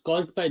is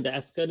caused by the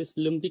Ascaris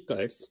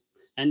lumbricoides,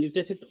 and it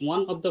affects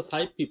 1 of the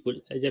 5 people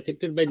is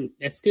affected by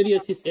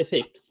ascariasis.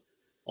 Affect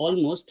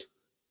almost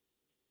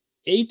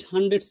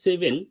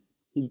 807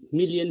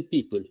 million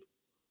people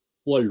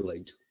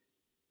worldwide,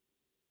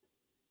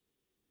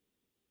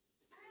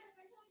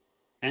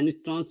 and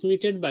it's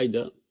transmitted by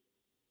the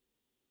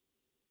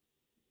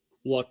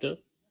water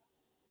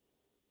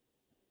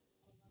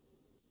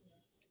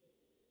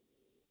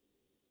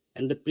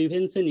and the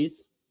prevention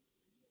is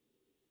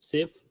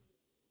safe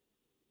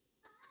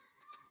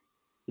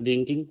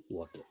drinking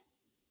water.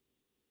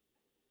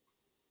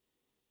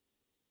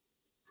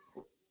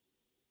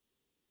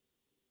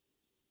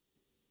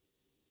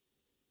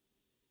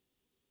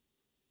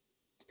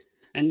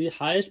 And the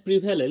highest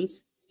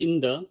prevalence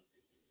in the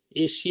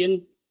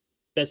Asian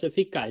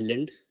Pacific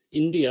Island,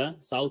 India,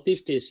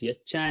 Southeast Asia,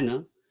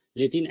 China,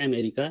 Latin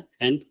America,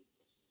 and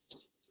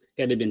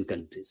Caribbean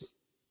countries.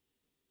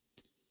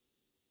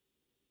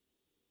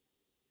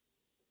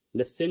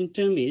 The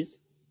symptom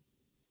is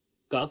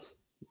cough,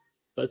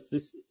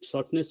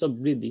 shortness of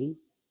breathing,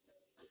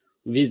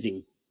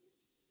 wheezing,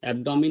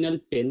 abdominal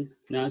pain,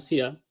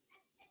 nausea,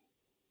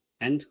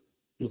 and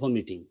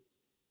vomiting,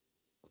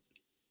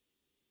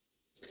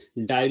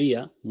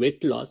 diarrhea,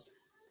 weight loss,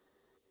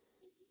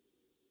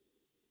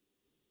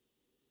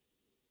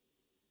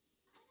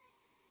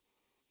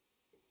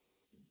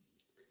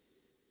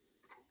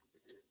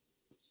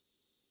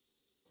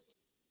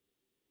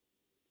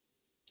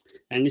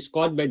 and is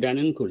caused by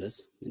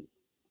ranunculus.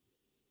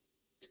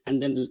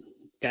 And then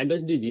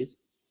Chagas disease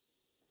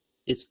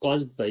is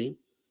caused by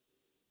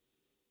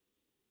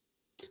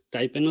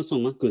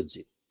Trypanosoma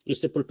cruzi.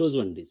 It's a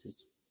protozoan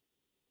disease.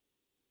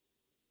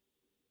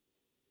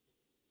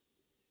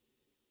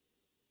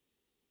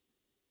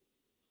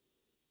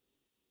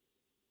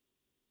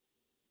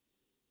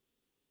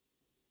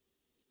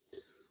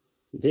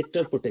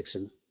 Vector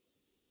protection.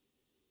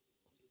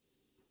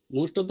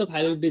 Most of the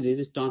viral disease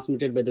is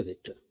transmitted by the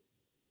vector.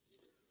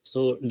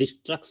 So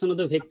destruction of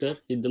the vector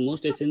is the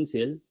most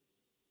essential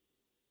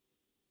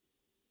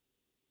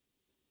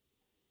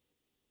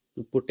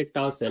to protect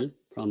ourselves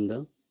from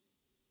the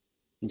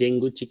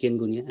dengue,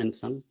 chikungunya, and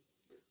some.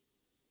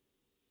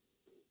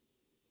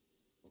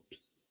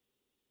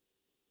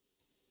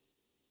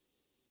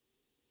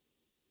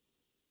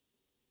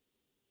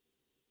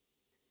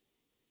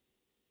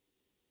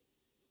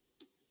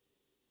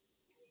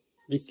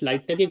 এই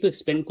স্লাইডটাকে একটু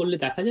expend করলে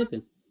দেখা যাবে?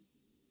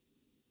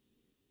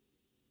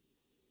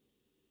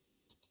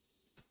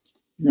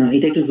 না,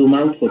 এটা একটু zoom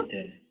out করতে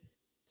হবে।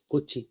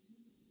 করছি,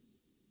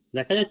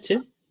 দেখা যাচ্ছে?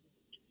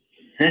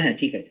 হ্যাঁ হ্যাঁ,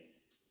 ঠিক আছে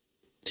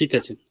ঠিক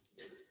আছে।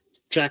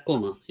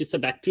 Trachoma is a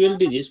bacterial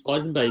disease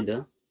caused by the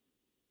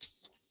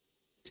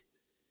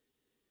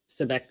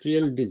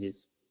bacterial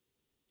disease.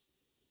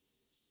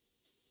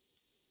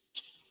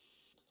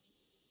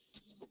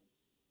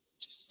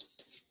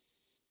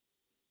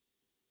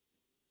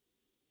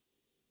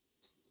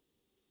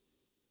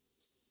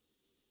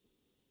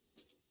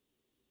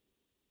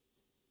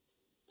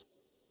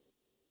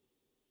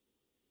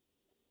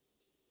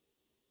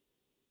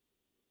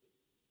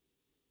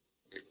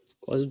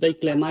 Caused by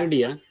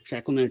Chlamydia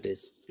trachomatis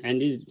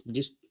and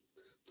is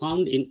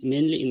found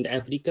mainly in the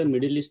Africa,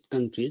 Middle East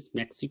countries,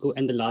 Mexico,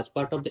 and the large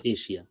part of the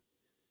Asia.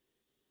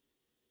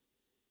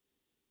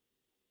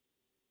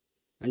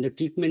 And the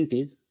treatment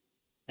is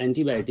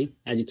antibiotic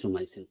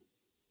azithromycin.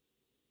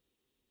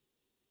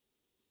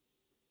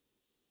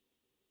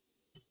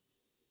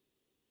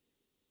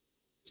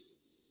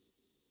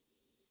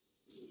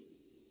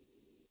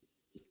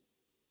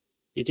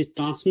 It is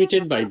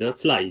transmitted by the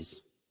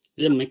flies.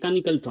 It is a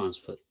mechanical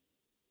transfer.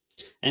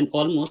 And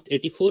almost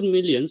 84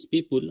 million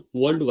people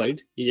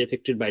worldwide is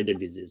affected by the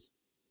disease.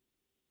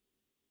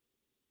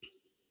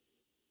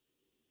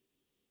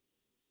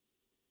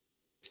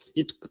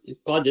 It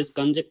causes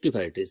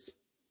conjunctivitis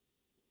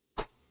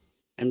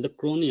and the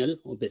corneal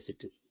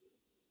opacity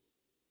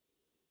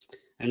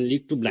and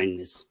lead to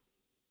blindness.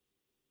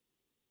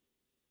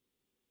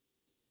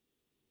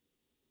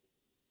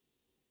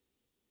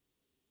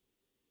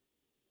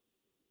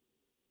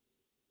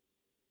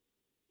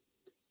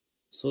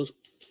 So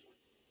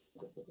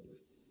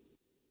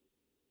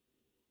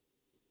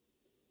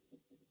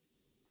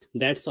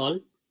that's all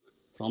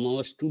from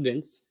our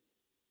students.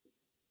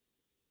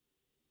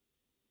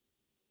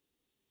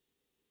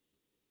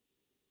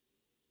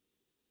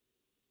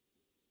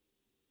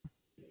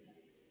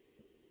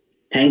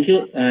 Thank you,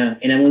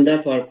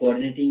 Inamunda, for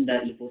coordinating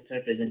the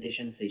e-poster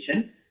presentation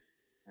session.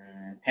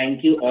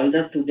 Thank you all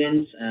the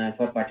students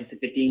for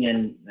participating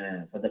and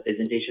for the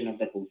presentation of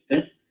the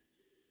posters,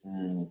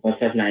 for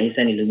such nice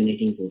and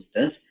illuminating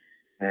posters.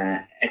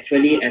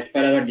 Actually, as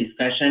per our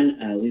discussion,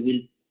 we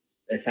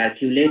will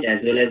circulate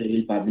as well as we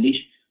will publish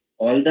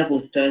all the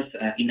posters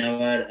in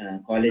our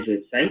college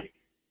website,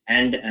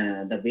 and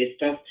the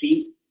best of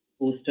 3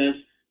 posters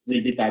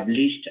will be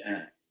published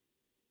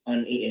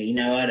in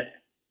our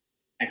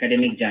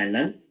academic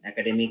journal,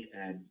 academic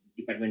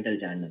departmental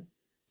journal.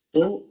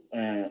 So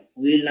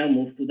we will now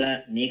move to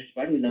the next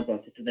part. We will now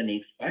proceed to the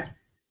next part.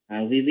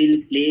 We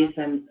will play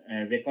some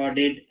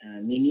recorded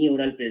mini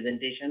oral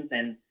presentations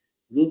and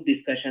group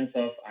discussions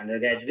of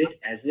undergraduate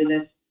as well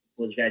as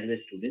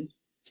postgraduate students.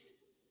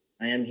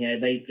 I am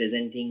hereby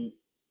presenting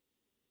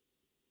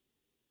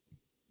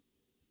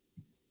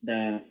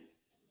the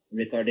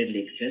recorded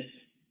lectures.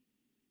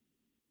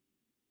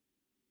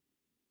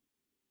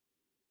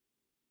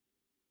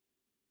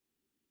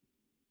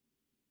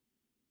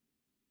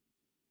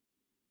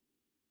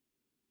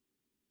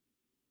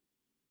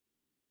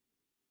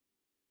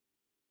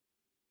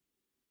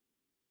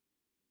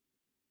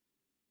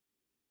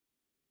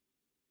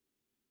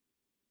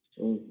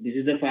 So this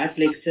is the first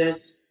lecture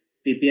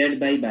prepared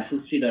by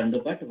Basustri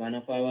Dandopat, one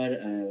of our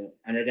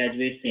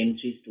undergraduate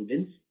SEM3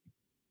 students.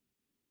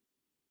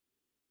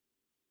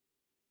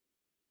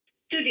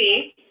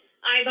 Today,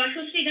 I,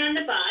 Basustri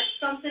Dandopat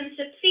from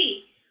semester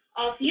 3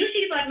 of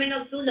UC Department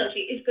of Zoology,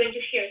 is going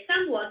to share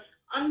some words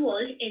on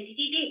World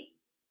Entity Day.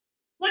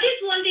 What is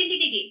World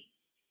Entity Day?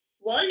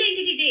 World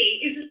Entity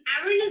Day is an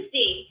awareness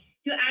day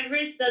to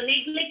address the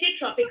neglected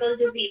tropical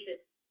diseases.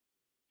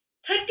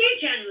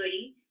 30th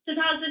January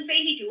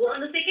 2022,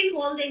 on the second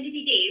World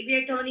Entity Day, we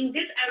are turning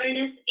this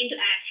awareness into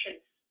action.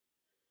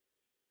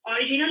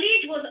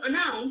 Originally, it was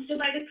announced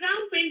by the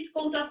Crown Prince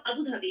Court of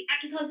Abu Dhabi at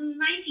 2019,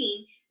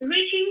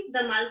 reaching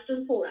the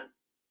milestone forum.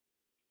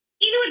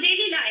 In our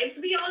daily lives,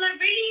 we all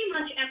are very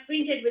much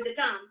acquainted with the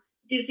term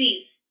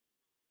disease.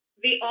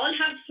 We all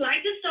have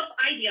slightest of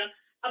idea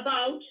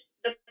about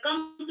the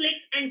complex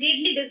and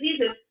deadly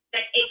diseases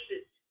that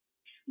exist.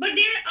 But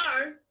there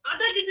are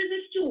other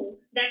diseases too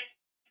that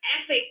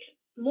affect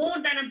more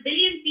than 1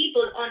 billion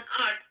people on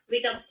Earth,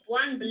 with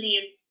 1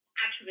 billion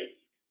at risk.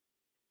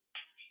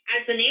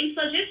 As the name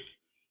suggests,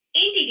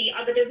 NTD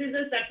are the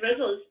diseases that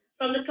result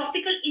from the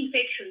tropical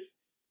infections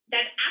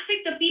that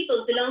affect the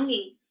people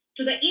belonging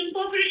to the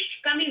impoverished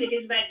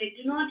communities where they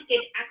do not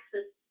get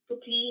access to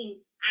clean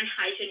and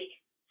hygienic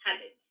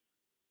habits.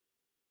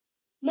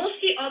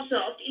 Mostly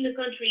observed in the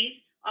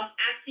countries of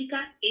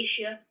Africa,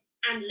 Asia,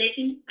 and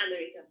Latin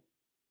America.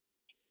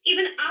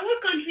 Even our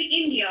country,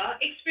 India,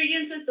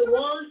 experiences the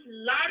world's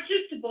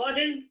largest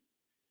burden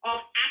of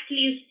at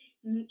least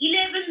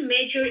 11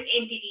 major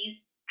entities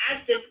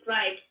as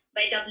described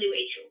by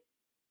WHO.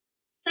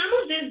 Some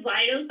of these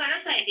viral,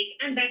 parasitic,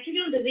 and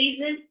bacterial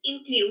diseases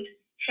include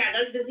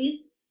Chagas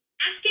disease,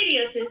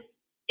 Ascariasis,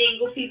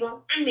 dengue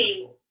fever, and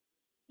many more.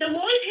 The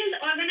World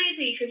Health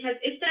Organization has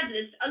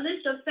established a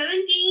list of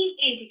 17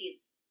 entities.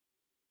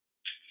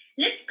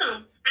 Let's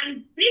come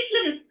and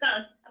briefly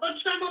discuss about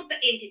some of the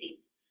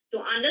entities to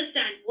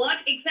understand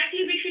what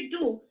exactly we should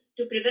do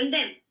to prevent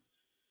them.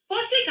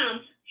 Firstly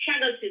comes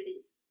Chagas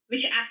disease,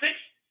 which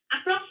affects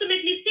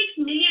approximately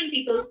 6 million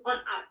people on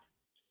Earth.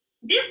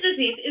 This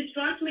disease is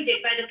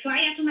transmitted by the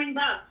triatomine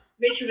bug,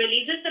 which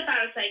releases the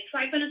parasite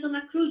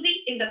Trypanosoma cruzi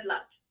in the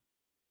blood.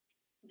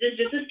 This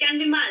disease can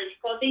be mild,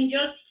 causing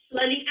just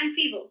swelling and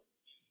fever.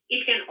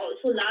 It can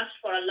also last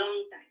for a long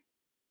time.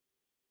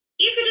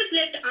 If it is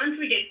left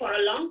untreated for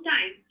a long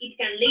time, it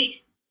can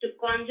lead to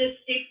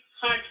congestive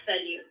heart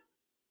failure.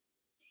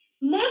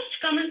 Most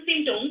common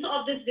symptoms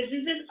of these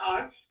diseases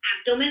are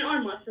abdomen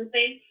or muscle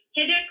pain,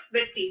 headache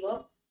with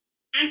fever,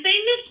 and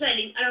painless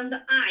swelling around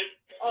the eye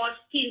or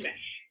skin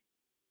rash.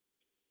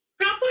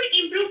 Proper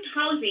improved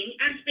housing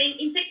and spraying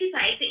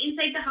insecticides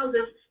inside the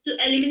houses to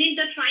eliminate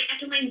the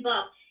triatomine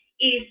bug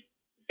is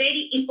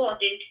very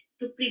important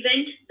to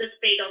prevent the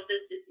spread of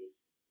this disease.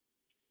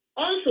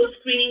 Also,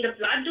 screening the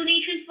blood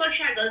donations for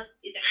Chagas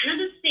is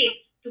another step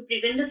to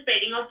prevent the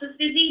spreading of this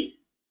disease.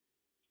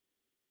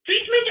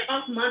 Treatment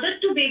of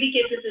mother-to-baby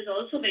cases is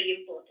also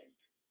very important.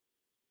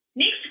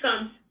 Next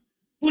comes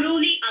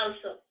Buruli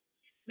ulcer,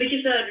 which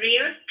is a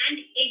rare and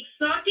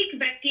exotic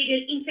bacterial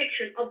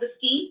infection of the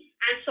skin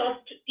and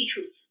soft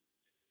tissues.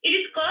 It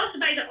is caused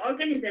by the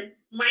organism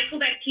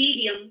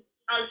Mycobacterium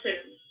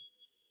ulcerum.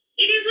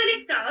 It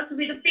usually starts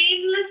with a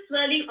painless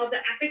swelling of the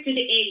affected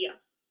area,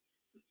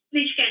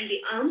 which can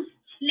be arms,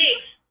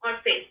 legs, or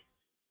face.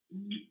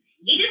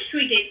 It is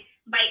treated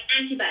by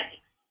antibiotics.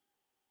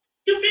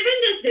 To prevent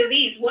this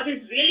disease, what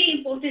is really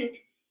important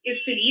is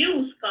to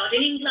use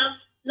gardening gloves,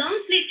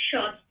 long-sleeve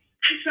shorts,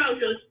 and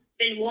trousers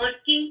when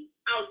working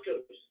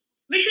outdoors.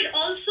 We should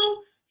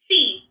also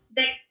see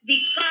that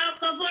we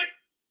cover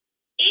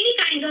any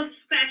kind of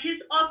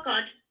scratches or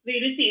cut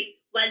we receive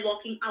while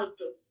walking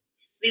outdoors.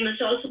 We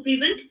must also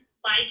prevent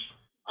bites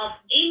of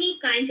any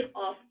kind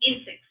of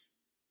insects.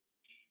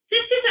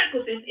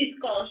 Cysticercosis is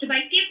caused by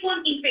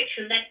tapeworm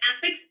infection that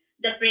affects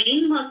the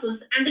brain, muscles,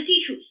 and the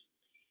tissues.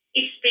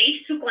 It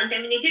spreads through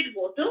contaminated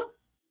water,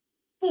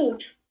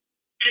 food,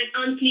 and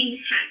unclean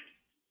hands.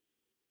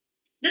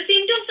 The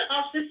symptoms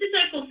of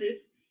cysticercosis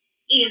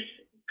is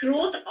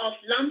growth of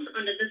lumps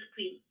under the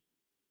skin.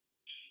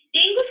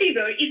 Dengue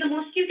fever is a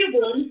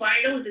mosquito-borne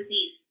viral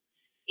disease.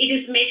 It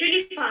is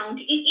majorly found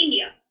in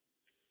India.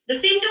 The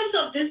symptoms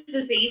of this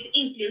disease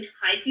include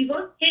high fever,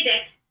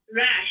 headache,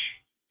 rash,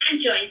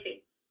 and joint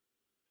pain.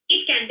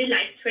 It can be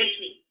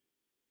life-threatening.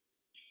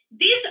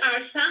 These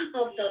are some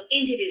of the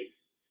entities.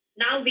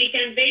 Now we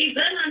can very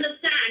well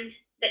understand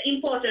the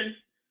importance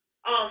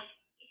of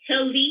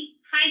healthy,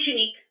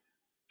 hygienic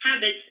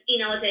habits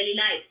in our daily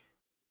lives.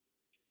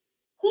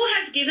 Who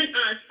has given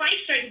us 5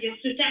 strategies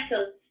to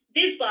tackle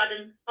this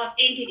burden of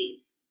entities,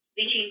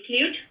 which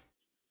include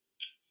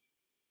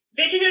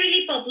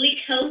veterinary public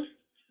health,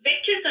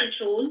 vector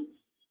control,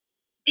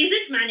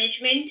 disease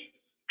management,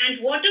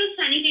 and water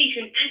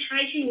sanitation and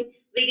hygiene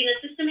within a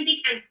systematic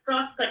and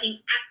cross-cutting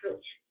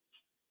approach.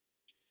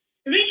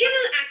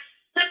 Regional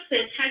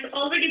success has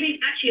already been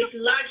achieved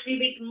largely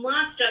with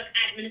mass drug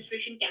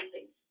administration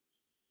campaigns.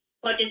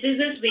 For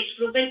diseases with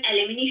proven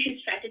elimination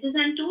strategies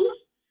and tools,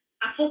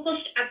 a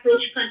focused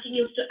approach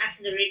continues to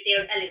accelerate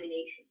their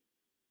elimination.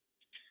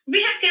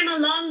 We have come a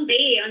long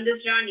way on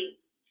this journey,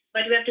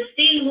 but we have to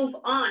still move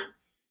on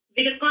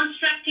with a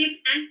constructive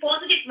and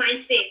positive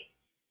mindset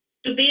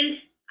to build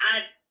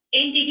our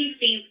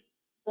entity-free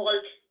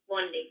world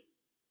one day.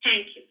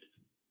 Thank you.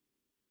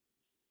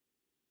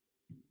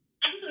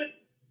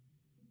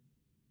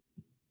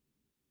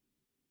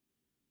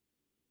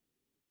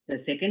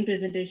 The second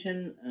presentation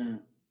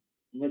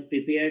was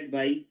prepared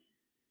by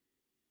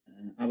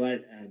our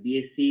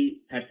BSc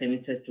third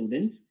semester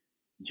students,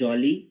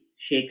 Jolly,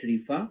 Sheikh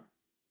Rifa,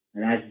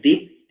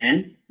 Rajdeep,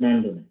 and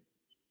Nandana.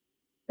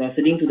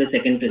 Proceeding to the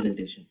second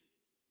presentation.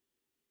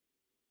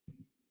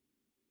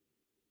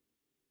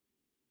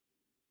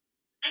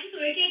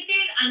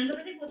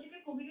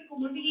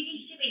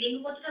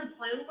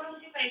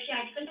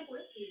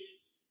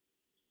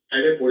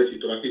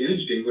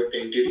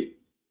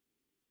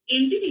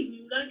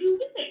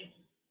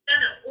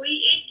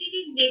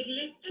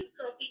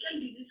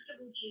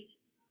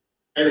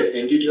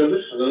 Entity হবে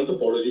সাধারণত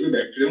পরজীবী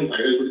bacteria এবং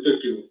virus ঘটিত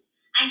একটি রোগ।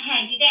 আর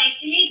হ্যাঁ, যেটা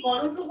actually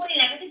গরম প্রবণ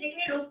এলাকাতে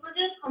যেখানে রোগ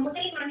প্রতিরোধ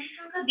ক্ষমতায় মানুষের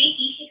সংখ্যা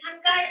বেশি,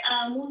 সেখানকার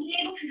মহিলা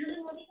এবং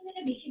শিশুদের মধ্যে কিন্তু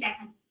এটা বেশি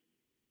দেখা যায়।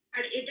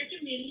 আর এটাকে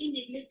মেনলি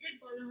নেগলেক্টেড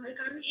বলা হয়,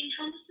 কারণ এই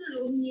সমস্ত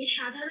রোগ নিয়ে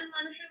সাধারণ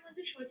মানুষের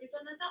মধ্যে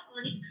সচেতনতা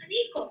অনেকখানি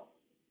কম।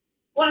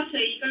 আচ্ছা,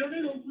 এই কারণে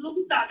রোগগুলো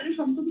খুব তাড়াতাড়ি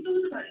সংক্রমিত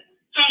হতে পারে।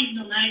 হ্যাঁ,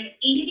 একদম। আর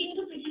এই যে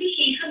কিন্তু পৃথিবীর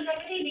সেই সব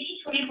জায়গাতেই বেশি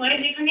ছড়িয়ে পড়ে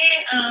যেখানে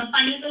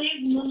পানীয় জলের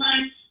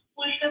গুণমান,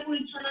 পরিষ্কার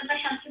পরিচ্ছন্নতা,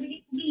 স্বাস্থ্যবিধি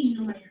খুবই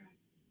নিম্নমানের।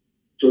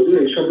 যদিও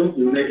এইসব রোগ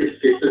ইউনাইটেড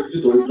স্টেটসের কিছু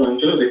দরিদ্র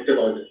অঞ্চলে দেখতে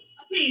পাওয়া যায়।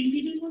 আপনি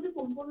এনটিডির মধ্যে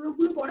কোন কোন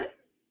রোগগুলো পড়ে?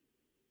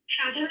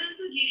 সাধারণত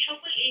যে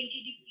সকল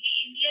এনটিডিগুলি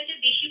ইন্ডিয়াতে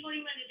বেশি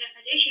পরিমাণে দেখা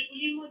যায়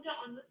সেগুলির মধ্যে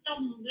অন্যতম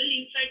হল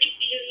লিম্ফ্যাটিক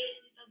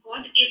ফিলারিয়াসিস বা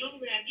গড এবং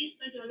র্যাবিস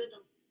বা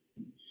জলতঙ্ক।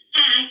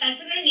 হ্যাঁ,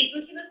 তাছাড়া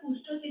লেপ্রসি বা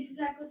কুষ্ঠ,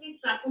 সিস্টিসাইকোসিস,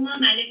 ট্রাকোমা,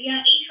 ম্যালেরিয়া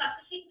এই সব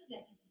কিছু দেখা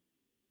যায়।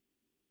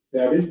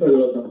 র্যাবিস বা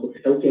জলতঙ্ক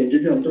এটাও কি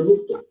এনটিডির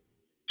অন্তর্ভুক্ত?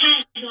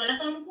 হ্যাঁ,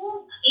 জলতঙ্ক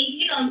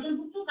এনটিডির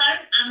অন্তর্ভুক্ত,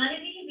 কারণ আমাদের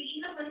দেশে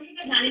বেশিরভাগ মানুষ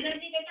এটা জানে না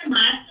যে একটা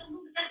মারাত্মক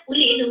রোগটা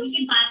হলে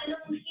রোগীকে বাঁচানো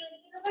মুশকিল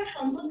হতে পারে বা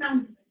সম্ভব না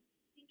হতে পারে।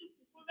 কিন্তু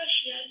কুকুর বা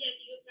শিয়াল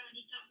জাতীয়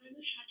প্রাণী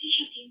কামড়ানোর সাথে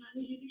সাথে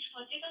মানুষ যদি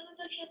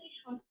সচেতনতার সাথে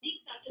সঠিক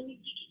প্রাথমিক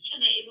চিকিৎসা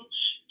নেয় এবং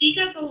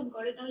টিকা গ্রহণ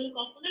করে তাহলে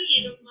কখনোই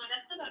এই রোগ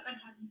মারাত্মক আকার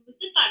ধারণ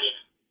করতে পারে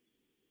না।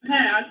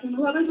 হ্যাঁ, আর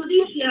কোনোভাবে যদি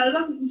শিয়াল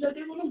বা কুকুর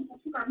জাতীয় কোনো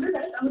পশু কামড়ে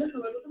যায় তাহলে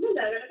সবার প্রথমে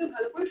জায়গাটাকে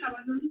ভালো করে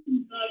সাবান জল দিয়ে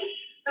ধুতে হবে,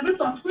 তারপর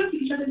তৎ করে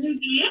চিকিৎসা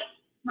কেন্দ্রে গিয়ে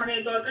মানে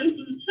দরকারি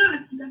চিকিৎসা আর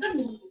টিকাটা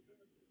গ্রহণ করতে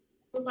হবে।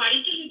 তো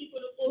বাড়িতে যদি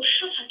কোনো পোষ্য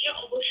থাকে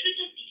অবশ্যই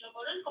তার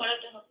টিকাকরণ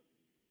করাতে হবে।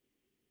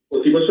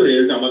 প্রতি বছর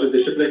আমাদের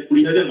দেশে প্রায়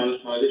 20,000 মানুষ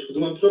মারা যায়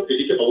শুধুমাত্র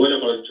এটিকে অবহেলা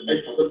করার জন্য।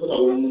 সতর্কতা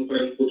অবলম্বন করে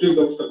প্রচুর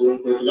ব্যবস্থা গ্রহণ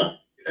করে তোলা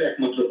এটা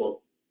একমাত্র পথ।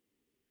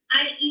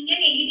 আর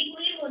ইন্ডিয়ান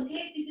এনটিডিগুলির মধ্যে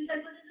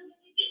সিস্টিসাইকোসিস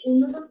থেকে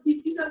উন্নত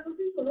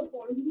সিস্টিসাইকোসিস হলো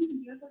পরজীবী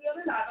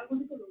সিস্টিসাইকোসিসের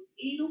লাগাঘটিত রোগ।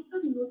 এই রোগটা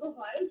মূলত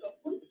হয়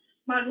যখন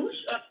মানুষ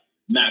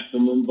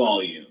ম্যাক্সিমাম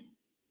ভলিউম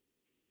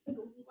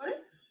করে,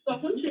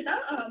 তখন সেটা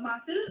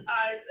মাসেল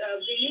আর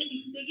ব্রেনের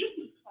টিস্যুতে গিয়ে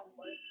ফর্ম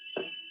করে।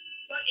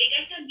 তো এটা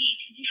একটা মিথ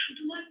যে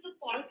শুধুমাত্র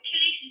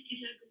পরোক্ষেরই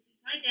সিস্টিসাইকোসিস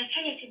হয়। দেখা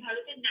গেছে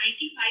ভারতের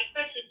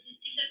 95%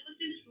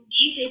 সিস্টিসাইকোসিস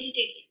রোগী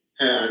ভেজিটেরিয়ান।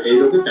 হ্যাঁ, আর এই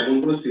রোগে তেমন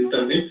কোনো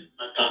সিম্পটম নেই,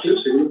 আর থাকলেও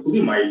সেগুলো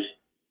খুবই মাইল্ড।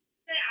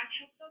 প্রায় 8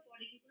 সপ্তাহ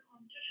পরে যখন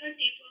অন্তঃসার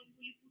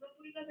টেপওয়ার্মগুলি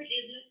পুরোপুরিভাবে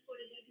ডেভেলপ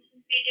করে যায়, তখন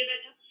পেটে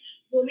ব্যথা,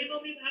 বমি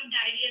বমি ভাব,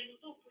 ডায়রিয়ার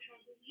মতো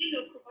উপসর্গগুলি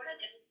লক্ষ্য করা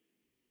যায়।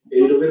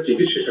 এই রোগের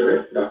চিকিৎসা হিসেবে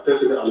ডাক্তারের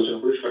সাথে আলোচনা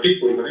করে সঠিক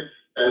পরিমাণে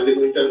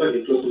প্যারাসিটামল বা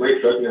নিক্লোসোমাইড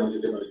ড্রাগ নেওয়া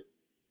যেতে পারে।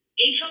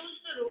 এই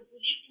সমস্ত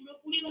রোগগুলি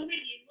পুরোপুরিভাবে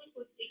নির্মূল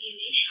করতে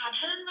গেলে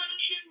সাধারণ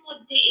মানুষের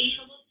মধ্যে এই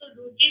সমস্ত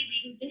রোগের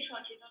বিরুদ্ধে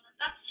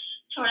সচেতনতা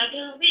ছড়াতে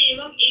হবে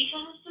এবং এই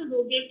সমস্ত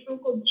রোগের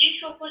প্রকোপ যে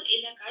সকল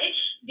এলাকায়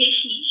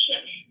বেশি,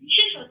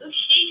 বিশেষত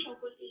সেই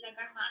সকল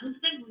এলাকার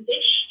মানুষদের মধ্যে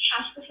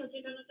স্বাস্থ্য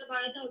সচেতনতা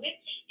বাড়াতে হবে।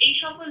 এই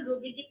সকল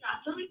রোগের যে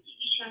প্রাথমিক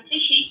চিকিৎসা আছে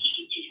সেই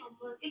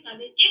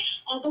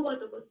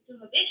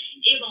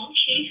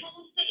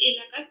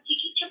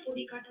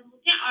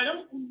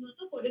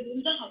করে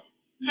তুলতে হবে।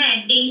 হ্যাঁ,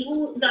 ডেঙ্গু,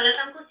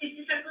 জলাতঙ্ক,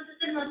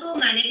 সিস্টিসার্কোসিসের মতো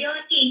ম্যালেরিয়াও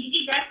একটি এন্টিটি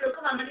যার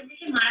প্রকোপ আমাদের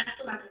দেশে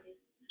মারাত্মক আকারে।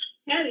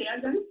 হ্যাঁ রে, আর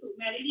জানিস তো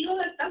ম্যালেরিয়াও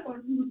একটা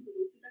কন্ট্রিবিউট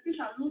করে। তাকে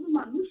সাধারণত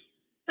মানুষ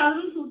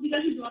সাধারণ সর্দি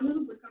কাশি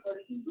জ্বরের উপেক্ষা করে,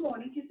 কিন্তু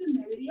অনেক ক্ষেত্রে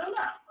ম্যালেরিয়াও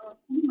না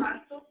খুবই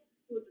মারাত্মক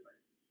হতে পারে।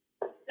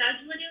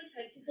 প্লাজমোডিয়াম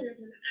সাইটোসেরাম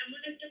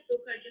এমন একটা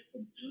প্রকার যা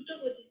খুব দ্রুত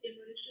গতিতে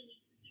মানুষের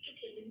মৃত্যুকে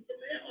ঠেলে দিতে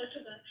পারে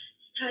অথবা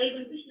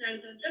স্থায়ীভাবে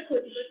স্নায়ুতন্ত্রের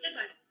ক্ষতি করতে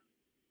পারে।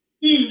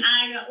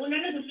 আর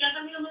অন্যান্য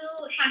জটিলতাগুলো হলো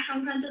শ্বাস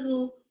সংক্রান্ত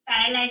রোগ,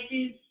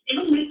 প্যারালাইসিস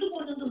এবং মৃত্যু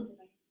পর্যন্ত হতে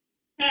পারে।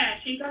 হ্যাঁ,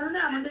 সেই কারণে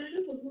আমাদের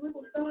প্রথমে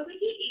করতে হবে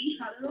কি, এই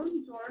সাধারণ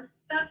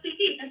জ্বরটা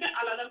থেকে এটাকে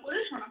আলাদা করে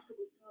শনাক্ত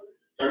করতে হবে।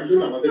 তার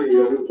জন্য আমাদের এই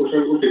রোগের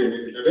উপসর্গকে জেনে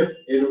নিতে হবে।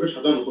 এই রোগের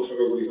সাধারণ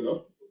উপসর্গগুলি হলো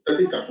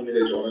অত্যাধিক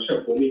কাঁপুনিতে জ্বর আসা,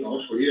 বমি হওয়া,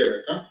 শরীরে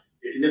ব্যথা,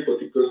 রেটিনা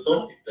ক্ষতিগ্রস্ত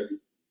ইত্যাদি।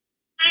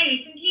 হ্যাঁ,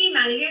 রিসেন্টলি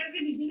ম্যালেরিয়া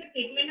রোগের বিভিন্ন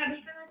ট্রিটমেন্ট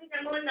আবিষ্কার হয়েছে,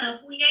 যেমন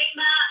কুইনাইন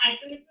বা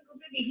অ্যাট্রোমিসিন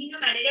গ্রুপের বিভিন্ন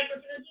ম্যালেরিয়া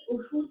প্রতিরোধী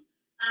ওষুধ।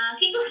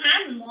 কিন্তু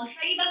হ্যাঁ,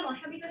 মশারি বা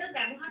মশা বিতরক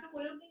ব্যবহার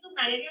করেও কিন্তু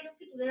ম্যালেরিয়া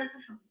রোগকে তুলে রাখা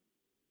সম্ভব।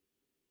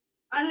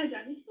 আর হ্যাঁ,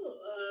 জানিস তো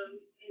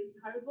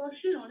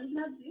ভারতবর্ষের অনেক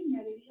রাজ্যে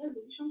ম্যালেরিয়ার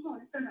রোগীর সংখ্যা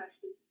অনেকটা হ্রাস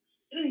পেয়েছে।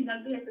 এটা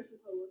নিতান্তই একটা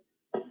সুখবর।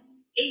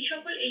 এই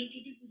সকল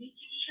এনটিটিগুলির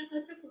চিকিৎসা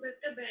খরচ খুব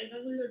একটা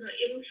ব্যয়বহুল নয়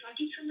এবং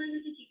সঠিক সময়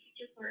যদি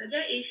চিকিৎসা করা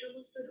যায় এই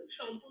সমস্ত রোগ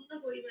সম্পূর্ণ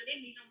পরিমাণে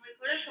নিরাময়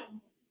করা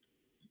সম্ভব।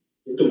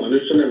 কিন্তু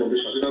মানুষজনের মধ্যে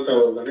সচেতনতা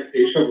অভাবে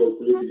এইসব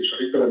রোগগুলি যদি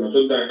সঠিকভাবে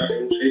নজর দেয় না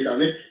এবং সেই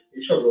কারণে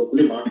এইসব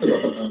রোগগুলি মারাত্মক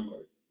আকার ধারণ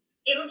করে।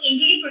 এবং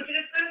এনটিটি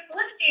প্রতিরোধ করার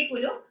ফার্স্ট স্টেপ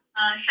হলো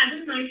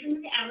সাধারণ মানুষের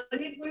মধ্যে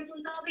অ্যাওয়ারনেস গড়ে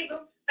তুলতে হবে এবং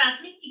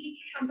প্রাথমিক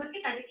চিকিৎসা সম্পর্কে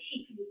তাদেরকে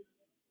শিক্ষা দিতে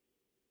হবে।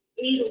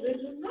 এই রোগের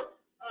জন্য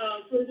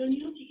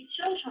প্রয়োজনীয়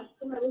চিকিৎসা ও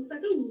স্বাস্থ্য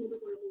ব্যবস্থাকে উন্নত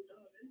করে তুলতে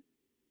হবে।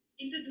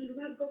 কিন্তু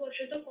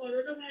দুর্ভাগ্যবশত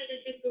করোনা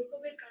ভাইরাসের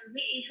প্রকোপের কারণে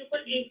এই সকল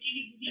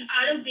এনটিটিগুলি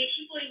আরো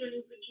বেশি পরিমাণে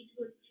উপেক্ষিত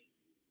হচ্ছে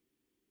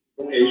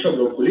এবং এইসব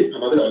রোগগুলি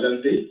আমাদের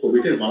অজান্তেই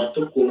কোভিডের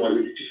মারাত্মক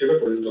কোমরবিডিটি হিসেবে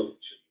পরিণত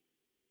হচ্ছে।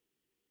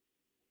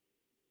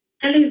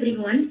 Hello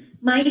everyone,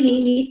 my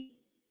name is.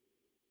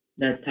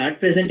 The third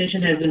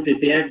presentation has been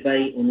prepared by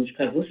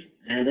Anushka Ghosh,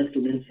 another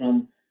student from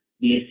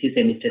BSc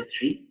Semester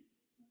 3.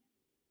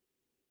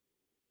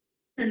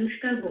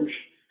 Anushka Ghosh.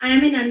 I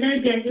am an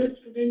undergraduate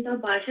student of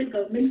Barasat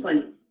Government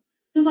College.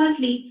 So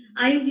firstly,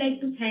 I would like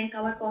to thank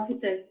our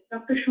professor,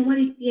 Dr.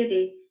 Somaditya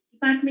Dey,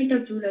 Department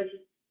of Zoology,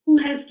 who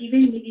has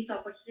given me this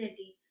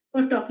opportunity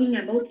for talking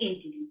about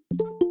NTD.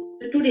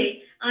 So today,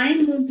 I am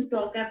going to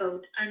talk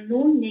about a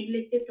known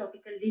neglected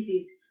tropical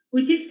disease,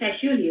 which is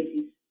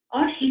fascioliasis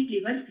or sheep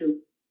liver flu.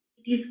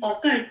 It is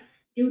occurred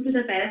due to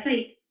the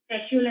parasite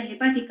Fasciola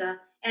hepatica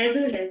as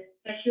well as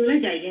Fasciola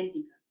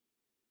gigantica,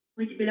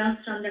 which belongs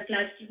from the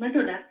class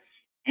Nematoda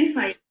and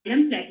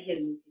phylum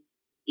Platyhelminthes.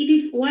 It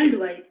is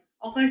worldwide,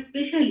 occurs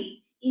especially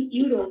in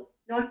Europe,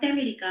 North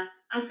America,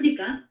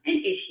 Africa, and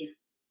Asia.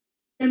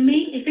 The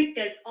main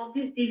effectors of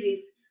this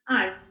disease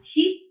are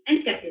sheep and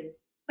cattle,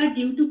 but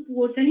due to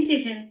poor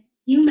sanitation,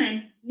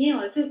 humans may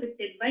also be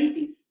affected by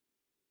this.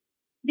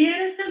 There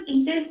are some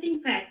interesting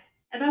facts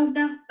about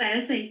the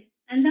parasite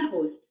and the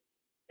host.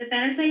 The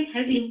parasite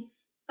having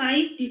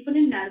 5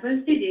 different larval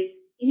stages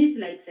in its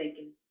life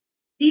cycle.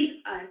 These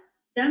are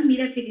the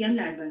Miracidium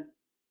larva,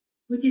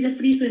 which is a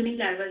free-swimming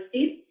larval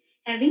stage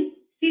having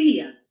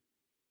cilia.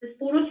 The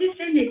sporocyst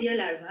and radial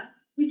larva,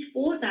 which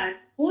both are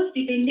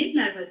host-dependent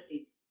larval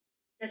stage.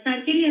 The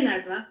Cercaria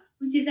larva,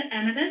 which is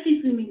another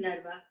free-swimming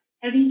larva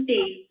having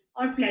tail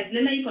or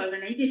flagella-like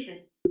organization.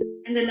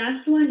 And the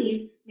last one is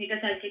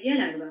Metacercaria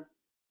larva,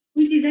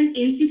 which is an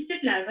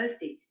encysted larval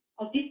stage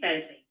of this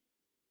parasite.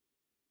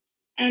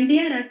 And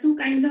there are 2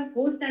 kinds of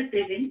hosts that are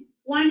present.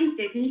 One is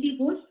definitive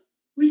host,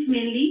 which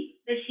mainly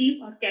the sheep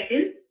or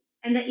cattle,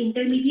 and the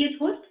intermediate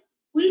host,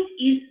 which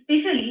is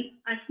specially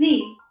a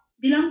snail,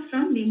 belongs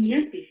from Limnia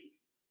species.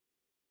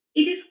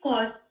 It is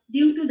caused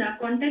due to the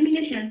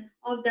contamination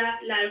of the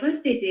larval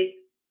stages,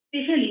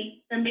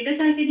 especially the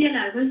Metacercaria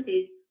larval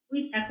stage,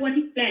 with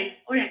aquatic plants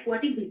or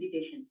aquatic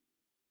vegetation.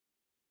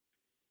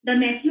 The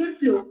mature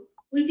fluke,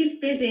 which is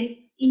present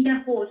in the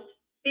host,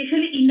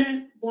 especially in the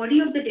body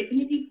of the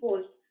definitive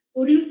host,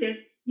 produces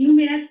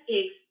numerous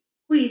eggs,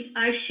 which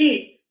are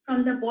shed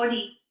from the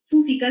body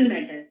through fecal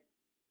matter.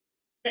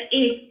 The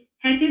egg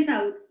hatches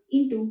out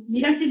into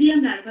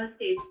Miracidium larval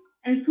stage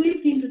and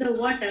swims into the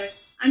water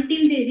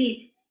until they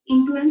reach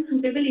into a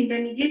suitable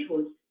intermediate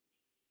host.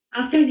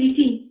 After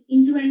reaching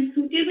into a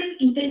suitable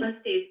intermediate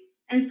stage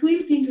and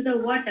swims into the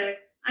water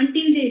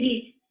until they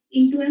reach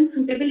into a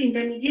suitable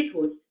intermediate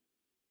host.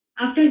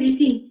 After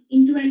reaching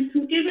into a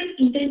suitable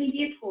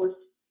intermediate host,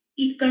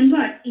 it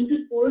converts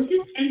into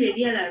sporocyst and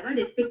radial larva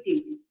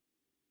respectively.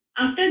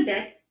 After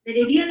that, the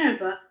radial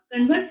larva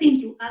converts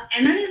into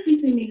another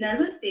free-swimming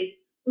larval stage,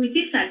 which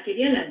is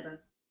Cercaria larva,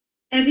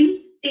 having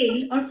tail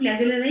or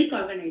flagella-like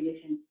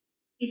organization.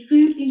 It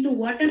swims into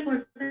water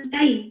for some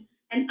time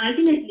and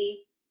ultimately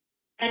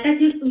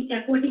attaches to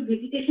aquatic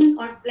vegetation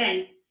or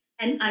plants,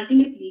 and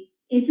ultimately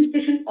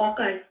incystation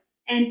occurs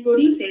and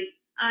produces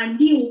a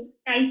new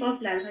type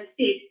of larval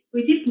stage,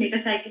 which is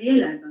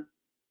Metacercaria larva.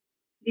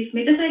 This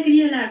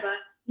Metacercaria larva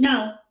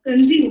now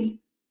consumes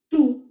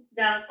to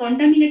the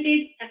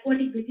contaminated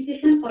aquatic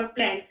vegetation or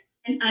plants,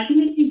 and and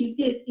ultimately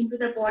leaches into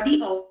the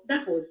body of the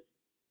host,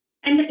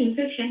 and the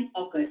infection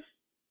occurs.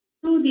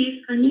 Through this,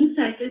 a new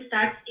cycle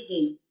starts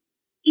again.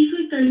 If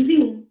we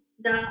consume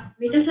the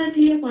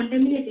metacarpia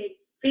contaminated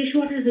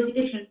freshwater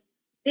vegetation,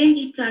 then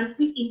it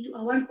transmits into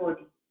our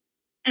body,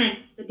 and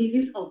the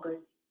disease occurs.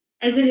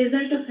 As a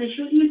result of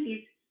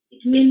fascioliasis,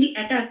 it mainly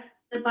attacks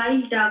the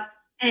bile duct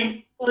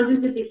and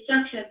causes the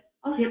destruction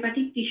of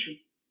hepatic tissue,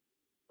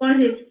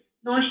 causes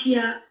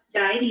nausea,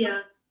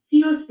 diarrhea,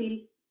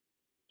 cirrhosis,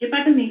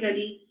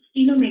 hepatomegaly,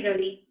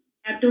 splenomegaly,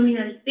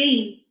 abdominal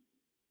pain,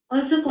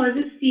 also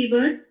causes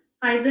fever,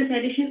 fibrous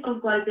adhesion of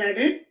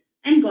gallbladder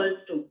and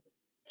gallstone.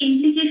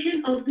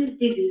 Implication of this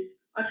disease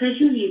or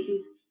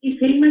fascioliasis is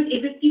very much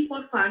effective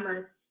for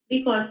farmers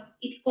because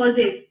it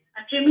causes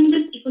a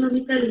tremendous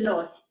economical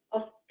loss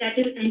of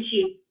cattle and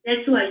sheep.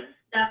 That's why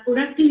the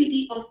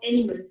productivity of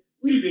animals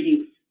will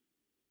reduce.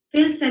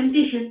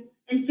 Self-sanitation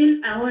and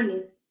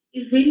self-awareness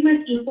is very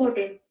much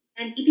important,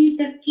 and it is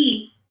the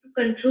key to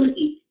control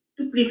it,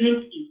 to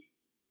prevent it.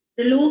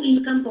 The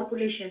low-income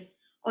population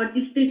or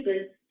these people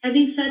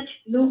having such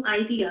no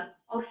idea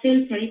of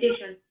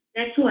self-sanitation,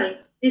 that's why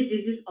this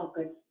disease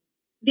occurs.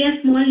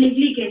 Their small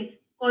negligence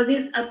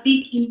causes a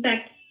big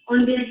impact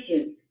on their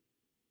health.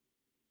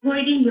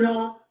 Avoiding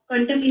raw,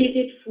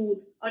 contaminated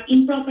food or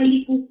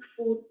improperly cooked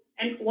food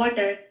and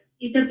water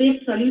is the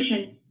best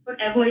solution for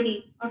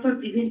avoiding or for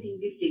preventing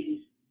this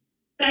disease.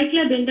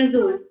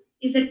 Triclabendazole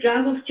is a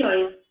drug of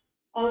choice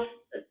of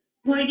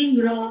avoiding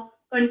raw,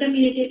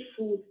 contaminated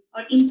food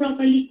or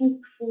improperly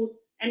cooked food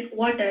and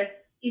water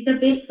is the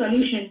best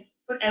solution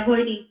for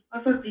avoiding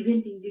or for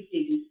preventing this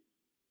disease.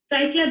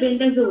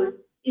 Triclabendazole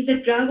is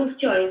a drug of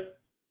choice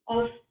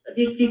of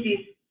this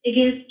disease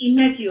against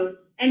immature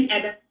and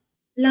adult.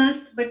 Last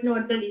but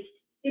not the least,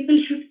 people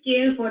should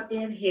care for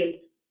their health.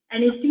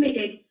 An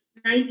estimated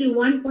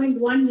 91.1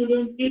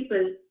 million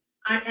people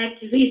are at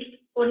risk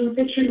for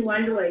infection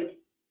worldwide.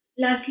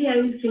 Lastly, I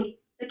will say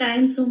that I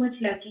am so much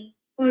lucky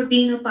for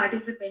being a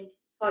participant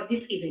for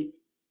this event.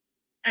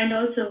 And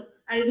also,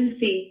 I will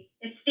say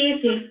that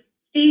stay safe,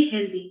 stay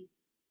healthy,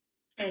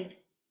 and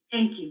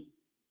thank you.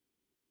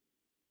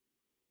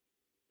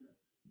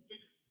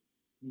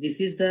 This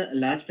is the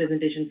last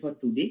presentation for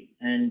today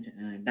and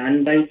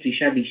done by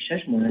Trisha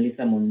Bishwas, Monalisa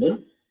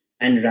Mondol,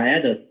 and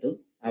Raya Datto,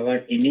 our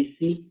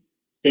MSc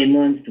STEM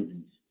 1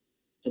 students.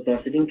 So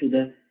proceeding to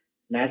the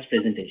last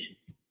presentation.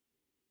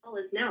 Call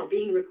is now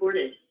being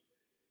recorded.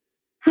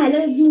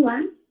 Hello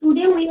everyone.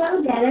 Today we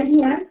are gathered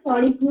here for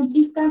a group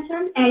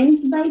discussion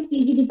arranged by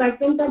PG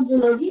Department of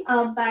Zoology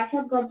of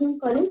Barasat Govt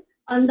College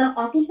on the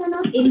occasion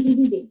of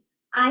NTD Day.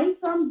 I,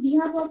 from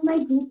behalf of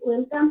my group,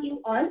 welcome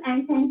you all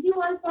and thank you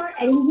all for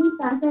arranging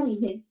such an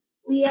event.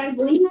 We are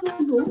going to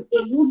do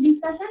a group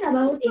discussion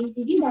about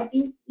NTD, that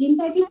is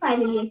lymphatic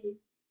filariasis.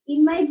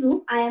 In my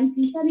group, I am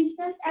Trisha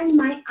Bishwas and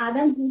my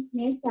other group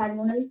mates are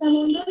Monalisa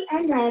Mondol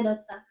and Raya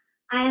Datta.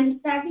 I am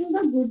starting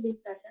the group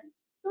discussion.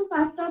 So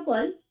first of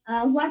all,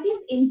 what is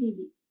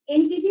NTD?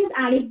 NTDs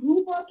are a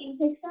group of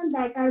infections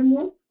that are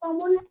most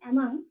common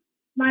among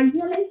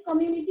marginalized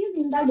communities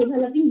in the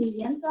developing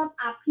regions of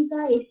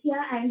Africa,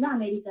 Asia, and the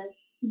Americas.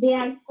 They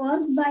are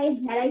caused by a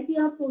variety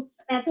of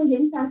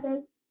pathogens such as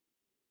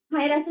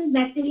viruses,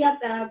 bacteria,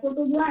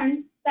 protozoa,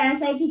 and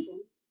parasitic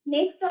tools.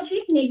 Next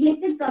topic,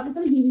 neglected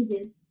tropical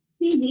diseases.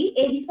 CG,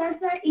 a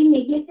researcher in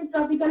neglected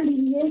tropical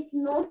diseases,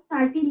 notes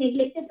 30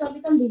 neglected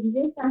tropical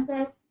diseases such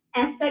as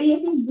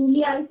ascariasis,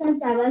 Dooley ulcer,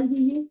 Chagas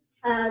disease,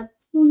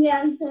 Dooley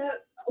ulcer,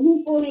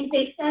 hookworm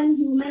infection,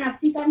 human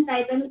African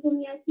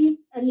trypanosomiasis,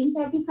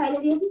 lymphatic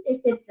filariasis,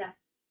 etc.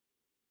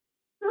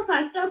 So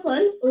first of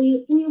all,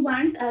 we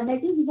want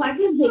that is what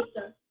is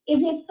vector. A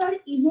vector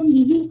is a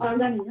living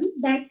organism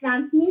that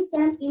transmits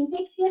an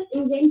infectious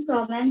agent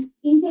from an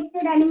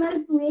infected animal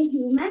to a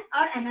human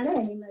or another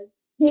animal.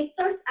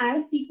 Vectors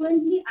are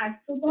frequently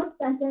arthropods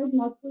such as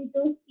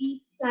mosquitoes,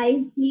 ticks,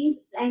 flies, fleas,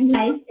 and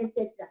lice,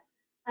 etc.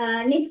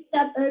 Next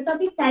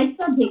topic, types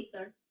of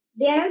vectors.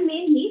 There are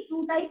mainly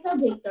two types of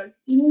vectors,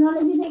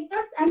 immunology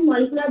vectors and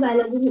molecular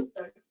biology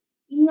vectors.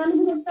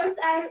 Immunology vectors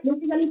are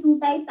basically two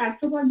types,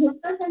 arthropod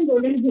vectors and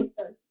rodent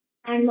vectors.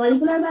 And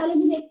molecular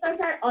biology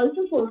vectors are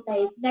also four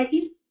types, that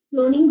is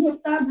cloning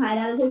vector,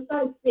 viral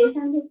vector,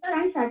 expression vector,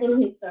 and shuttle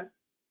vector.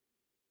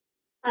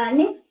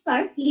 Next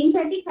part,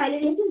 lymphatic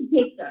filariasis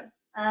vector.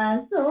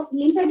 So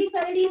lymphatic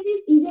filariasis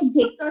is a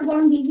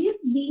vector-borne disease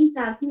being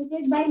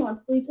transmitted by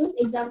mosquitoes,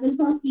 example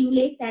from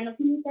Culex,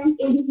 Anopheles, and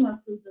Aedes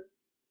mosquitoes.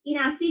 In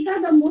Africa,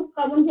 the most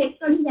common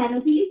vector is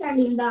Anopheles, and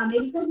in the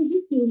Americas, it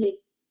is Culex.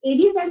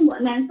 Aedes and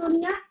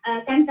Mansonia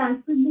can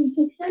transmit the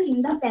infection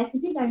in the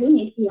Pacific and in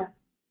Asia.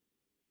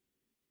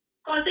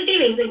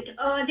 Causative agent.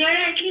 There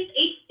are at least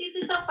 8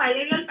 species of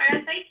filarial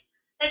parasites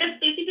that are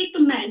specific to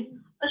man.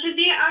 So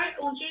they are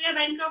Wuchereria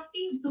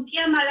bancrofti,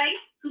 Brucia malai,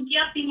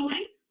 Brucia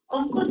femuri,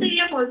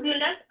 Onchocercia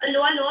falciparum,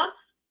 Loa loa,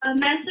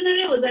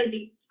 Mansonia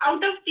ozardi.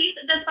 Out of these,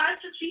 the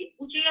first 3,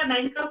 Wuchereria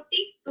bancrofti,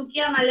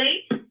 Brucia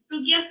malai,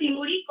 Brucia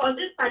femuri,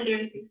 causes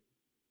filariasis.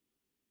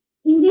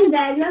 In this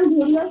diagram,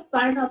 various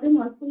parts of a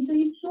mosquito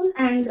is shown,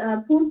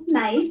 and fourth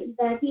slide,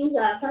 that is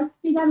first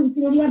figure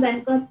Ucheria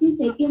bankruptcy,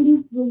 second is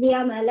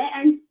Brugea malae,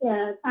 and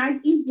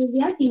third is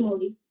Brugea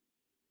timori.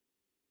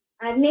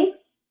 Next,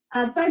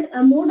 third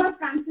mode of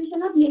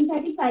transmission of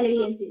lymphatic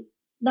filariasis.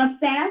 The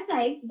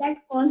parasites that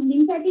cause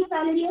lymphatic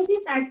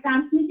filariasis are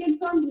transmitted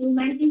from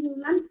human to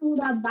human through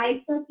the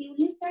bites of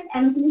Culex and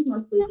Anopheles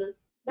mosquitoes.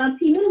 The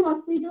female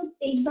mosquitoes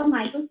take the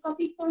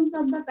microscopic forms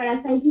of the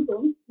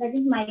parasitomes, that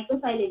is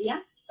microfilaria,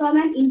 from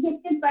an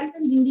infected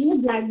person during a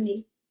blood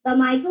meal. The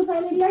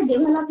microfilaria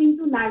develop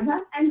into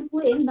larvae, and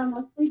when the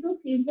mosquito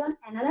feeds on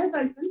another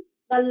person,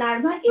 the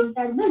larva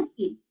enters the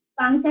skin,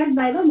 punctured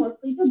by the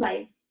mosquito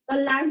bite. The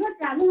larvae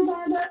travel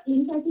via the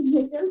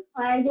lymphatic vessels,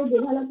 where they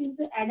develop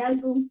into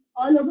adult wounds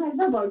all over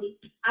the body.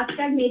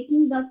 After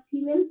mating, the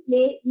females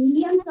lay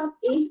millions of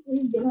eggs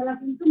which develop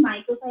into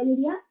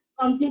microfilaria,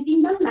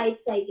 completing the life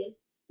cycle.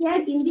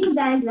 Here in this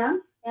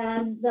diagram,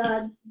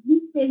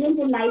 this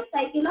presents a life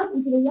cycle of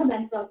Ucheria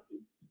bankruptcy.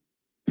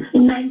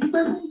 In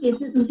 90%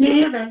 cases,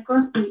 Ucheria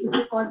bankruptcy is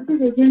a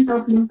causative agent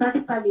of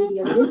lymphatic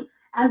filariasis,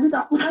 as it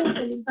occupies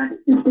the lymphatic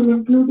system,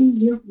 including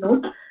lymph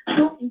nodes.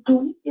 So, in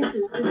chronic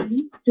cases, it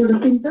leads to the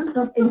symptoms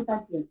of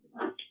erysipelas.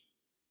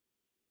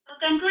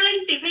 Control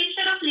and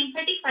prevention of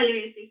lymphatic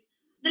filariasis.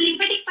 The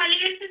lymphatic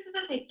filariasis is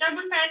a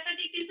vector-borne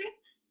parasitic disease,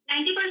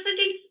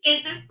 90% in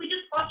cases, which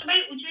is caused by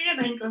Ucheria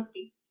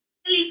bankruptcy.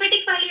 The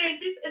lymphatic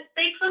filariasis is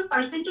spread from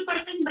person to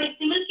person by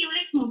single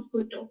Culex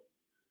mosquito.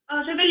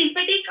 So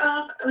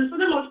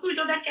the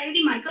mosquito that carry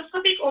the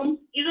microscopic worms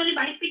usually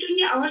bites between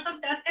the hours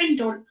of dusk and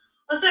dawn.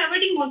 Also,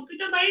 avoiding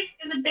mosquito bites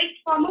is the best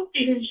form of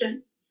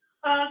prevention.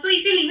 So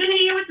if you live in an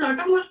area with lot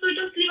of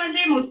mosquitoes, sleep under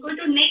a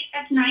mosquito net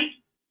at night.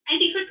 And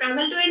if you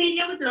travel to an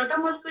area with lot of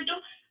mosquito,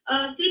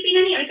 sleep in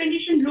an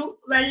air-conditioned room,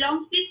 wear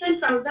long sleeves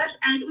and trousers,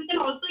 and we can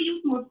also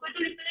use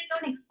mosquito repellent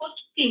on exposed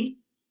skin.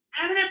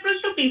 Another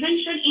approach to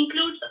prevention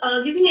includes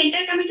giving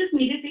anti-cametus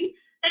medicine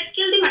that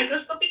kill the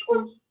microscopic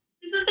worms.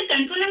 This is the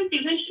control and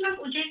prevention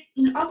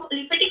of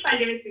lymphatic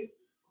filariasis.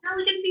 Now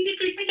we can see the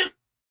treatment of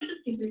this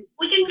disease.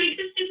 We can treat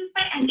this disease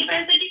by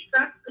antiparasitic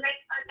drugs like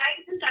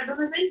and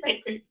carbamazine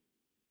citrate.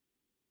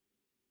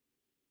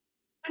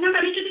 Now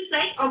coming to the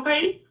slide,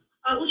 occurrence.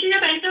 Ucheria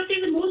bankruptcy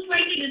is the most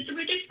widely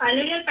distributed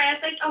filarial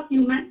parasite of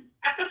humans.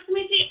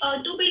 Approximately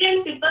 2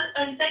 billion people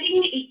residing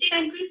in 80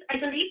 countries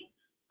at a risk,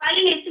 while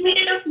an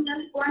estimated of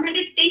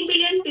 110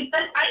 billion people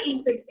are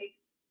infected.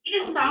 It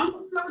is found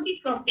throughout the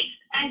tropics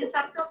and the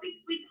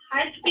subtropics with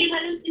highest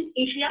prevalence in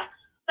Asia,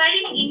 while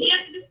in India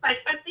it is 5%,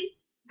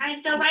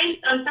 and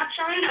while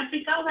sub-Saharan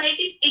Africa where it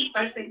is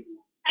 8%,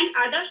 and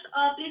others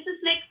places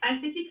like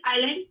Pacific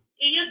Islands,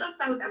 areas of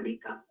South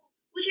America.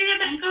 Ucheria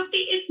bankruptcy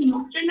is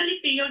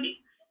nocturnally periodic,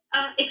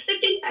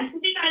 except in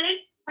Pacific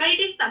Islands where it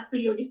is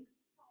sub-periodic.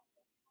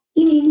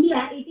 In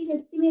India, it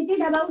is estimated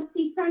about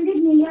 600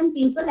 million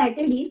people at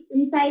a risk,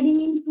 residing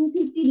in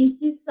 250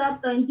 districts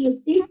of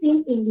 20 states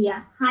in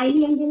India.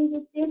 Highly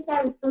endemic states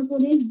are Uttar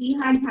Pradesh,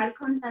 Bihar,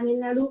 Jharkhand, Tamil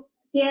Nadu,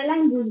 Kerala,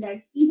 and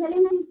Gujarat.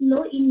 Prevalence is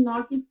low in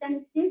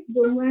northeastern states,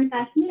 Jammu and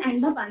Kashmir,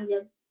 and the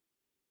Punjab.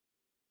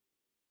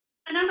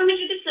 And now coming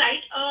to the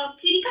slide,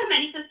 clinical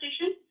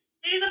manifestations.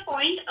 There is a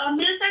point,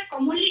 males are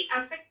commonly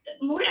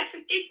more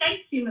affected than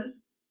females.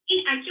 In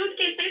acute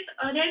cases,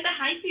 there is a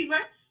high fever,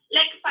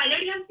 like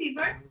filarial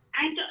fever,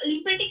 and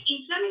lymphatic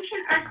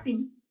inflammation are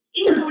seen.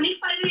 In chronic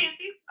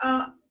filariasis,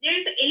 there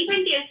is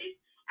elephantiasis,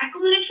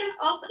 accumulation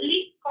of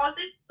leaf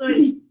causes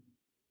swelling.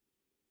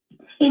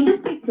 In this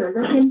picture,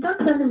 the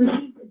symptoms of the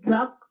received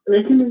drug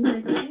regimen are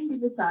explained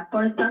in the chart.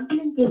 For example,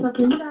 in case of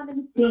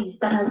hemodynamic change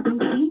that has been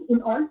seen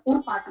in all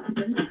 4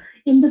 participants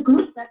in the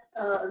group that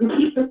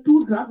received the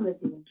 2-drug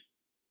regimen.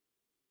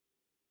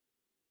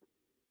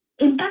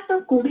 Impact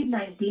of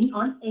COVID-19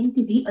 on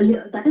NTD,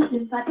 that is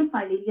lymphatic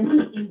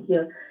filariasis, in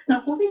here.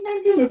 Now,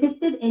 COVID-19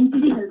 affected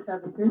NTD health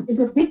services is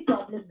a big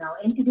problem now.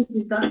 NTD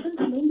reductions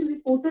mainly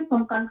reported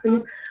from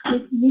countries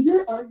with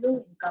middle or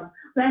low income,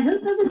 where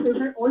health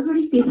services are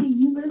already facing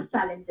numerous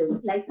challenges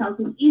like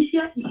Southeast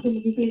Asia, Eastern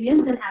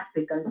Mediterranean, and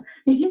Africa.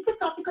 Neglected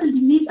tropical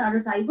disease are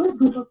a diverse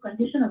group of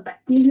conditions of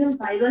bacterial,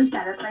 viral,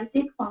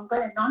 parasitic,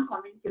 fungal, and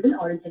non-communicable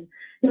origin.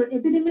 Their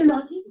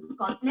epidemiology is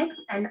complex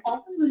and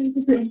often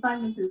related to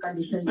environmental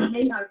conditions.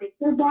 Many are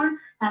vector-borne,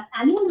 have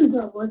animal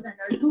reservoirs, and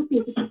are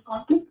associated with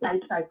complex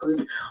life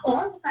cycles.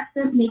 All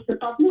factors make the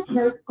public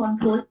health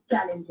control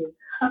challenging.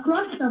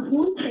 Across the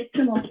whole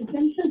spectrum of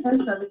essential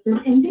health services,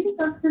 endemic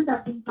services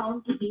have been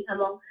found to be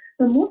among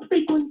the most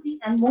frequently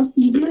and most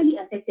severely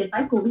affected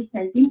by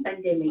COVID-19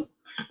 pandemic.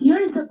 Here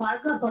is a bar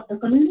graph of the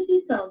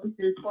community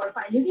services for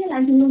filarial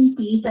and human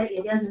PHI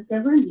areas in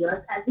several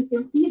years. As you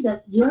can see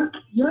that years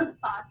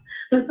past,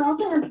 the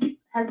sector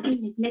has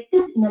been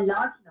neglected in a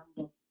large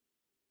number.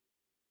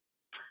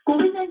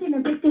 COVID-19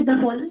 affected the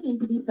following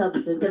entity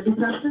services. The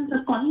disruptions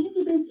of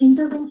community-based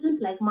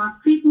interventions like mass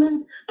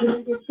treatments,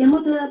 preventive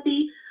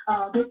chemotherapy,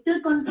 vector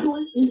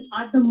control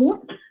are the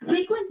most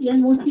frequently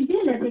and most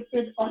severely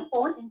affected of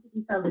all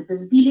entity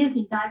services. Delays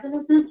in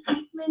diagnosis,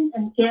 treatment,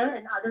 and care,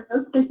 and other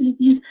health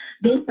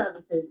facilities-based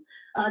services.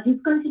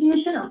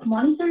 discontinuation of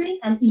monitoring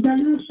and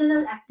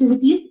evaluational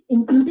activities,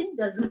 including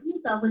the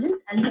routine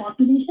surveillance and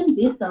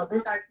population-based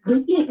surveys, are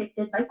greatly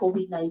affected by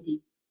COVID-19.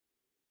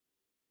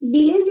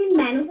 Delays in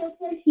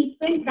manufacture,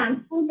 shipment,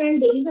 transport,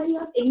 and delivery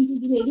of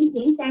NTD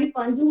medicines and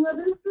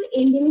consumables to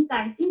endemic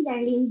countries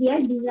and in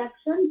their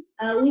disruption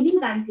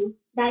within countries.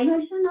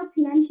 Diversion of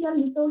financial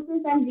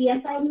resources and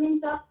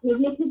reassignment of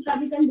neglected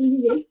tropical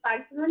diseases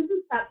personnel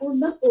to support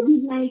the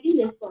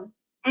COVID-19 response,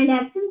 and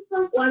absence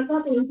from work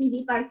of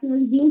NTD personnel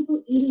due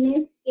to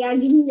illness,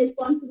 caregiving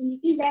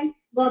responsibilities, and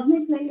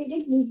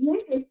government-mandated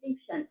movement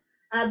restrictions.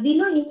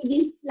 Below in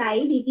this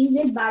slide, it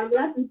is a bar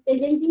graph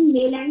representing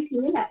male and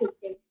female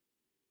affected.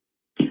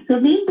 The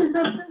main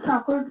disruptions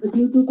occurred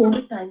due to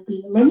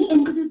COVID-19. Many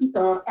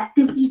NTD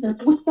activities are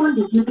postponed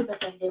due to the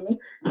pandemic.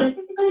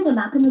 Specifically, the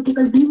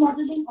mathematical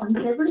remodeling on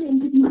several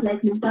entities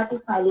like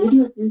lymphatic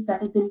filariasis,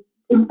 that is the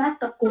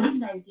impact of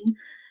COVID-19,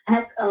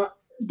 has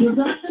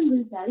disruption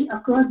will vary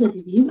across the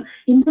disease.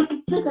 In the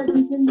picture that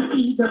we can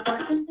see the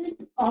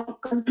percentage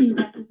of countries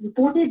that is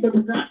reported the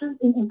disruptions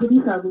in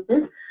entity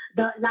services.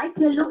 The light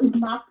yellow is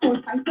marked for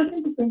 5%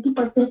 to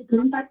 20%,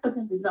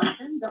 25%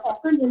 disruption. The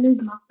ochre yellow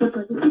is marked for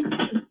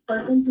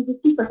 26% to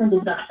 50%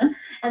 disruption,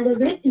 and the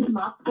red is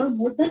marked for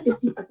more than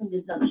 50%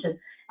 disruption.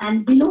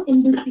 And below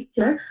in this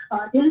picture,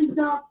 there is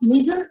a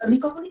major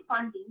recovery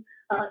funding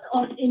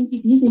of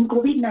entities in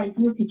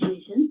COVID-19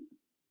 situations.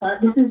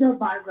 This is a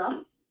bar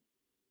graph.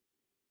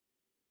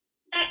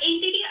 The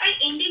entities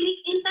are endemic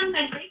in some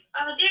countries.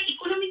 Their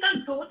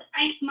economical growth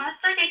and mass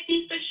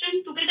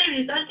administration together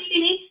resulted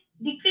in a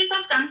decrease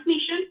of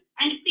transmission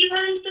and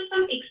prevalence to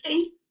some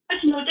extent,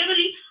 but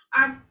notably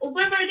are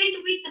overburdened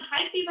with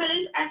high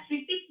prevalence as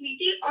receive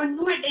little or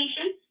no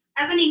attention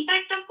as an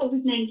impact of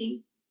COVID-19.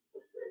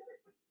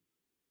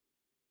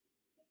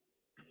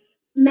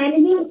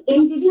 Managing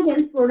NTD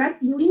health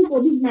products during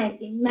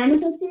COVID-19.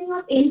 Manufacturing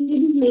of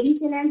NTD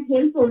medicine and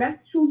health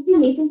products should be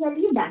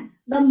necessarily done.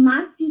 The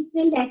mass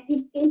treatment,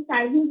 active care,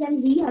 service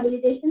and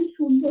rehabilitation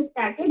should be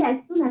started as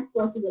soon as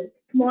possible.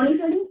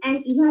 Monitoring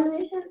and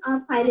evaluation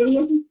of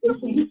filariasis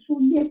patients should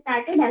be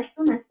started as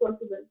soon as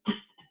possible.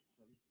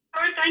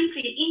 Our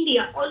country,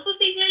 India, also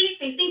severely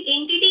facing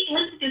NTD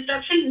health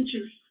disruption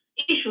issues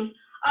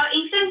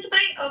influenced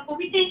by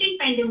COVID-19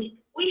 pandemic.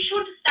 We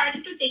should start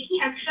to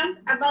taking actions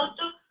about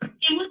the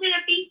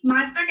chemotherapy,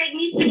 mass drug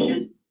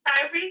administration,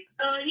 service,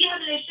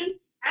 rehabilitation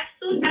as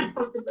soon as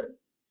possible.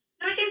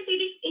 Now you can see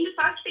this in the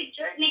first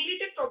picture,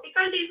 neglected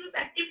tropical disease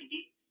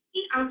activities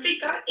in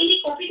Africa in the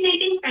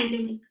COVID-19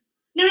 pandemic.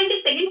 Now in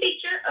the second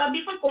picture,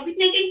 before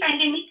COVID-19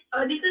 pandemic,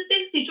 this is the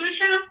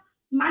situation of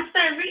mass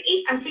survey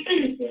in African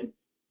region.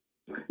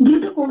 Due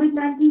to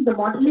COVID-19, the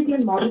mortality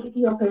and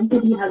morbidity of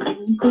NTD has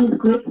been increased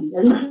greatly.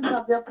 The recent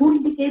survey report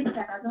indicates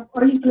that as of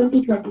early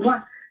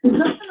 2021,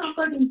 disruption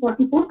occurred in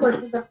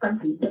 44% of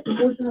countries. The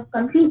proportion of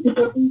countries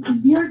reporting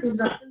severe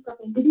disruptions of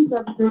NTD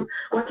services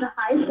was the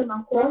highest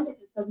among all the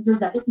services,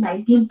 that is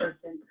 19%.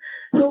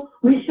 So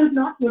we should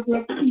not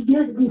neglect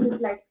severe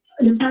diseases like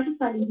lymphatic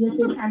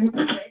filariasis and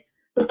its spread.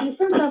 The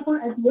patients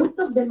suffer as most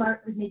of them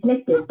are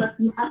neglected, but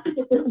we have to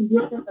take the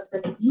seriousness of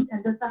the disease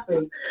and the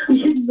suffering.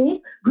 We should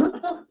make groups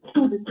of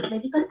students,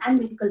 medical and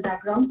medical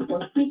backgrounds,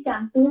 for free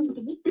campaigns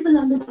to make people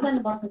understand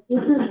about the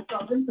cases and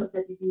problems of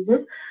the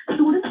diseases.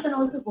 Students can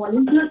also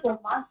volunteer for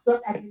mass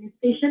drug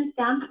administration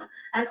camps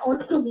and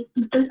also make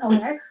people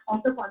aware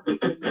of the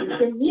consequences.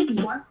 Then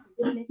maybe once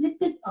the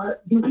neglected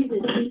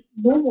diseases will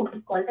no more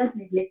be called as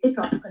neglected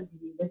tropical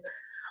diseases.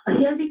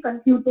 Here we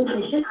conclude the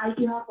session. On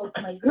behalf of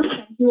my group,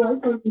 thank you all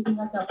for giving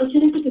us the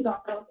opportunity to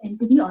talk about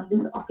NTD on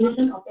this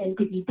occasion of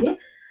NTD Day,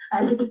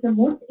 as it is the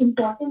most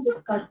important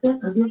discussing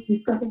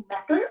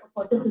matter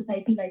for the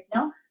society right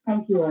now.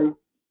 Thank you all.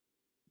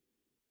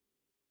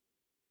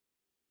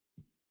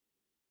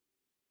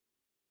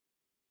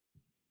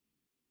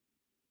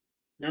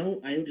 Now,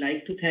 I would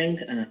like to thank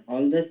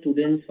all the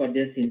students for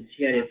their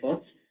sincere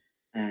efforts,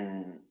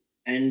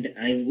 and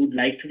I would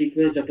like to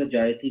request Dr.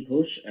 Jayati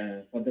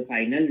Ghosh for the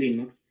final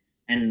remarks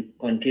and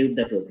conclude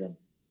the program.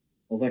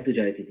 Over to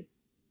Jayati.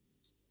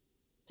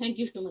 Thank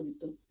you,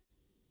 Somaditya.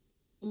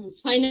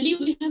 Finally,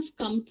 we have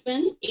come to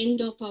an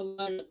end of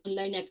our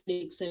online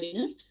academic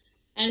seminar,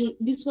 and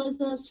this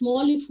was a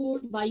small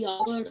effort by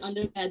our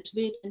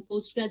undergraduate and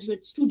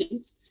postgraduate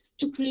students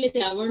to create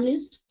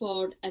awareness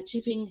for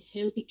achieving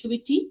health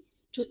equity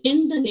to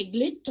end the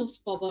neglect of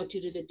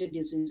poverty-related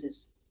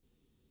diseases.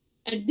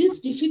 At this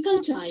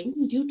difficult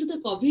time, due to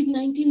the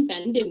COVID-19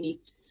 pandemic,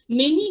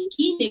 many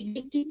key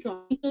neglected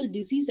tropical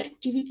disease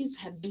activities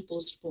have been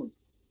postponed.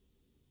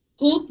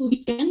 Hope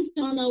we can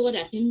turn our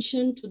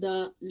attention to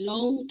the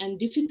long and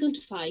difficult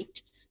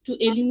fight to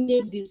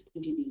eliminate these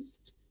entities.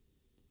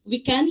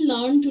 We can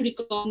learn to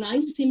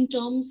recognize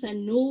symptoms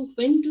and know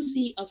when to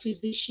see a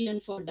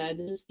physician for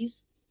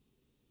diagnosis.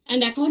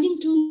 And according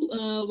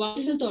to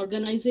World Health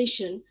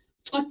Organization,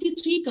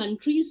 43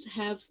 countries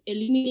have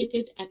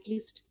eliminated at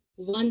least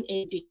one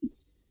entity.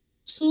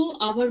 So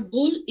our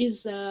goal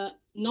is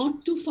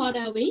not too far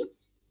away,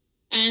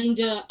 and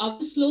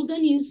our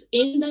slogan is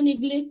end the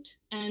neglect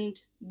and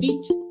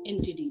beat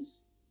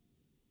entities.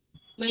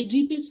 My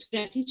deepest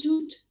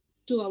gratitude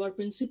to our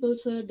principal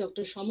sir,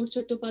 Dr. Samar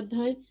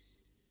Chattopadhyay,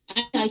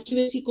 and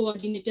IQAC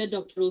coordinator,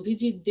 Dr.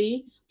 Abhijit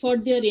Dey, for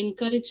their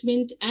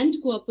encouragement and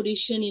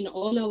cooperation in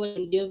all our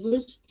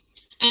endeavors.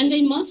 And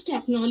I must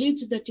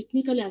acknowledge the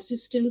technical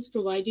assistance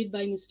provided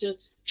by Mr.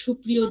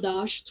 Supriyo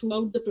Dash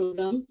throughout the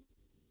program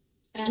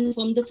and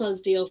from the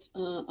first day of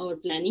our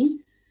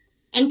planning.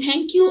 And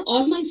thank you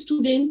all my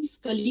students,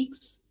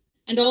 colleagues,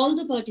 and all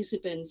the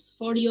participants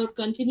for your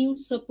continued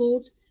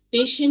support,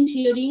 patient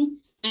hearing,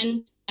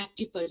 and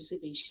active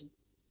participation.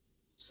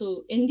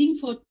 So ending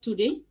for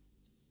today,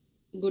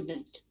 good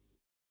night.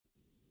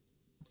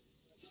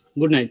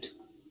 Good night.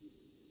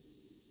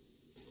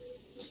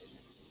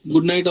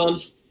 Good night all.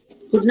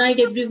 Good night,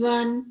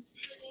 everyone.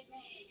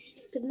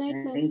 Good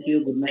night. Thank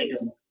you. Good night.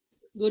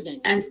 Good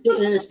night. And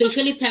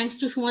especially thanks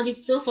to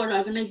Somaditya for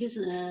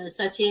organizing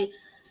such a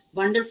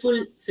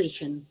wonderful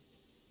session,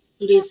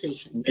 today's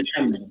session.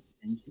 Welcome.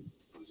 Thank you.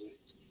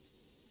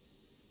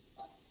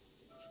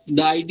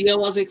 The idea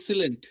was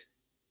excellent.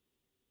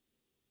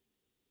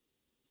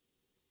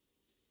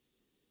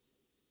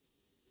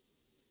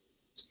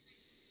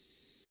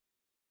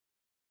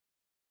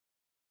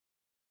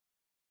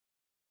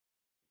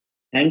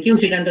 Thank you,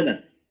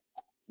 Srikanta.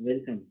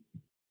 Welcome.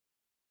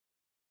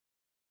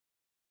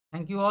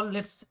 Thank you all.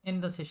 Let's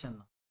end the session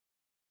now.